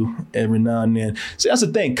listen to every now and then. See, that's the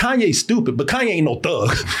thing. Kanye's stupid, but Kanye ain't no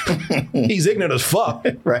thug. He's ignorant as fuck.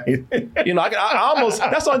 Right. You know, I almost,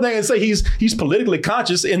 that's the only thing I can say. He's politically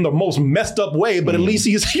conscious in the most messed up way, but at least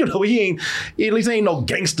he's, you know, he ain't no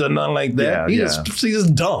gangster, nothing like that. He's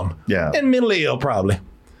just dumb. Yeah. And mentally ill, probably.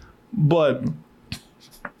 But,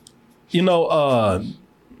 you know,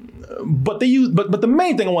 but the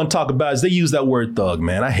main thing I want to talk about is they use that word thug,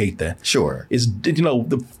 man. I hate that. Sure. Is, you know,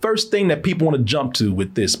 the first thing that people want to jump to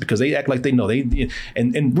with this because they act like they know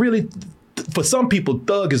and really for some people,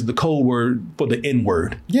 thug is the code word for the N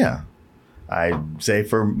word. Yeah. I say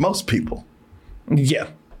for most people. Yeah.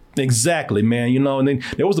 Exactly, man. You know, and then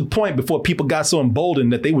there was a point before people got so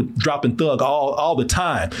emboldened that they were dropping thug all the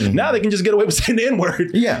time. Mm-hmm. Now they can just get away with saying the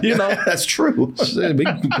N-word. Yeah, you know, that's true. We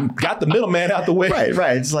got the middleman out the way.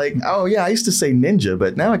 Right. It's like, oh yeah, I used to say ninja,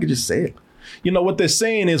 but now I can just say it. You know what they're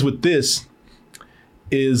saying is with this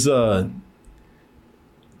is they're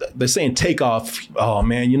saying Takeoff. Oh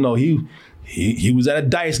man, you know he was at a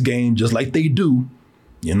dice game just like they do.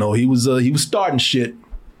 You know he was starting shit.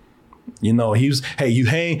 You know, you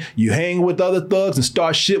hang with other thugs and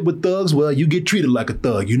start shit with thugs. Well, you get treated like a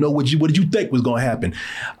thug. You know what did you think was gonna happen?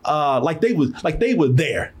 Like they were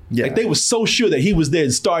there. Yeah. Like they were so sure that he was there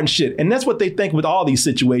starting shit. And that's what they think with all these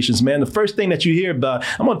situations, man. The first thing that you hear about,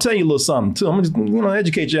 I'm gonna tell you a little something too. I'm gonna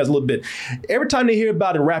educate you guys a little bit. Every time they hear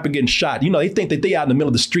about a rapper getting shot, you know, they think that they out in the middle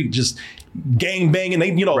of the street just gang banging.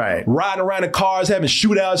 They, you know, riding around in cars, having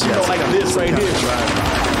shootouts, you know, like this right here.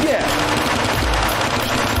 Yeah.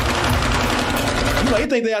 You know, they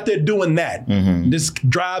think they're out there doing that. Mm-hmm. Just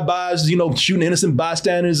drive-bys, you know, shooting innocent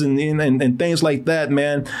bystanders and things like that,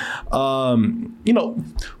 man. You know,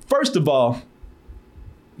 first of all,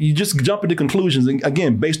 you just jump into conclusions, and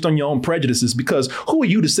again, based on your own prejudices, because who are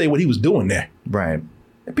you to say what he was doing there? Right.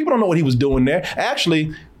 People don't know what he was doing there.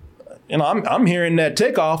 Actually, you know, I'm hearing that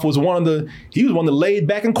Takeoff was one of the laid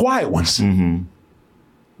back and quiet ones. Mm-hmm.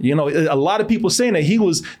 You know, a lot of people saying that he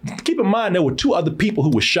was, keep in mind, there were two other people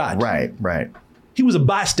who were shot. Right. He was a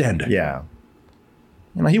bystander. Yeah.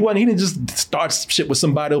 You know, he didn't just start shit with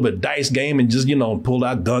somebody over a dice game and just, you know, pull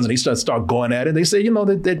out guns and they start going at it. They say, you know,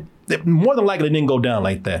 that more than likely it didn't go down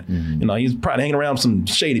like that. Mm-hmm. You know, he's probably hanging around some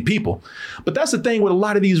shady people. But that's the thing with a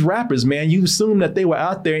lot of these rappers, man. You assume that they were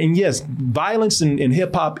out there. And yes, violence in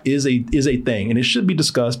hip hop is a thing, and it should be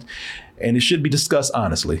discussed, and it should be discussed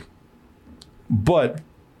honestly. But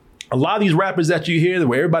a lot of these rappers that you hear,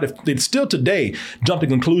 where everybody, they still today jump to the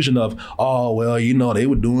conclusion of, oh, well, you know, they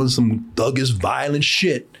were doing some thuggish, violent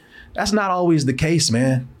shit. That's not always the case,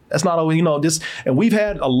 man. That's not all, you know, this, and we've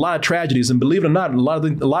had a lot of tragedies, and believe it or not, a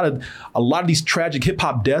lot of these tragic hip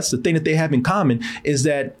hop deaths, the thing that they have in common is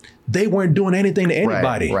that they weren't doing anything to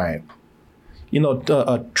anybody. Right. You know,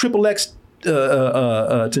 Triple X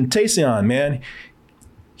Tentacion, man,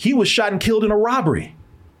 he was shot and killed in a robbery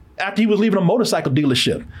after he was leaving a motorcycle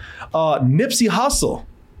dealership. Nipsey Hussle,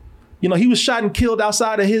 you know, he was shot and killed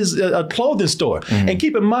outside of his clothing store. And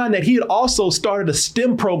keep in mind that he had also started a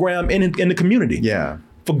STEM program in the community. Yeah.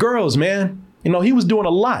 For girls, man. You know, he was doing a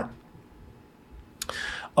lot.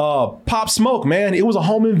 Pop Smoke, man, it was a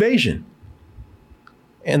home invasion.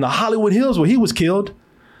 In the Hollywood Hills where he was killed.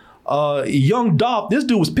 Young Dolph, this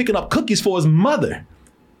dude was picking up cookies for his mother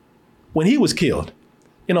when he was killed.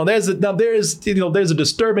 You know, there's a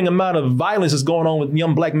disturbing amount of violence that's going on with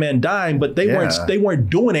young black men dying, but they weren't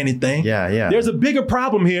doing anything. Yeah. There's a bigger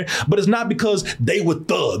problem here, but it's not because they were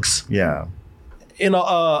thugs. Yeah. You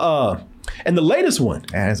know, and the latest one.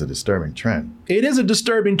 Man, it's a disturbing trend. It is a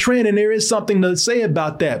disturbing trend, and there is something to say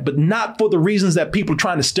about that, but not for the reasons that people are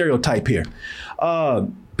trying to stereotype here.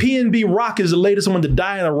 PNB Rock is the latest one to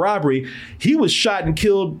die in a robbery. He was shot and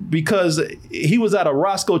killed because he was at a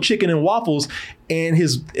Roscoe Chicken and Waffles,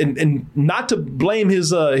 and not to blame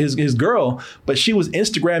his girl, but she was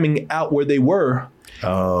Instagramming out where they were,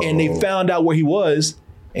 and they found out where he was.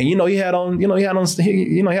 And he had on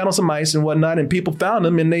some ice and whatnot, and people found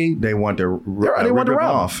him, and they want to rob him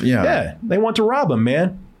off. Yeah, they want to rob him,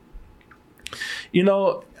 man. You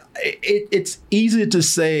know, it's easy to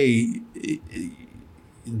say,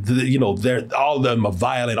 all of them are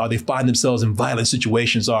violent, or they find themselves in violent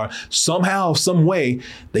situations, or somehow, some way,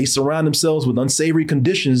 they surround themselves with unsavory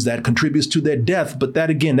conditions that contributes to their death. But that,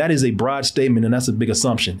 again, that is a broad statement, and that's a big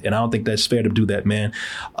assumption. And I don't think that's fair to do that, man.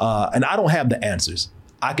 And I don't have the answers.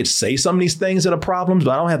 I could say some of these things that are problems,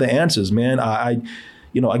 but I don't have the answers, man.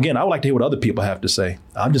 Again, I would like to hear what other people have to say.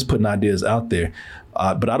 I'm just putting ideas out there.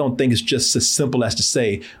 But I don't think it's just as simple as to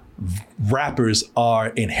say rappers are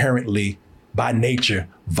inherently, by nature,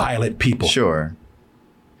 violent people. Sure.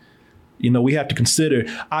 You know, we have to consider,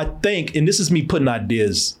 I think, and this is me putting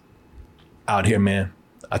ideas out here, man,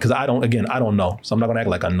 because I don't know. So I'm not going to act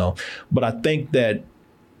like I know. But I think that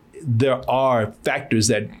there are factors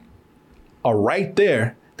that are right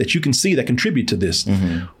there that you can see that contribute to this.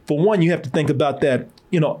 Mm-hmm. For one, you have to think about that,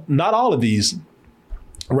 not all of these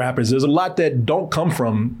rappers, there's a lot that don't come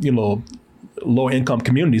from, lower income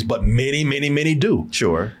communities, but many, many, many do.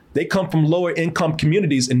 Sure. They come from lower income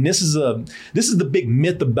communities. And this is the big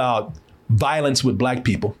myth about violence with black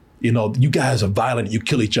people. You guys are violent, you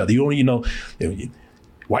kill each other.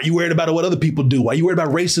 Why are you worried about what other people do? Why are you worried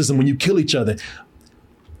about racism when you kill each other?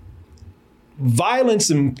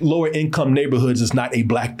 Violence in lower income neighborhoods is not a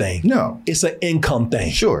black thing. No. It's an income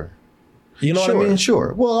thing. Sure. You know what I mean?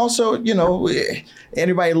 Sure. Well, also,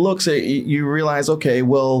 anybody looks at you realize, okay,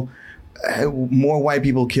 well, more white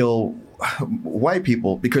people kill white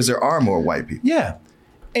people because there are more white people. Yeah.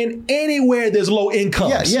 And anywhere there's low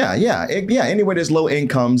incomes. Yeah. Anywhere there's low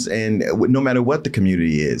incomes, and no matter what the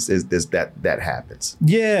community is that happens.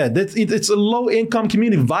 Yeah, it's a low income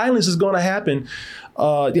community. Violence is going to happen.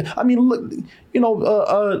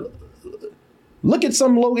 Look at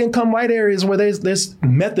some low income white areas where there's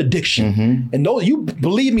meth addiction, mm-hmm. and you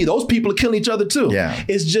believe me, those people are killing each other too. Yeah.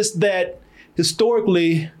 It's just that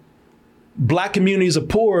historically, black communities are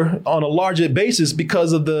poor on a larger basis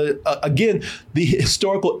because of the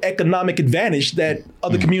historical economic advantage that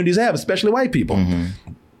other mm-hmm. communities have, especially white people.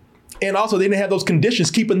 Mm-hmm. And also, they didn't have those conditions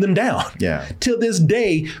keeping them down. Yeah. Till this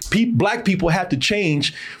day, black people have to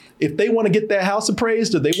change. If they want to get their house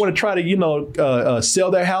appraised, or they want to try to,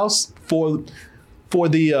 sell their house for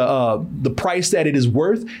the price that it is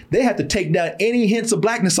worth, they have to take down any hints of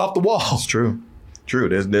blackness off the wall. It's true.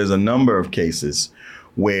 There's a number of cases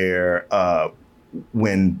where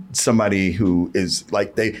when somebody who is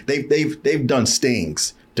like they've done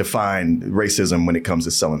stings to find racism when it comes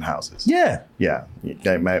to selling houses. Yeah.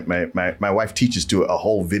 My wife teaches to a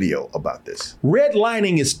whole video about this.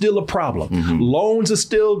 Redlining is still a problem. Mm-hmm. Loans are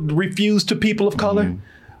still refused to people of color. Mm-hmm.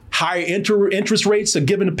 Higher interest rates are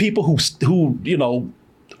given to people who are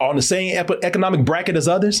on the same economic bracket as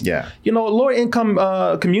others. Yeah. Lower income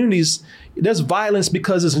communities, there's violence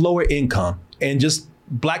because it's lower income, and just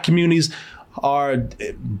black communities are,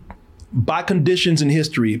 by conditions in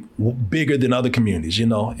history, bigger than other communities,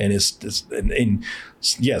 and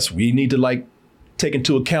yes, we need to take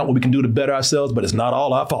into account what we can do to better ourselves, but it's not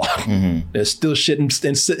all our fault. Mm-hmm. There's still shit in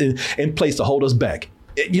place to hold us back.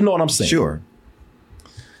 You know what I'm saying? Sure.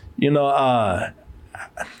 I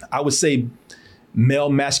would say male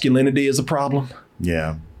masculinity is a problem.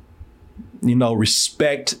 Yeah.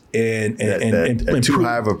 respect and too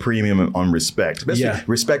high of a premium on respect, especially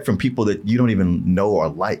respect from people that you don't even know or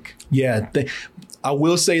like. Yeah, I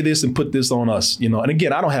will say this and put this on us, and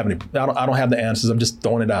again, I don't have the answers. I'm just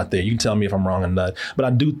throwing it out there. You can tell me if I'm wrong or not. But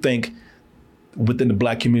I do think within the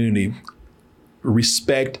Black community,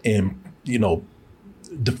 respect and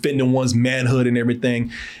defending one's manhood and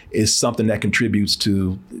everything is something that contributes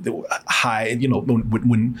to the high.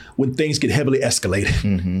 When things get heavily escalated.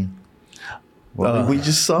 Mm-hmm. Well, we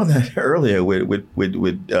just saw that earlier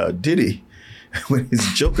with Diddy, with his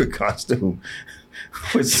Joker costume,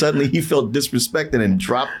 where suddenly he felt disrespected and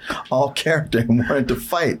dropped all character and wanted to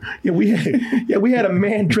fight. We had a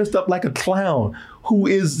man dressed up like a clown who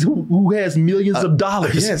has millions of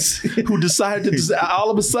dollars. Yes, who decided to all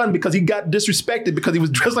of a sudden, because he got disrespected because he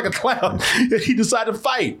was dressed like a clown, he decided to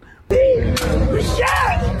fight.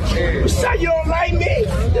 Rashad, you don't like me?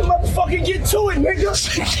 Then motherfucker get to it,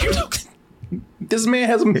 nigga. This man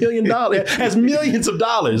has $1 million, has millions of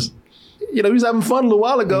dollars. He was having fun a little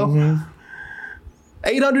while ago. Mm-hmm.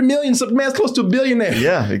 800 million, so the man's close to a billionaire.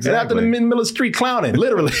 Yeah, exactly. And out in the middle of the street clowning,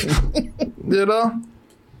 literally.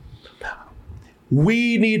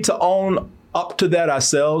 We need to own up to that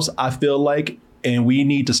ourselves, I feel like, and we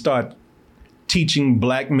need to start teaching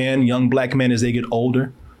black men, young black men as they get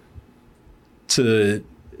older, to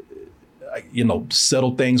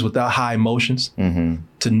settle things without high emotions,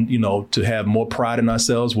 to have more pride in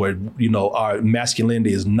ourselves, where our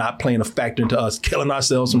masculinity is not playing a factor into us killing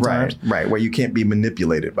ourselves sometimes. Right, where you can't be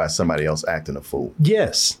manipulated by somebody else acting a fool.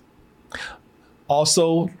 Yes.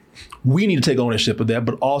 Also, we need to take ownership of that,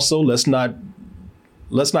 but also let's not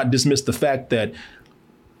dismiss the fact that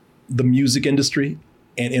the music industry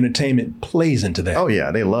and entertainment plays into that. Oh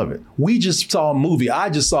yeah, they love it. I just saw a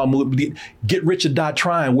movie, Get Rich or Die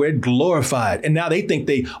Trying, where it glorified. And now they think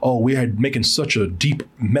we're making such a deep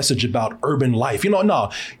message about urban life.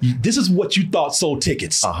 No, this is what you thought sold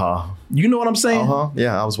tickets. You know what I'm saying?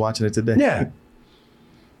 Yeah, I was watching it today. Yeah.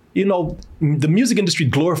 The music industry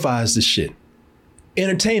glorifies this shit.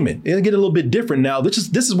 Entertainment, it'll get a little bit different now. This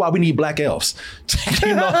is why we need black elves,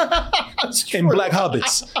 and black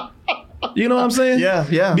hobbits. You know what I'm saying?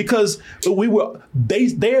 Yeah. Because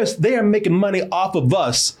they are making money off of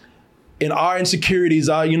us and our insecurities,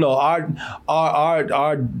 having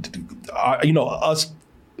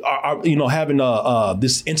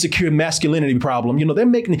this insecure masculinity problem. They're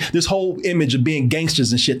making this whole image of being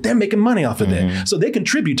gangsters and shit. They're making money off of that, so they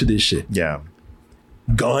contribute to this shit. Yeah,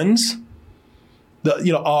 guns.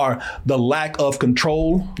 The lack of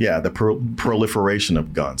control. Yeah, the proliferation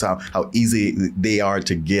of guns. How easy they are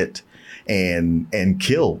to get and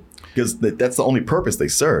kill, because that's the only purpose they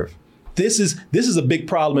serve. This is a big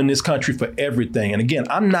problem in this country for everything. And again,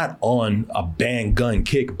 I'm not on a ban gun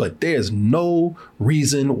kick, but there's no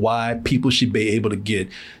reason why people should be able to get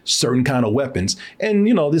certain kind of weapons. And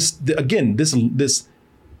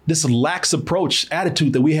this lax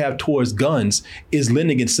attitude that we have towards guns is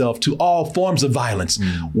lending itself to all forms of violence,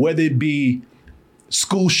 whether it be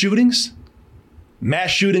school shootings,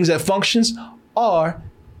 mass shootings at functions, or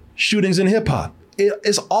shootings in hip hop.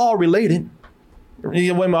 It's all related. I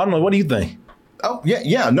don't know. What do you think? Oh,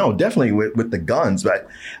 yeah, no, definitely with the guns. But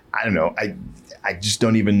I don't know. I just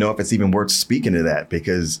don't even know if it's even worth speaking to that,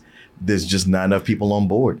 because there's just not enough people on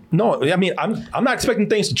board. No, I mean, I'm not expecting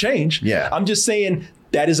things to change. Yeah. I'm just saying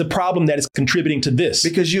that is a problem that is contributing to this.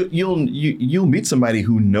 Because you'll meet somebody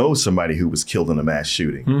who knows somebody who was killed in a mass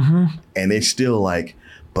shooting, and they still like,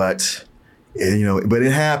 but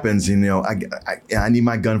it happens. I need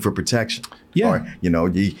my gun for protection. Yeah. Or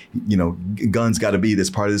guns got to be this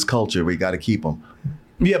part of this culture. We got to keep them.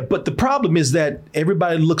 Yeah, but the problem is that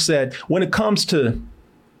everybody looks at, when it comes to,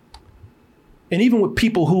 and even with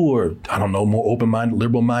people who are, I don't know, more open-minded,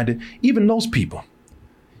 liberal-minded, even those people,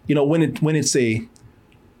 when it's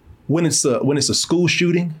a school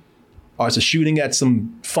shooting, or it's a shooting at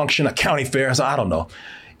some function, a county fair, I don't know.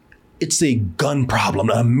 It's a gun problem,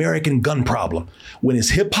 an American gun problem. When it's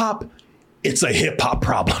hip hop, it's a hip hop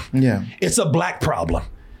problem. Yeah, it's a black problem.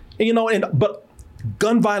 But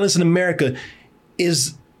gun violence in America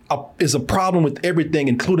is a problem with everything,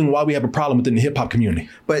 including why we have a problem within the hip hop community.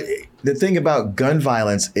 But the thing about gun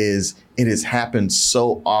violence is it has happened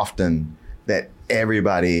so often that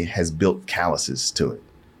everybody has built calluses to it.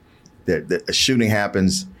 That a shooting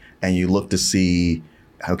happens and you look to see,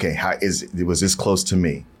 okay, was this close to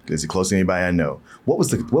me? Is it close to anybody I know? What was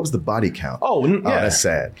the body count? Oh, yeah. That's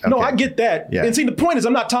sad. Okay. No, I get that. Yeah. And see, the point is,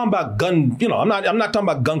 I'm not talking about gun. I'm not talking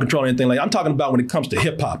about gun control or anything like that. I'm talking about when it comes to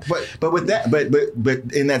hip hop. But with that, but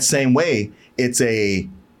in that same way, it's a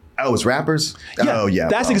Oh, it's rappers? Yeah, oh, yeah.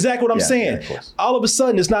 That's bro. exactly what I'm Yeah, saying. yeah, of course. All of a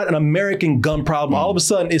sudden, it's not an American gun problem. All of a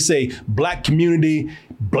sudden, it's a black community,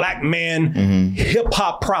 black man, hip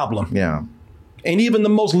hop problem. Yeah. And even the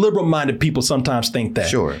most liberal-minded people sometimes think that.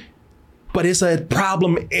 Sure. But it's a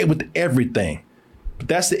problem with everything. But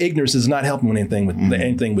that's the ignorance is not helping with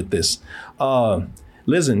anything with this.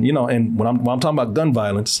 Listen, you know, and when I'm talking about gun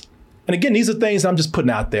violence, and again, these are things I'm just putting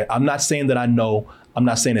out there. I'm not saying that I know. I'm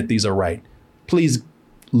not saying that these are right. Please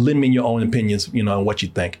lend me your own opinions, you know, and what you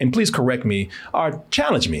think. And please correct me or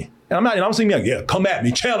challenge me. And I'm not, I'm saying, yeah, come at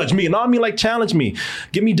me, challenge me. And I mean, like, challenge me.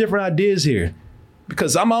 Give me different ideas here.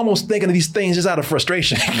 Because I'm almost thinking of these things just out of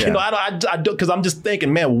frustration. Yeah. You know, I do, because I'm just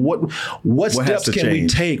thinking, man, what steps can we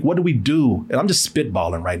take? What do we do? And I'm just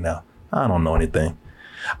spitballing right now. I don't know anything.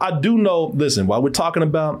 I do know, listen, while we're talking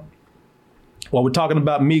about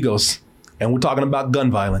Migos and we're talking about gun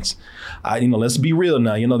violence, let's be real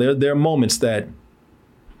now. You know, there are moments that,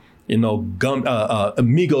 you know,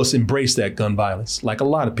 Migos embrace that gun violence, like a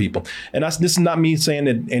lot of people. And this is not me saying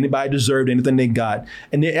that anybody deserved anything they got.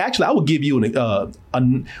 And actually, I would give you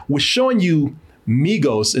with showing you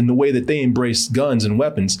Migos in the way that they embrace guns and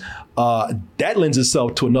weapons, that lends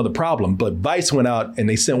itself to another problem. But Vice went out and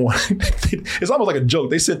they sent one. It's almost like a joke.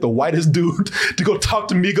 They sent the whitest dude to go talk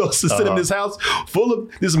to Migos and sit in this house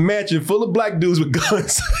this mansion full of black dudes with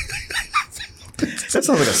guns. That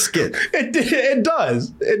sounds like a skit. It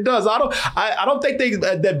does. I don't think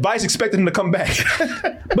that Vice expected him to come back.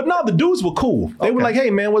 But no, the dudes were cool. They were like, "Hey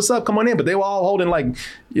man, what's up? Come on in." But they were all holding like,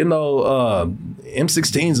 you know,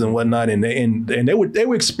 M16s and whatnot, and they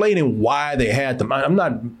were explaining why they had them. I'm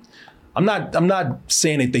not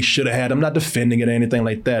saying that they should have had them. I'm not defending it or anything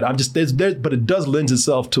like that. I'm just but it does lend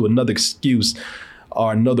itself to another excuse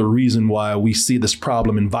or another reason why we see this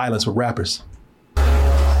problem in violence with rappers.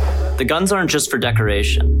 The guns aren't just for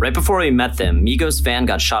decoration. Right before we met them, Migos fan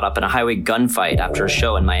got shot up in a highway gunfight after a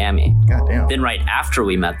show in Miami. Goddamn. Then right after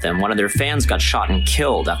we met them, one of their fans got shot and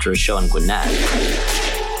killed after a show in Gwinnett.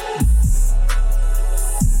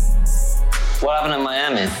 What happened in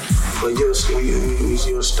Miami? But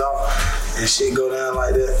you'll stop and shit go down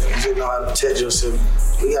like that. You just know how to protect yourself.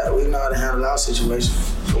 We know how to handle our situation.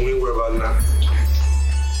 So we ain't worry about that.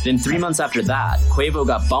 Then 3 months after that, Quavo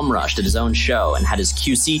got bum rushed at his own show and had his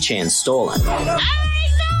QC chain stolen. Hey, no, not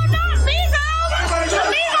Migos! The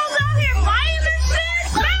Migos out here buying this shit!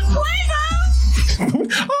 Not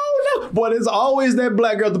Quavo! Oh no! Boy, there's always that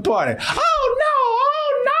black girl at the party. Oh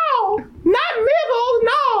no! Not Migos!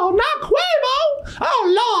 No, not Quavo! Oh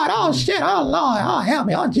Lord! Oh shit! Oh Lord! Oh help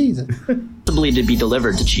me! Oh Jesus! Possibly to be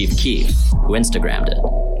delivered to Chief Keef, who Instagrammed it.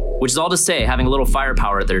 Which is all to say, having a little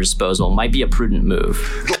firepower at their disposal might be a prudent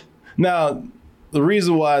move. Now, the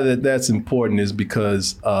reason why that's important is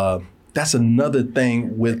because that's another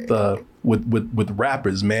thing with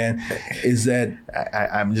rappers, man, is that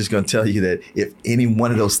I'm just going to tell you that if any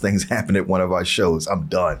one of those things happen at one of our shows, I'm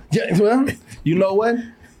done. Yeah, well, you know what?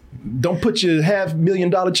 Don't put your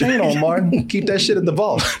 $500,000 chain on, Martin. Keep that shit in the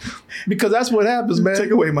vault. Because that's what happens, man.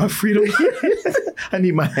 Take away my freedom. I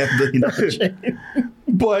need my $500,000 chain.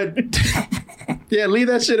 But yeah, leave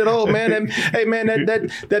that shit at home, man. Hey, man, that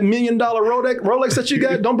 $1 million Rolex that you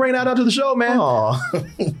got, don't bring that out to the show, man.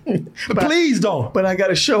 Please don't. But I got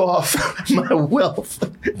to show off my wealth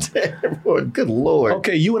to everyone. Good Lord.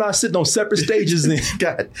 Okay, you and I sitting on separate stages then.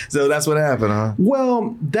 God. So that's what happened, huh?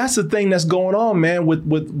 Well, that's the thing that's going on, man,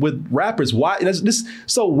 with rappers. Why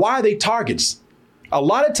are they targets? A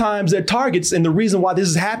lot of times they're targets, and the reason why this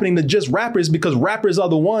is happening to just rappers because rappers are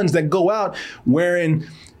the ones that go out wearing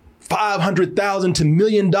 $500,000 to $1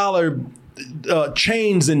 million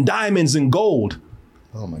chains and diamonds and gold.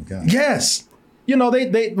 Oh my God. Yes, you know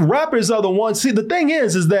they rappers are the ones. See, the thing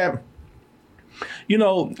is that, you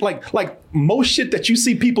know, like most shit that you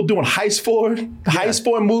see people doing heists for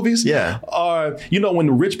in movies. Yeah. Or, you know, when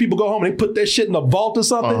the rich people go home and they put their shit in a vault or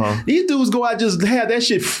something. These dudes go out just have that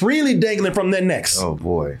shit freely dangling from their necks. Oh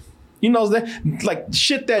boy. You know, that like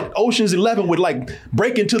shit that Ocean's 11 would like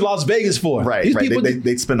break into Las Vegas for. Right. These right. people,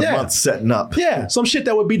 They'd spend a month setting up. Yeah. Some shit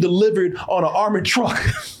that would be delivered on an armored truck.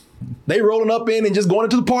 They rolling up in and just going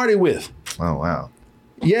into the party with. Oh, wow.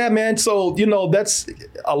 Yeah, man. So, you know, that's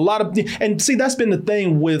a lot of, and see, that's been the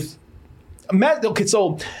thing with, okay,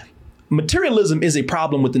 so materialism is a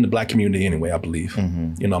problem within the black community anyway, I believe.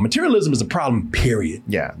 You know, materialism is a problem, period.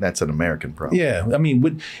 Yeah, that's an American problem. Yeah, I mean,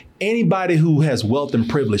 with anybody who has wealth and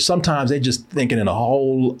privilege, sometimes they're just thinking on a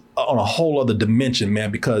whole other dimension,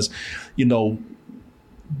 man, because, you know,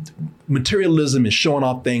 materialism and showing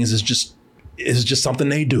off things is just something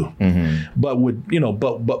they do. But with, you know,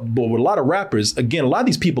 but with a lot of rappers, again, a lot of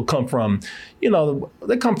these people come from, you know,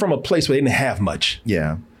 they come from a place where they didn't have much.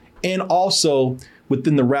 Yeah. and also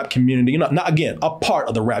within the rap community, not again, a part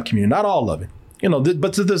of the rap community, not all of it,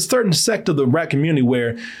 but there's a certain sect of the rap community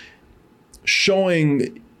where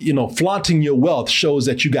showing, flaunting your wealth shows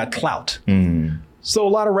that you got clout. So a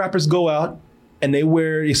lot of rappers go out and they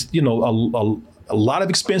wear, a lot of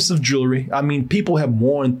expensive jewelry. I mean, people have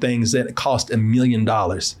worn things that cost $1 million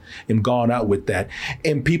and gone out with that.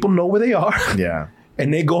 And people know where they are. Yeah.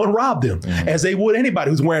 And they go and rob them as they would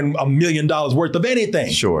anybody who's wearing $1 million worth of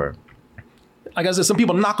anything. Sure. Like I said, some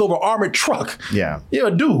people knock over armored truck. Yeah. You're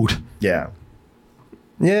a dude. Yeah.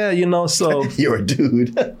 Yeah, so. You're a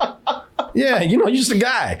dude. Yeah, you're just a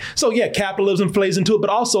guy. So yeah, capitalism plays into it, but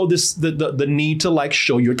also the need to like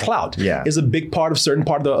show your clout is a big part of certain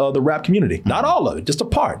part of the rap community. Not all of it, just a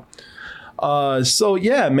part. So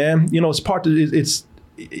yeah, man, it's part of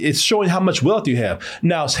it's showing how much wealth you have.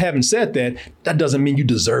 Now, having said that, that doesn't mean you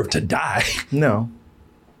deserve to die. No.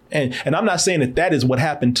 And I'm not saying that is what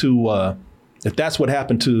happened to if that's what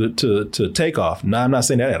happened to Takeoff. No, I'm not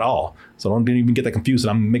saying that at all. So don't even get that confused.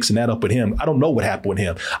 I'm mixing that up with him. I don't know what happened with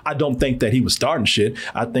him. I don't think that he was starting shit.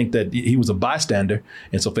 I think that he was a bystander.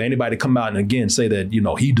 And so for anybody to come out and again say that,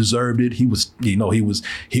 he deserved it. He was,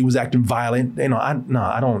 he was acting violent. I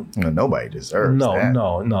don't. Nobody deserves that.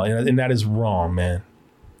 No. And that is wrong, man.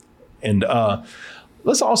 And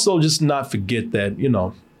let's also just not forget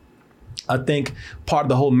that, I think part of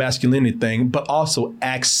the whole masculinity thing, but also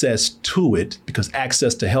access to it, because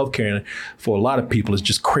access to healthcare for a lot of people is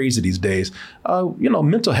just crazy these days.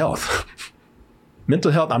 Mental health.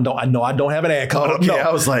 Mental health. I don't have an ad coming up. No,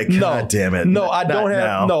 I was like, God damn it. No, I don't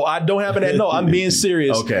have an ad. No, I'm being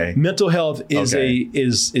serious. Okay. Mental health is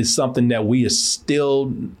is something that we are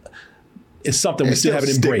still. It's something we still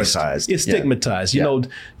haven't embraced. It's stigmatized.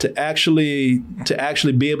 To actually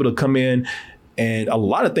be able to come in. And a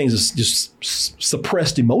lot of things is just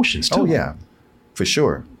suppressed emotions too. Oh yeah, for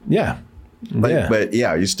sure. Yeah. But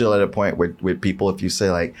you're still at a point with people, if you say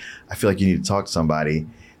like, I feel like you need to talk to somebody,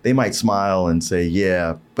 they might smile and say,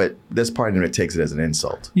 yeah, but there's part of them that takes it as an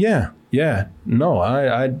insult. Yeah. No,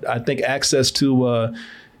 I think access to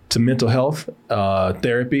mental health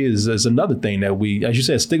therapy is another thing that we, as you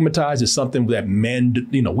said, stigmatized is something that men,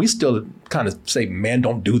 we still kind of say men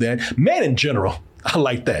don't do that. Men in general. I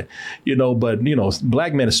like that, but,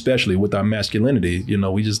 black men, especially with our masculinity, we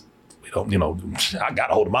don't, I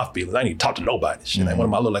got a hold of my feelings. I ain't talk to nobody. Shit, what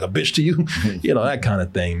am I look like a bitch to you? That kind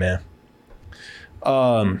of thing, man.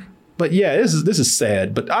 But yeah, this is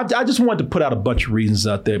sad, but I just wanted to put out a bunch of reasons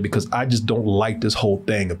out there because I just don't like this whole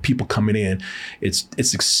thing of people coming in. It's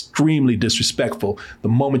extremely disrespectful. The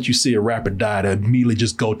moment you see a rapper die, to immediately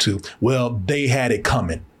just go to, well, they had it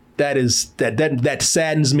coming. That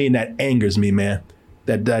saddens me and that angers me, man.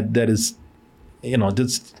 That is,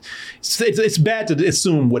 it's bad to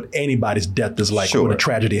assume what anybody's death is like when a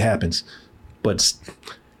tragedy happens. But,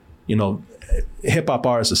 hip hop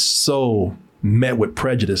artists are so met with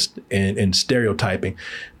prejudice and stereotyping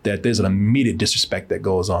that there's an immediate disrespect that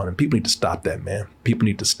goes on. And people need to stop that, man. People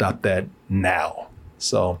need to stop that now.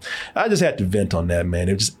 So I just had to vent on that, man.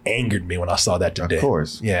 It just angered me when I saw that today. Of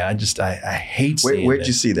course. Yeah, I hate seeing Where'd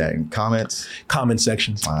you see that? In comments? Comment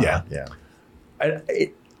sections. Yeah. Yeah.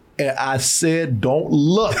 I said, don't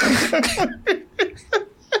look.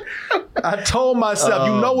 I told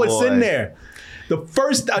myself, what's in there. The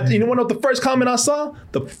first, you want to know what the first comment I saw?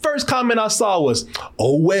 The first comment I saw was,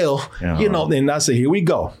 oh, well, and I said, here we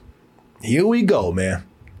go. Here we go, man.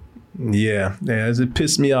 Yeah, it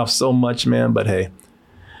pissed me off so much, man. But hey,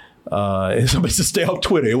 somebody should stay off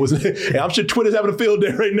Twitter. I'm sure Twitter's having a field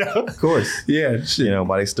day right now. Of course. Yeah. Shit.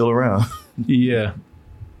 But he's still around. Yeah.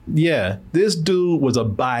 This dude was a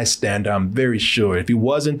bystander. I'm very sure. If he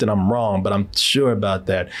wasn't, then I'm wrong. But I'm sure about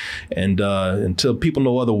that. And until people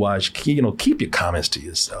know otherwise, keep your comments to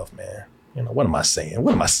yourself, man. What am I saying?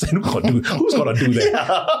 Who's gonna do that?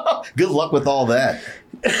 Yeah. Good luck with all that.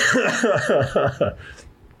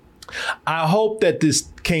 I hope that this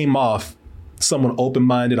came off someone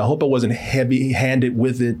open-minded. I hope I wasn't heavy-handed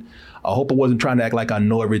with it. I hope I wasn't trying to act like I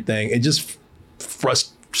know everything. It just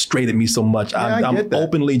frustrated me so much. I'm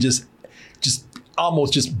openly just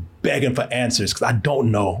almost just begging for answers because I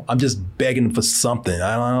don't know. I'm just begging for something.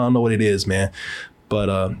 I don't know what it is, man.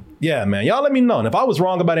 But yeah, man, y'all let me know. And if I was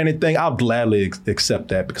wrong about anything, I'll gladly accept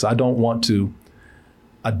that because I do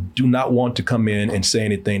not want to come in and say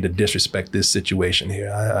anything to disrespect this situation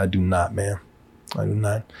here. I do not, man. I do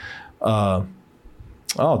not.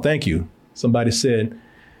 Oh, thank you. Somebody said,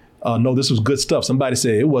 no, this was good stuff. Somebody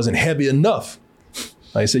said it wasn't heavy enough.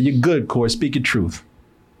 I said, you're good, Corey. Speak your truth.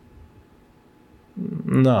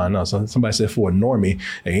 No. So somebody said for a normie,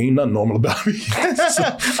 ain't nothing normal about me.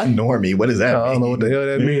 A normie? What does that mean? I don't know what the hell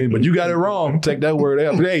that means, but you got it wrong. Take that word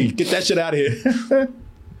out. Hey, get that shit out of here.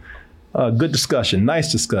 Good discussion.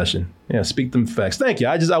 Nice discussion. Yeah, speak them facts. Thank you.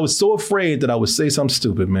 I was so afraid that I would say something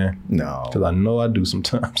stupid, man. No. Because I know I do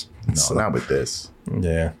sometimes. No, so, not with this.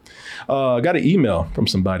 Yeah. I got an email from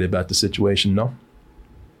somebody about the situation, no?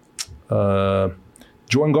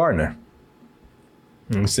 Jordan Gardner.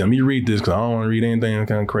 Let me read this because I don't want to read anything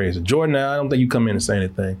kind of crazy. Jordan, I don't think you come in and say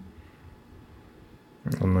anything.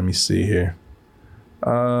 Let me see here.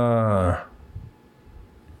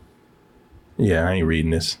 Yeah, I ain't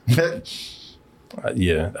reading this.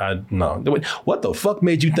 No. What the fuck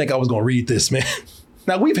made you think I was going to read this, man?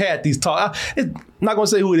 Now, we've had these talks. I'm not going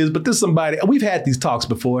to say who it is, but this is somebody. We've had these talks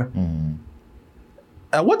before. Mm.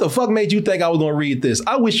 What the fuck made you think I was going to read this?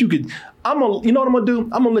 I wish you could. You know what I'm going to do?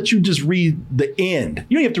 I'm going to let you just read the end.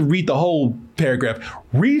 You don't have to read the whole paragraph.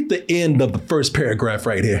 Read the end of the first paragraph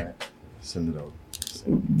right here. Send it over.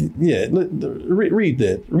 Yeah, read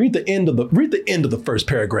that. Read the end of the first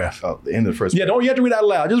paragraph. Oh, the end of the first. Yeah, don't you have to read out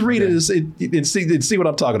loud. Just read it and see what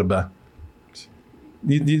I'm talking about.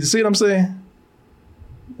 You see what I'm saying?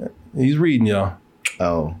 He's reading, y'all.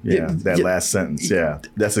 Oh, yeah, that last sentence. Yeah,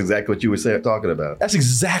 that's exactly what you were talking about. That's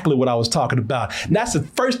exactly what I was talking about. And that's the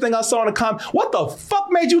first thing I saw in the comment. What the fuck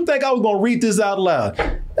made you think I was going to read this out loud?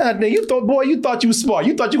 You thought you was smart.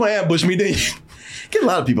 You thought you were going to ambush me, didn't you? Get a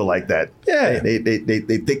lot of people like that. Yeah. They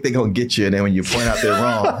think they're going to get you, and then when you point out they're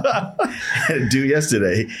wrong. Do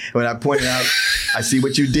yesterday, when I pointed out, I see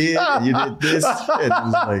what you did, and you did this. And it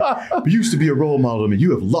was like, you used to be a role model to me.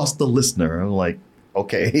 You have lost the listener. I'm like,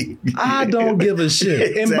 okay. I don't give a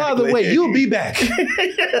shit. Exactly. And by the way, you'll be back.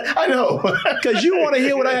 I know. Because you want to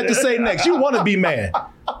hear what I have to say next. You want to be mad.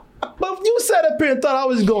 But you sat up here and thought I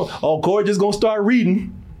was going, Corey just going to start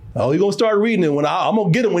reading. Oh, he's going to start reading it when I'm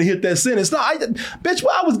going to get him when he hit that sentence. No, bitch,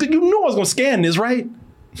 you knew I was going to scan this, right?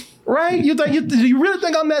 Right? You really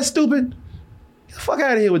think I'm that stupid? Get the fuck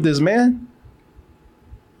out of here with this, man.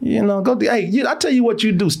 You know, I tell you what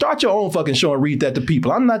you do. Start your own fucking show and read that to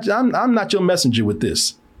people. I'm not your messenger with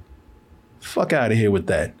this. Fuck out of here with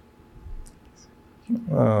that.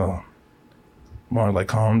 Oh. More like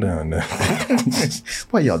calm down now.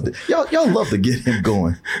 Why y'all love to get him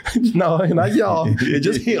going? No, not y'all. It's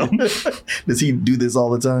just him. Does he do this all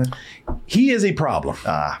the time? He is a problem.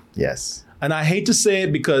 Yes. And I hate to say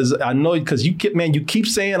it because I know you keep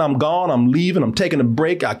saying I'm gone, I'm leaving, I'm taking a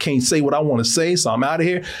break. I can't say what I want to say, so I'm out of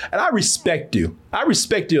here. And I respect you. I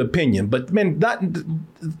respect your opinion, but man, not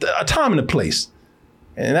a time and a place.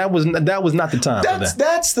 And that was not the time for that.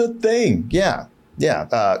 That's the thing. Yeah. Yeah.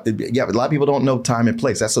 A lot of people don't know time and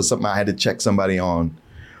place. That's something I had to check somebody on.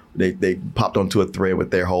 They popped onto a thread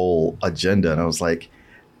with their whole agenda. And I was like,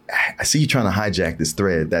 I see you trying to hijack this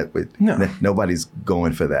thread. Nobody's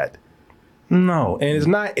going for that. No, and it's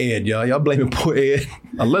not Ed, y'all. Y'all blaming poor Ed.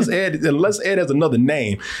 Unless Ed has another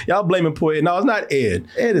name. Y'all blaming poor Ed. No, it's not Ed.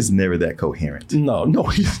 Ed is never that coherent. No,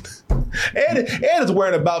 he's Ed is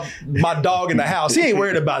worried about my dog in the house. He ain't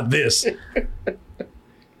worried about this.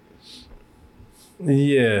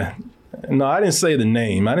 Yeah. No, I didn't say the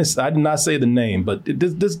name. I did not say the name, but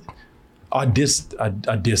I did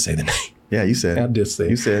say the name. Yeah, you said it. I did say it.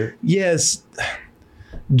 You said it. Yes.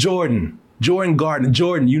 Jordan Gardner.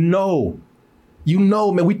 Jordan, you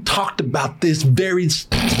know, man, we talked about this very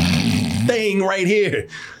thing right here.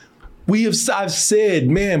 I've said,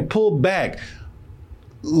 man, pull back,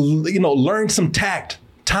 learn some tact,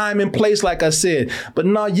 time and place, like I said. But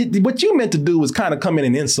no, what you meant to do was kind of come in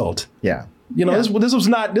and insult. Yeah. This was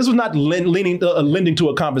not lending to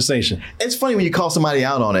a conversation. It's funny when you call somebody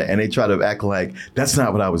out on it and they try to act like that's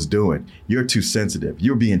not what I was doing. You're too sensitive.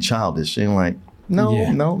 You're being childish. And like, no.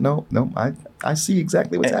 I see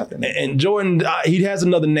exactly what's happening. And Jordan, he has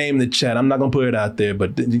another name in the chat. I'm not going to put it out there,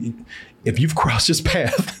 but if you've crossed his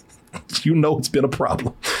path, you know it's been a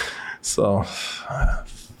problem. So,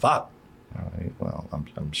 fuck. All right, well,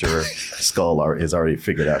 I'm sure Skull has already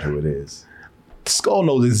figured out who it is. Skull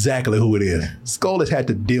knows exactly who it is. Skull has had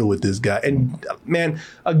to deal with this guy. And man,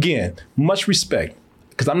 again, much respect.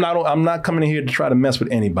 Because I'm not coming in here to try to mess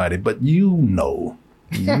with anybody, but you know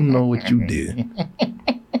what you did.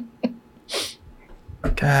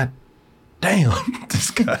 God damn, this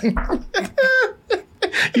guy.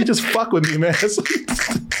 You just fuck with me, man.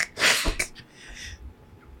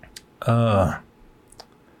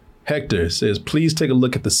 Hector says, please take a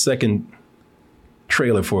look at the second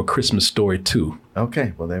trailer for A Christmas Story 2.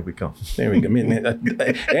 Okay, well, there we go. There we go. I mean,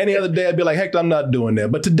 any other day I'd be like, Hector, I'm not doing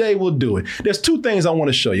that. But today we'll do it. There's two things I want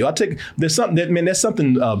to show you. There's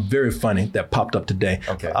something very funny that popped up today.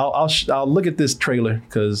 Okay. I'll look at this trailer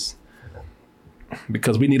because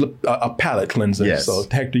we need a palate cleanser. Yes. So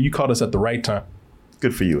Hector, you caught us at the right time.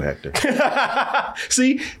 Good for you, Hector.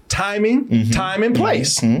 See, timing, time and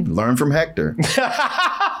place. Mm-hmm. Learn from Hector.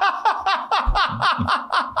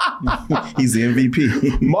 He's the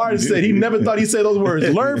MVP. Martin said he never thought he'd say those words.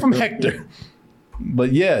 Learn from Hector.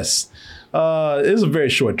 But yes, it was a very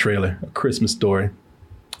short trailer. A Christmas Story.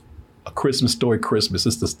 A Christmas Story Christmas.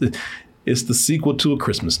 It's the sequel to A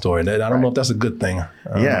Christmas Story. I don't know if that's a good thing.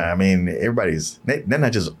 I mean, they're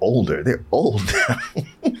not just older, they're old.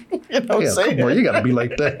 You know what I'm saying? Come on, you got to be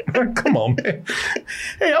like that. Come on, man.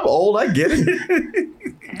 Hey, I'm old. I get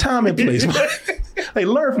it. Time and place. Hey,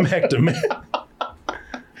 learn from Hector, man.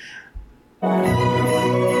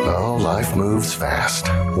 Oh, life moves fast.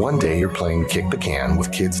 One day you're playing kick the can with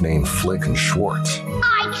kids named Flick and Schwartz.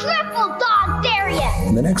 I triple dog dare you!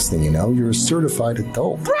 And the next thing you know, you're a certified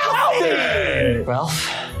adult. Ralph,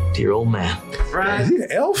 dear old man. Is he an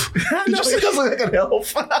elf? He doesn't look like an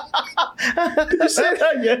elf. Did you say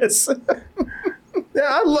that? Yes.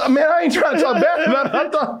 Yeah, I ain't trying to talk bad about it. I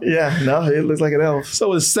thought. Yeah, no, it looks like an elf.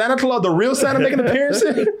 So is Santa Claus, the real Santa, making an appearance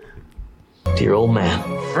here? Dear old man.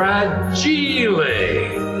 Fragile.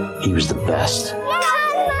 He was the best.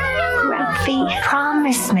 Ralphie,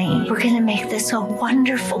 promise me we're gonna make this a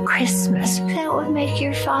wonderful Christmas. That would make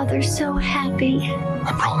your father so happy.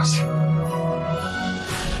 I promise.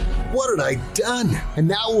 What had I done? And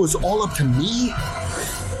now it was all up to me?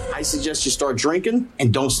 I suggest you start drinking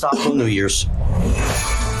and don't stop till New Year's.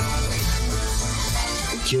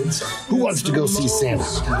 Kids, who wants to go see Santa?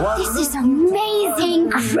 This is amazing.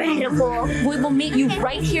 Incredible. We will meet you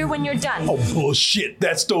right here when you're done. Oh, bullshit.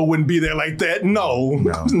 That store wouldn't be there like that. No,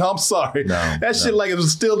 I'm sorry. That shit like it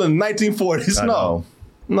was still in the 1940s.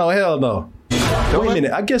 No, hell no. Wait a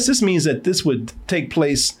minute. I guess this means that this would take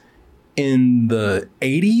place in the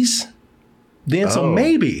 80s? Then, so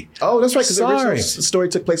maybe. Oh, that's right, because the original story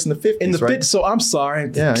took place in the 50s, in the right? 50s, so I'm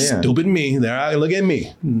sorry. Yeah. Stupid me. There, look at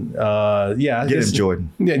me. Yeah. Get him,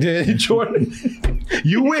 Jordan. Yeah, Jordan.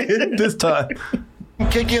 You win this time.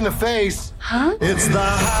 Kick you in the face. Huh? It's the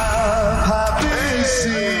happy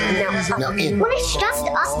season. Now, when it's just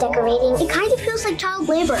us decorating, it kind of feels like child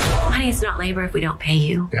labor. Honey, it's not labor if we don't pay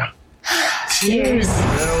you. Yeah. Cheers.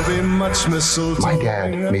 There'll be much mistletoe. My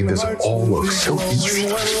dad made this all look so easy.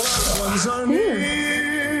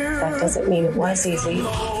 That doesn't mean it was easy.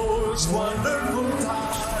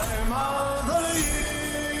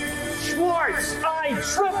 Schwartz, I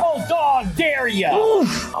triple dog dare you!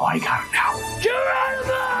 Oh, I got it now.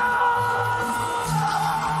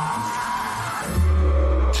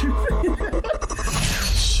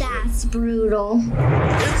 That's brutal.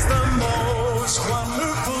 It's the most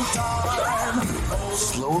wonderful time.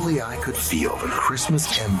 Slowly, I could feel the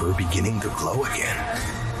Christmas ember beginning to glow again.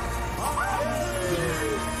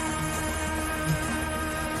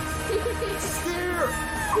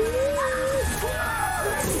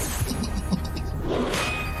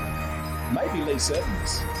 Might be late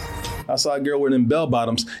 70s. I saw a girl wearing them bell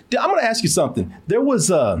bottoms. I'm going to ask you something. There was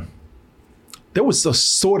a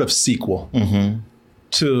sort of sequel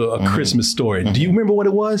to A Christmas Story. Do you remember what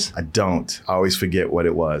it was? I don't. I always forget what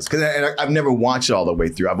it was. Because I've never watched it all the way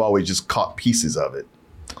through. I've always just caught pieces of it.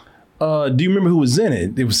 Do you remember who was in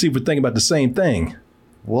it? See if we're thinking about the same thing.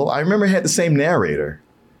 Well, I remember it had the same narrator.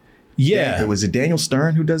 Yeah. Was it Daniel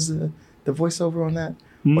Stern who does the voiceover on that?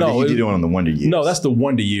 No. Or did he do it on the Wonder Years? No, that's the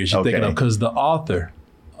Wonder Years you're thinking of, because the author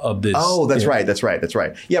of this. Oh, that's right.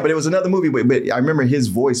 Yeah, but it was another movie. But I remember his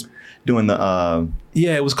voice doing the.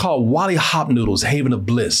 Yeah, it was called Wally Hop Noodles, Haven of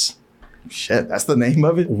Bliss. Shit, that's the name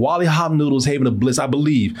of it? Wally Hop Noodles, Haven of Bliss, I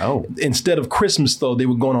believe. Oh. Instead of Christmas, though, they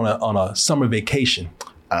were going on a summer vacation.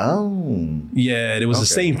 Oh. Yeah, it was the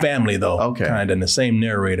same family, though. Okay. Kind of, and the same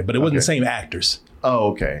narrator, but it wasn't the same actors.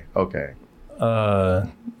 Oh, okay.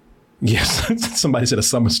 Yes, somebody said A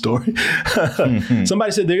Summer Story.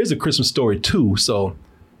 Somebody said there is A Christmas Story too. So,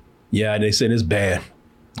 yeah, they said it's bad.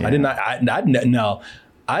 Yeah.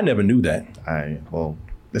 I never knew that. Well,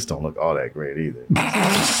 this don't look all that great either.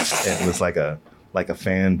 It looks like a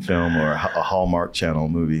fan film or a Hallmark Channel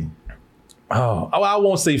movie. Oh, I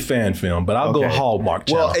won't say fan film, but I'll go Hallmark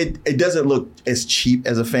Channel. Well, it doesn't look as cheap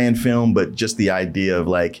as a fan film, but just the idea of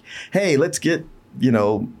like, hey, let's get,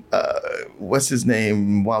 what's his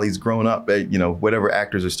name while he's grown up, whatever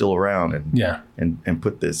actors are still around and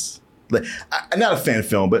put this, not a fan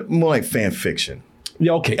film, but more like fan fiction.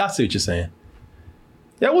 Yeah, okay. I see what you're saying.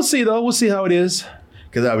 Yeah, we'll see though. We'll see how it is.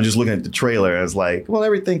 Because I was just looking at the trailer. I was like, well,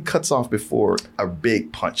 everything cuts off before a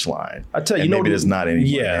big punchline. I tell you, and maybe there's not any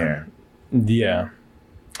there. Yeah.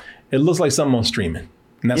 It looks like something on streaming.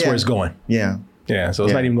 And that's where it's going. Yeah. Yeah. So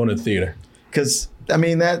it's not even going to the theater. Because, I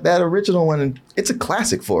mean, that original one, it's a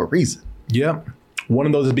classic for a reason. Yep. One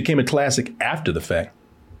of those that became a classic after the fact.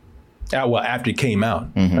 Well, after it came out.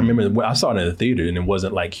 I remember I saw it in the theater and it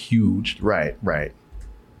wasn't like huge. Right.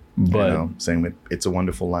 But same with It's a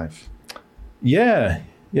Wonderful Life. Yeah,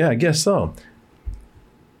 I guess so.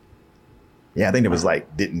 Yeah, I think it was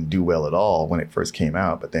didn't do well at all when it first came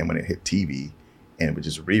out, but then when it hit TV and it would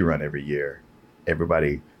just rerun every year,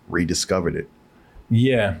 everybody rediscovered it.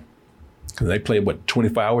 Yeah, because they play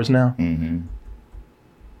 24 hours now? Mm-hmm.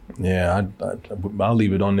 Yeah, I'll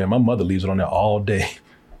leave it on there. My mother leaves it on there all day.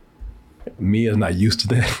 Mia's not used to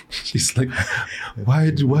that. She's like, why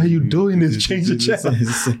are you doing this? Change the channel.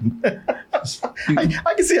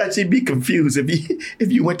 I can see how she'd be confused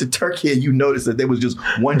if you went to Turkey and you noticed that there was just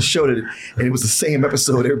one show and it was the same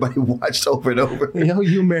episode everybody watched over and over.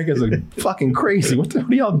 You Americans are fucking crazy. What are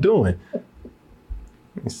y'all doing?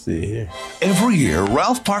 Let me see here. Every year,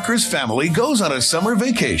 Ralph Parker's family goes on a summer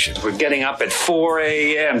vacation. We're getting up at 4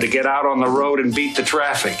 a.m. to get out on the road and beat the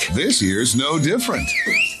traffic. This year's no different.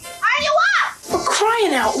 Are you up? We're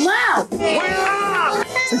crying out loud. We're up.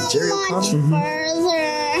 Is that Jerry O'Connell?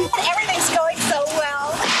 Everything's going so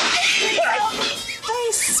well.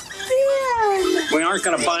 They spin. We aren't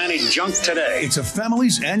going to buy any junk today. It's a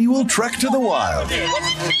family's annual trek to the wild.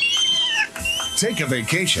 Take a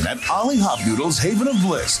vacation at Ollie Hop Noodles Haven of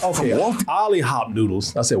Bliss. Okay, Ollie Hop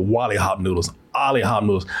Noodles. I said Wally Hop Noodles. Ollie Hop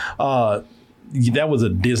Noodles. That was a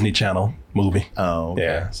Disney Channel movie. Oh, okay.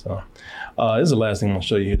 Yeah. So this is the last thing I'm gonna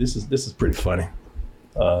show you here. This is pretty funny.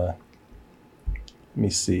 Let me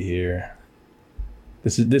see here.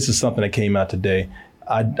 This is something that came out today.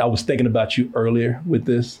 I was thinking about you earlier with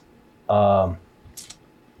this. Let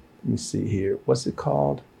me see here. What's it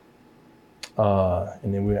called?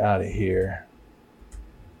 And then we're out of here.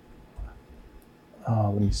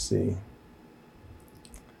 Let me see.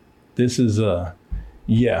 This is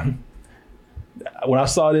yeah. When I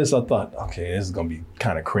saw this, I thought, okay, this is gonna be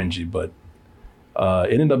kind of cringy, but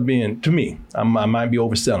it ended up being, to me, I might be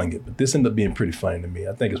overselling it, but this ended up being pretty funny to me.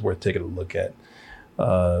 I think it's worth taking a look at.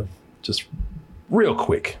 Just real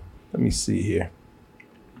quick. Let me see here.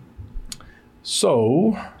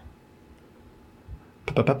 So,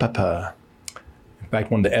 in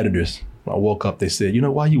fact, one of the editors, when I woke up, they said,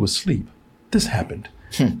 while you were asleep, this happened.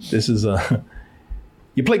 This is,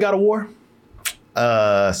 you play God of War?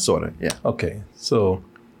 Sort of, yeah. Okay, so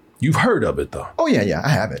you've heard of it though. Oh yeah, I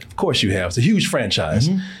have it. Of course you have. It's a huge franchise.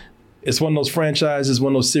 Mm-hmm. It's one of those franchises,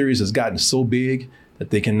 one of those series that's gotten so big that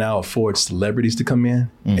they can now afford celebrities to come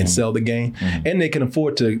in and sell the game. Mm-hmm. And they can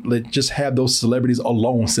afford to just have those celebrities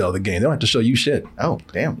alone sell the game. They don't have to show you shit. Oh,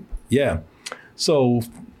 damn. Yeah. So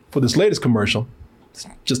for this latest commercial, it's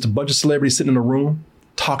just a bunch of celebrities sitting in a room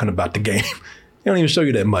talking about the game. They don't even show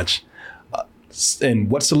you that much. And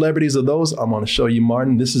what celebrities are those? I'm going to show you,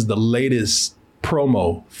 Martin. This is the latest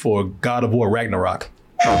promo for God of War Ragnarok.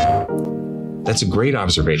 That's a great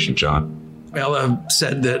observation, John. Ella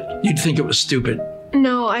said that you'd think it was stupid.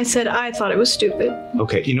 No, I said I thought it was stupid.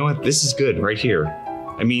 Okay, you know what? This is good right here.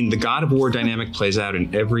 I mean, the God of War dynamic plays out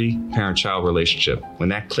in every parent-child relationship. When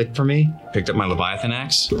that clicked for me, I picked up my Leviathan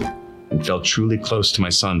axe and felt truly close to my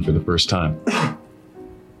son for the first time.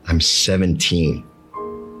 I'm 17.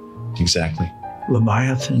 Exactly.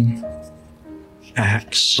 Leviathan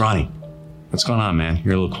axe. Ronnie, what's going on, man?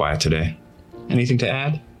 You're a little quiet today. Anything to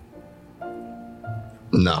add?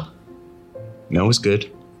 No. No is good.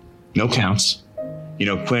 No counts.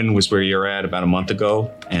 Quinn was where you're at about a month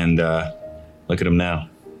ago, and look at him now.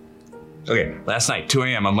 Okay, last night, 2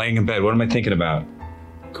 a.m., I'm laying in bed. What am I thinking about?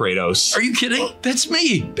 Kratos. Are you kidding? That's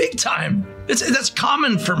me, big time. That's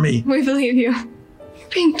common for me. We believe you. You're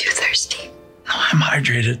being too thirsty. No, I'm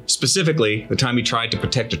hydrated. Specifically, the time he tried to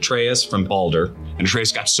protect Atreus from Baldur, and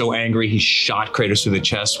Atreus got so angry he shot Kratos through the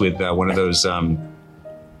chest with one of those,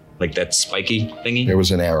 that spiky thingy. There was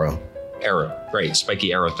an arrow. Arrow, great,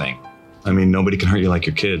 spiky arrow thing. I mean, nobody can hurt you like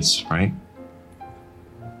your kids, right?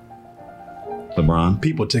 LeBron.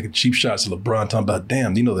 People taking cheap shots at LeBron, talking about,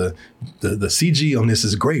 damn, the CG on this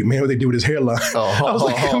is great, man. What they do with his hairline. I was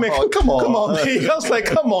like, man, come on, man. I was like,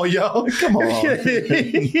 come on, y'all. Come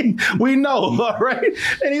on. We know, all right?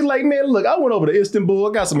 And he's like, man, look, I went over to Istanbul.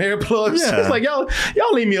 I got some hair plugs. Yeah. It's like, y'all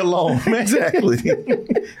leave me alone, man. Exactly.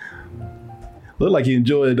 Look like he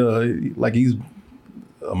enjoyed, like he's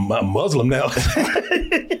a Muslim now.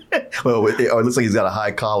 Well, it looks like he's got a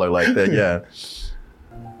high collar like that, yeah.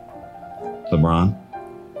 LeBron,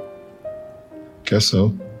 Guess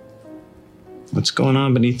so. What's going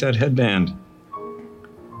on beneath that headband?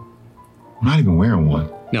 I'm not even wearing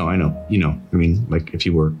one. No, I know. You know. I mean, like if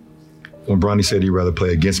you were. When Bronny said he'd rather play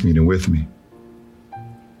against me than with me.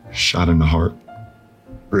 Shot in the heart.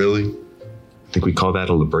 Really? I think we call that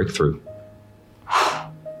a breakthrough.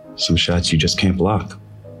 Some shots you just can't block.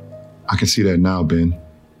 I can see that now, Ben.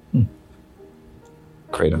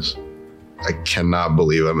 Kratos. I cannot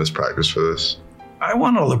believe I missed practice for this. I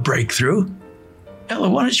want all the breakthrough. Ella,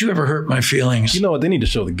 why don't you ever hurt my feelings? You know what? They need to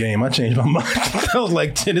show the game. I changed my mind. I was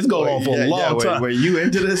like, it's going on for a long time. Were you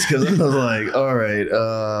into this? Because I was like, all right.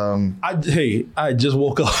 I just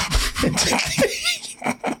woke up.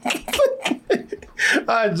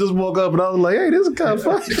 I just woke up and I was like, hey, this is kind of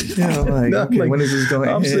fun. Yeah, I'm like, okay, when is this going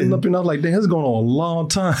to end? I'm sitting up and I was like, damn, this is going on a long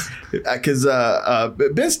time. Because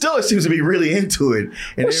Ben Stiller seems to be really into it.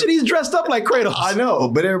 And well, shit, he's dressed up like Kratos. I know,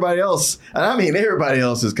 but everybody else, and I mean, everybody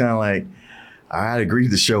else is kind of like, I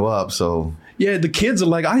agreed to show up, so. Yeah, the kids are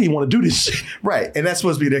like, I didn't want to do this shit. Right, and that's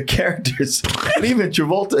supposed to be their characters. And even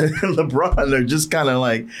Travolta and LeBron are just kind of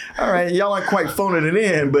like, all right, y'all aren't quite phoning it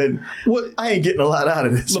in, but I ain't getting a lot out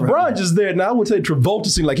of this. LeBron right just there. Now I would say Travolta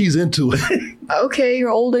seems like he's into it. Okay,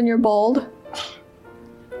 you're old and you're bald.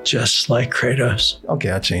 Just like Kratos.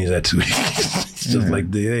 Okay, I changed that too. It's just like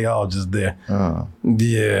they all just there. Oh.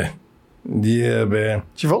 Yeah, man.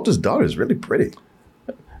 Travolta's daughter is really pretty.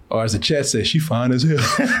 Or as the chat says, she fine as hell.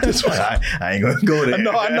 That's why I ain't gonna go there.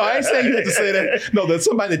 No, I ain't saying you have to say that. No, that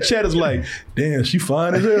somebody in the chat is like, damn, she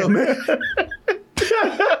fine as hell, man.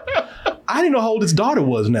 I didn't know how old his daughter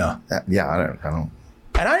was now. Yeah, I don't.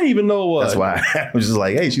 And I didn't even know. That's why I was just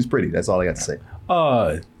like, hey, she's pretty. That's all I got to say.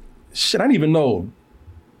 Shit, I didn't even know.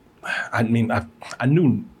 I mean, I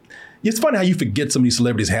knew. It's funny how you forget some of these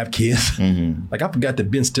celebrities have kids. Mm-hmm. Like I forgot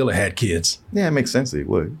that Ben Stiller had kids. Yeah, it makes sense that he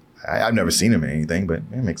would. I've never seen him in anything, but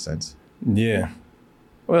it makes sense. Yeah.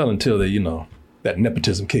 Well, until they, that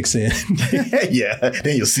nepotism kicks in. Yeah,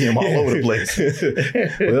 then you'll see him all over the place.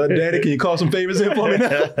 Well, Daddy, can you call some favors in for me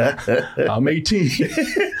now? I'm 18.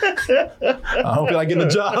 I don't feel like getting a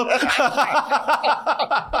job.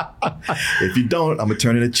 If you don't, I'm going to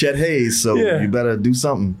turn into Chet Hayes, so you better do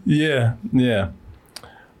something. Yeah.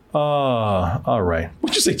 All right.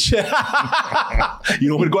 What'd you say, Chet? You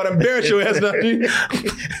don't want to go out and embarrass your ass now, do you?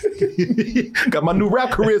 Got my new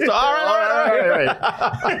rap career. So all right.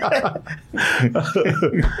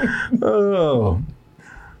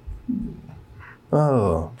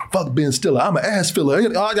 Oh, fuck Ben Stiller. I'm an ass filler. You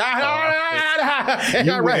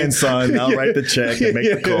win, son. I'll write the check and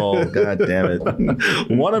make the call. God damn it.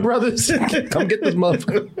 Warner Brothers, come get this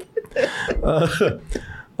motherfucker.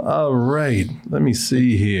 All right, let me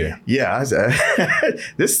see here. Yeah,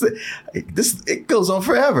 this it goes on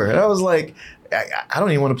forever. And I was like, I don't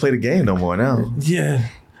even want to play the game no more now. Yeah.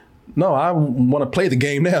 No, I want to play the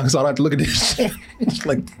game now because I don't have to look at this shit. It's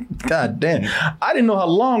like, God damn. I didn't know how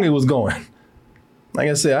long it was going. Like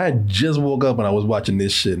I said, I had just woke up when I was watching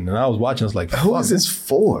this shit. And I was watching, I was like, who is this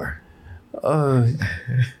for?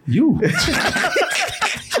 You.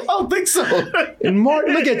 I don't think so. And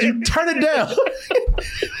Martin, look at you. Turn it down.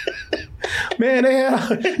 Man,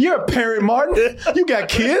 you're a parent, Martin. You got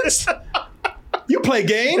kids. You play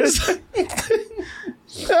games.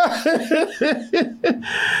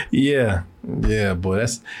 Yeah, boy.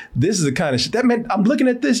 This is the kind of shit. That meant I'm looking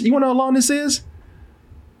at this. You want to know how long this is?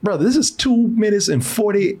 Brother, this is 2 minutes and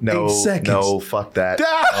 48 seconds. No, fuck that.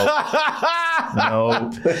 No.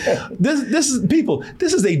 This is people.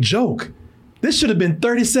 This is a joke. This should have been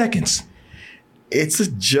 30 seconds. It's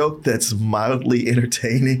a joke that's mildly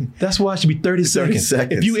entertaining. That's why it should be 30 seconds.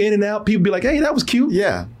 If you in and out, people be like, hey, that was cute.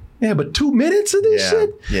 Yeah. Yeah, but 2 minutes of this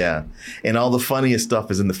shit? Yeah. And all the funniest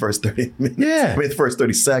stuff is in the first 30 minutes. Yeah. I mean, the first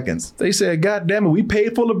 30 seconds. They said, God damn it, we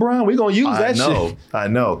paid for LeBron. We're going to use that shit. I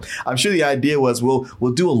know. I'm sure the idea was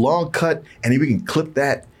we'll do a long cut and then we can clip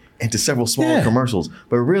that into several smaller commercials.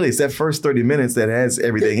 But really, it's that first 30 minutes that has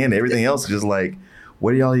everything in it. Everything else is just like,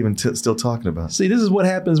 what are y'all even still talking about? See, this is what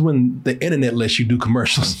happens when the internet lets you do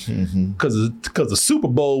commercials. Because the Super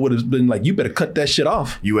Bowl would have been like, you better cut that shit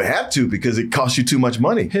off. You would have to because it costs you too much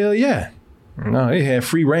money. Hell yeah. No, they had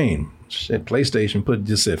free reign. Shit, PlayStation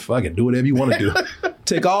just said, fuck it, do whatever you want to do.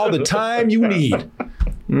 Take all the time you need.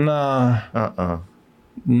 Nah.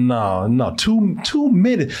 No. 2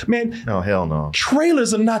 minutes. Man. No, hell no.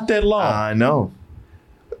 Trailers are not that long. I know.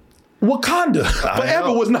 Wakanda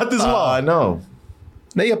Forever was not this long. I know.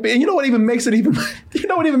 And you know what even makes it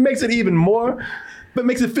even more, but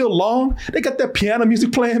makes it feel long? They got that piano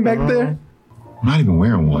music playing back there. I'm not even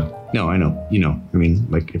wearing one. No, I know. I mean,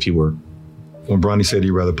 like if you were. When Bronny said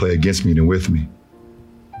he'd rather play against me than with me.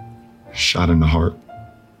 Shot in the heart.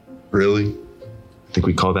 Really? I think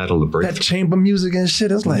we call that a breakthrough. That chamber music and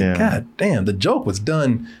shit. It's like, Yeah. God damn, the joke was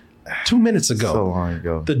done 2 minutes ago. So long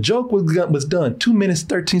ago. The joke was done 2 minutes,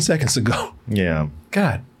 13 seconds ago. Yeah.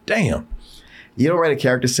 God damn. You don't write a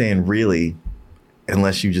character saying really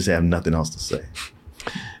unless you just have nothing else to say.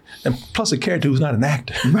 And plus a character who's not an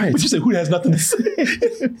actor. Right. Would you say who has nothing to say?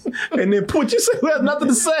 And then would you say who has nothing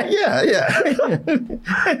to say? Yeah.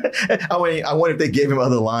 I wonder if they gave him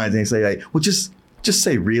other lines and they say like, well, just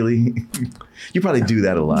say really. You probably do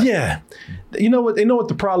that a lot. Yeah. You know what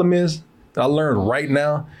the problem is? I learned right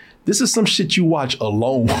now. This is some shit you watch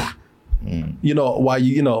alone. You know, while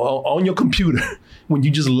you know, on your computer when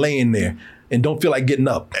you just laying there and don't feel like getting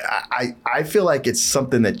up. I feel like it's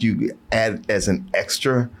something that you add as an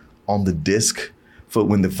extra on the disc for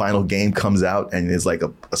when the final game comes out and there's like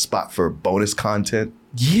a spot for bonus content.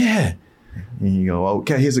 Yeah. And you go,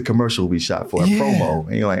 okay, here's a commercial we shot for a promo.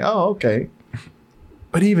 And you're like, oh, okay.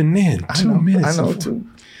 But even then, 2 minutes.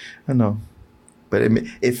 I know. But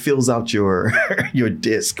it fills out your your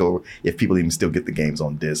disc, or if people even still get the games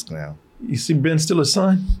on disc now. You see Ben Stiller's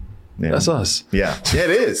son? Yeah. That's us. Yeah, it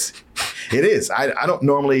is. It is. I don't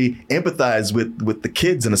normally empathize with the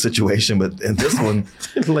kids in a situation, but in this one,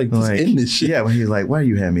 like in this shit. Yeah, when he's like, "Why do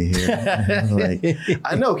you have me here?" I'm like,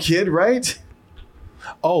 I know, kid, right?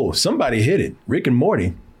 Oh, somebody hit it. Rick and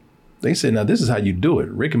Morty. They said, "Now this is how you do it."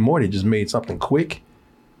 Rick and Morty just made something quick,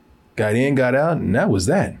 got in, got out, and that was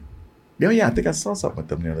that. Yeah, I think I saw something with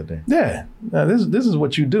them the other day. Yeah. Now this is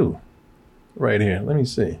what you do, right here. Let me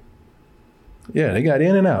see. Yeah, they got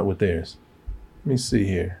in and out with theirs. Let me see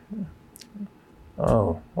here.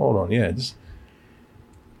 Oh, hold on. Yeah, just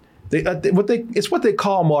it's what they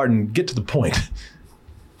call, Martin, get to the point.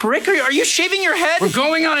 Rick, are you shaving your head? We're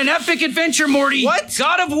going on an epic adventure, Morty. What?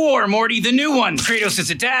 God of War, Morty, the new one. Kratos is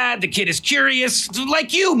a dad, the kid is curious.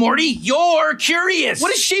 Like you, Morty, you're curious.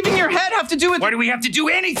 What does shaving your head have to do with... Why do we have to do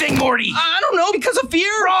anything, Morty? I don't know, because of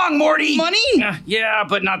fear? Wrong, Morty. Money? Yeah,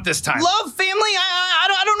 but not this time. Love, family?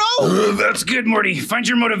 I don't know. That's good, Morty. Find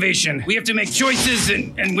your motivation. We have to make choices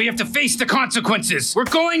and we have to face the consequences. We're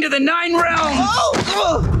going to the 9 realms.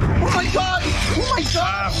 Oh my God. Oh my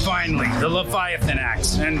God. Finally, the Leviathan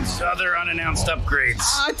axe and other unannounced upgrades.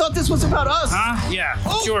 I thought this was about us. Huh? Yeah,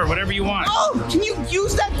 sure, whatever you want. Oh, can you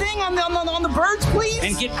use that thing on the birds, please?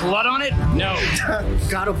 And get blood on it? No.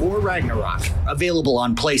 God of War Ragnarok, available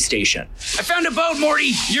on PlayStation. I found a boat,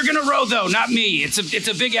 Morty. You're gonna row though, not me. It's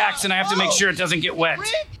a big axe, and I have to make sure it doesn't get wet.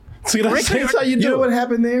 See, that's how you do. You know what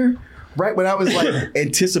happened there? Right when I was like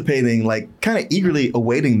anticipating, like kind of eagerly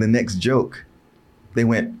awaiting the next joke, they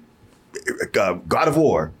went, God of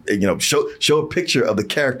War, you know, show a picture of the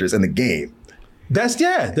characters in the game.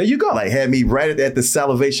 There you go. Like had me right at the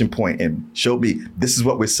salivation point and showed me this is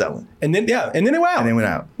what we're selling. And then it went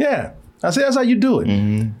out. Yeah. I say that's how you do it.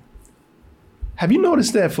 Mm-hmm. Have you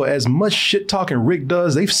noticed that for as much shit talking Rick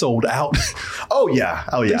does, they've sold out? Oh yeah.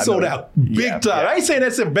 They sold out big time. Yeah. I ain't saying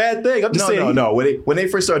that's a bad thing. I'm just saying. No. When they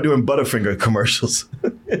first started doing Butterfinger commercials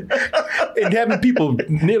and having people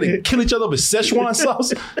nearly kill each other with Szechuan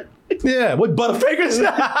sauce. Yeah, with Butterfingers.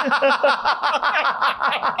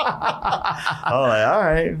 All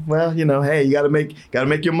right. Well, you know, hey, you gotta make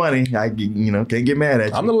your money. Can't get mad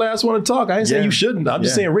at you. I'm the last one to talk. I ain't saying you shouldn't. I'm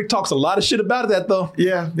just saying Rick talks a lot of shit about that though.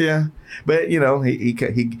 Yeah. But you know, he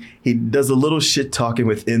does a little shit talking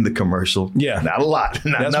within the commercial. Yeah, not a lot.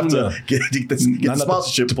 Not enough to get the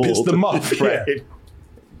sponsorship to pulled. piss them off. Right. Yeah.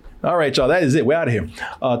 All right, y'all. That is it. We're out of here.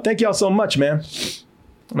 Thank y'all so much, man.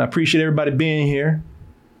 And I appreciate everybody being here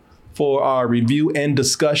for our review and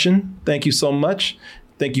discussion. Thank you so much.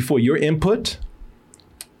 Thank you for your input.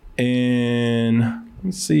 And let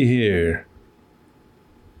me see here.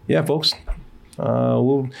 Yeah, folks.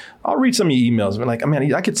 I'll read some of your emails.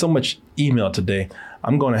 I get so much email today.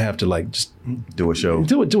 I'm going to have to just do a show.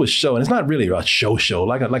 Do a show, and it's not really a show,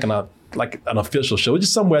 like an official show. It's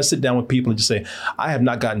just somewhere I sit down with people and just say, I have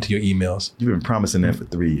not gotten to your emails. You've been promising that for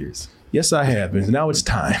 3 years. Yes, I have, and now it's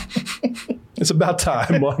time. It's about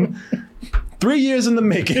time, Martin. 3 years in the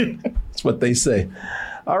making. That's what they say.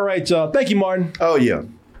 All right, y'all. Thank you, Martin. Oh yeah.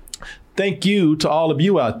 Thank you to all of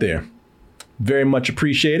you out there. Very much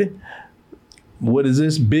appreciated. What is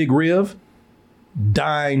this? Big Riv,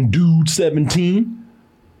 Dying Dude 17,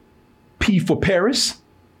 P for Paris.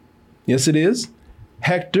 Yes, it is.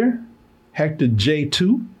 Hector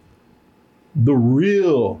J2, The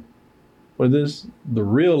Real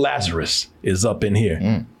Lazarus is up in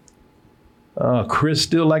here. Chris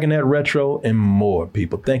still liking that retro and more,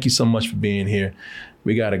 people. Thank you so much for being here.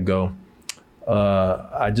 We got to go.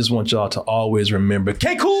 I just want y'all to always remember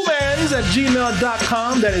kcoolmans at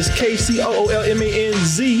gmail.com. That is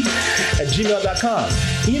KCOOLMANZ at gmail.com.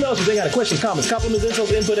 Email us if you got any questions, comments, compliments,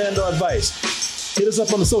 insults, input, and or advice. Hit us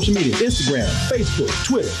up on the social media, Instagram, Facebook,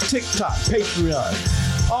 Twitter, TikTok,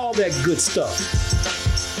 Patreon, all that good stuff.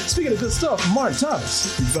 Speaking of good stuff, Martin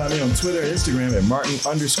Thomas. You can find me on Twitter and Instagram at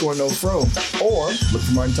Martin_NoFro, or look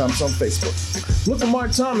for Martin Thomas on Facebook. Look for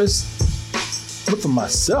Martin Thomas. Look for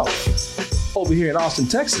myself over here in Austin,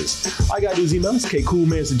 Texas. All you gotta do is email us,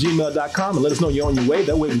 kcoolmans@gmail.com, and let us know you're on your way.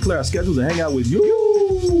 That way we can clear our schedules and hang out with you.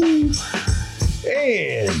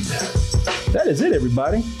 And that is it,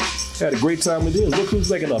 everybody. Had a great time with you. And look who's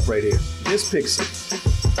waking up right here. Miss Pixie.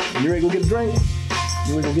 You ready to go get a drink?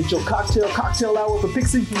 You ready to go get your cocktail hour for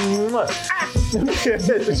Pixie? She's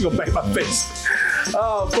gonna bang my face.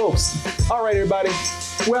 Folks. All right, everybody.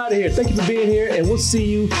 We're out of here. Thank you for being here, and we'll see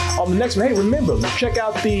you on the next one. Hey, remember, check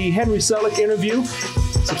out the Henry Selick interview.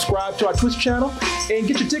 Subscribe to our Twitch channel, and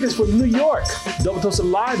get your tickets for New York. Double Toasted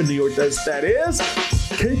Live in New York. That is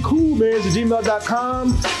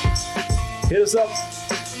kcoolmans@gmail.com. Hit us up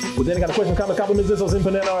with any kind of question, comment, compliments, insults,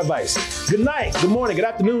 input, and our advice. Good night, good morning, good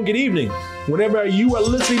afternoon, good evening. Whenever you are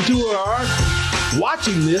listening to or are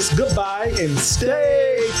watching this, goodbye and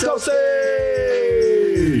stay toasted.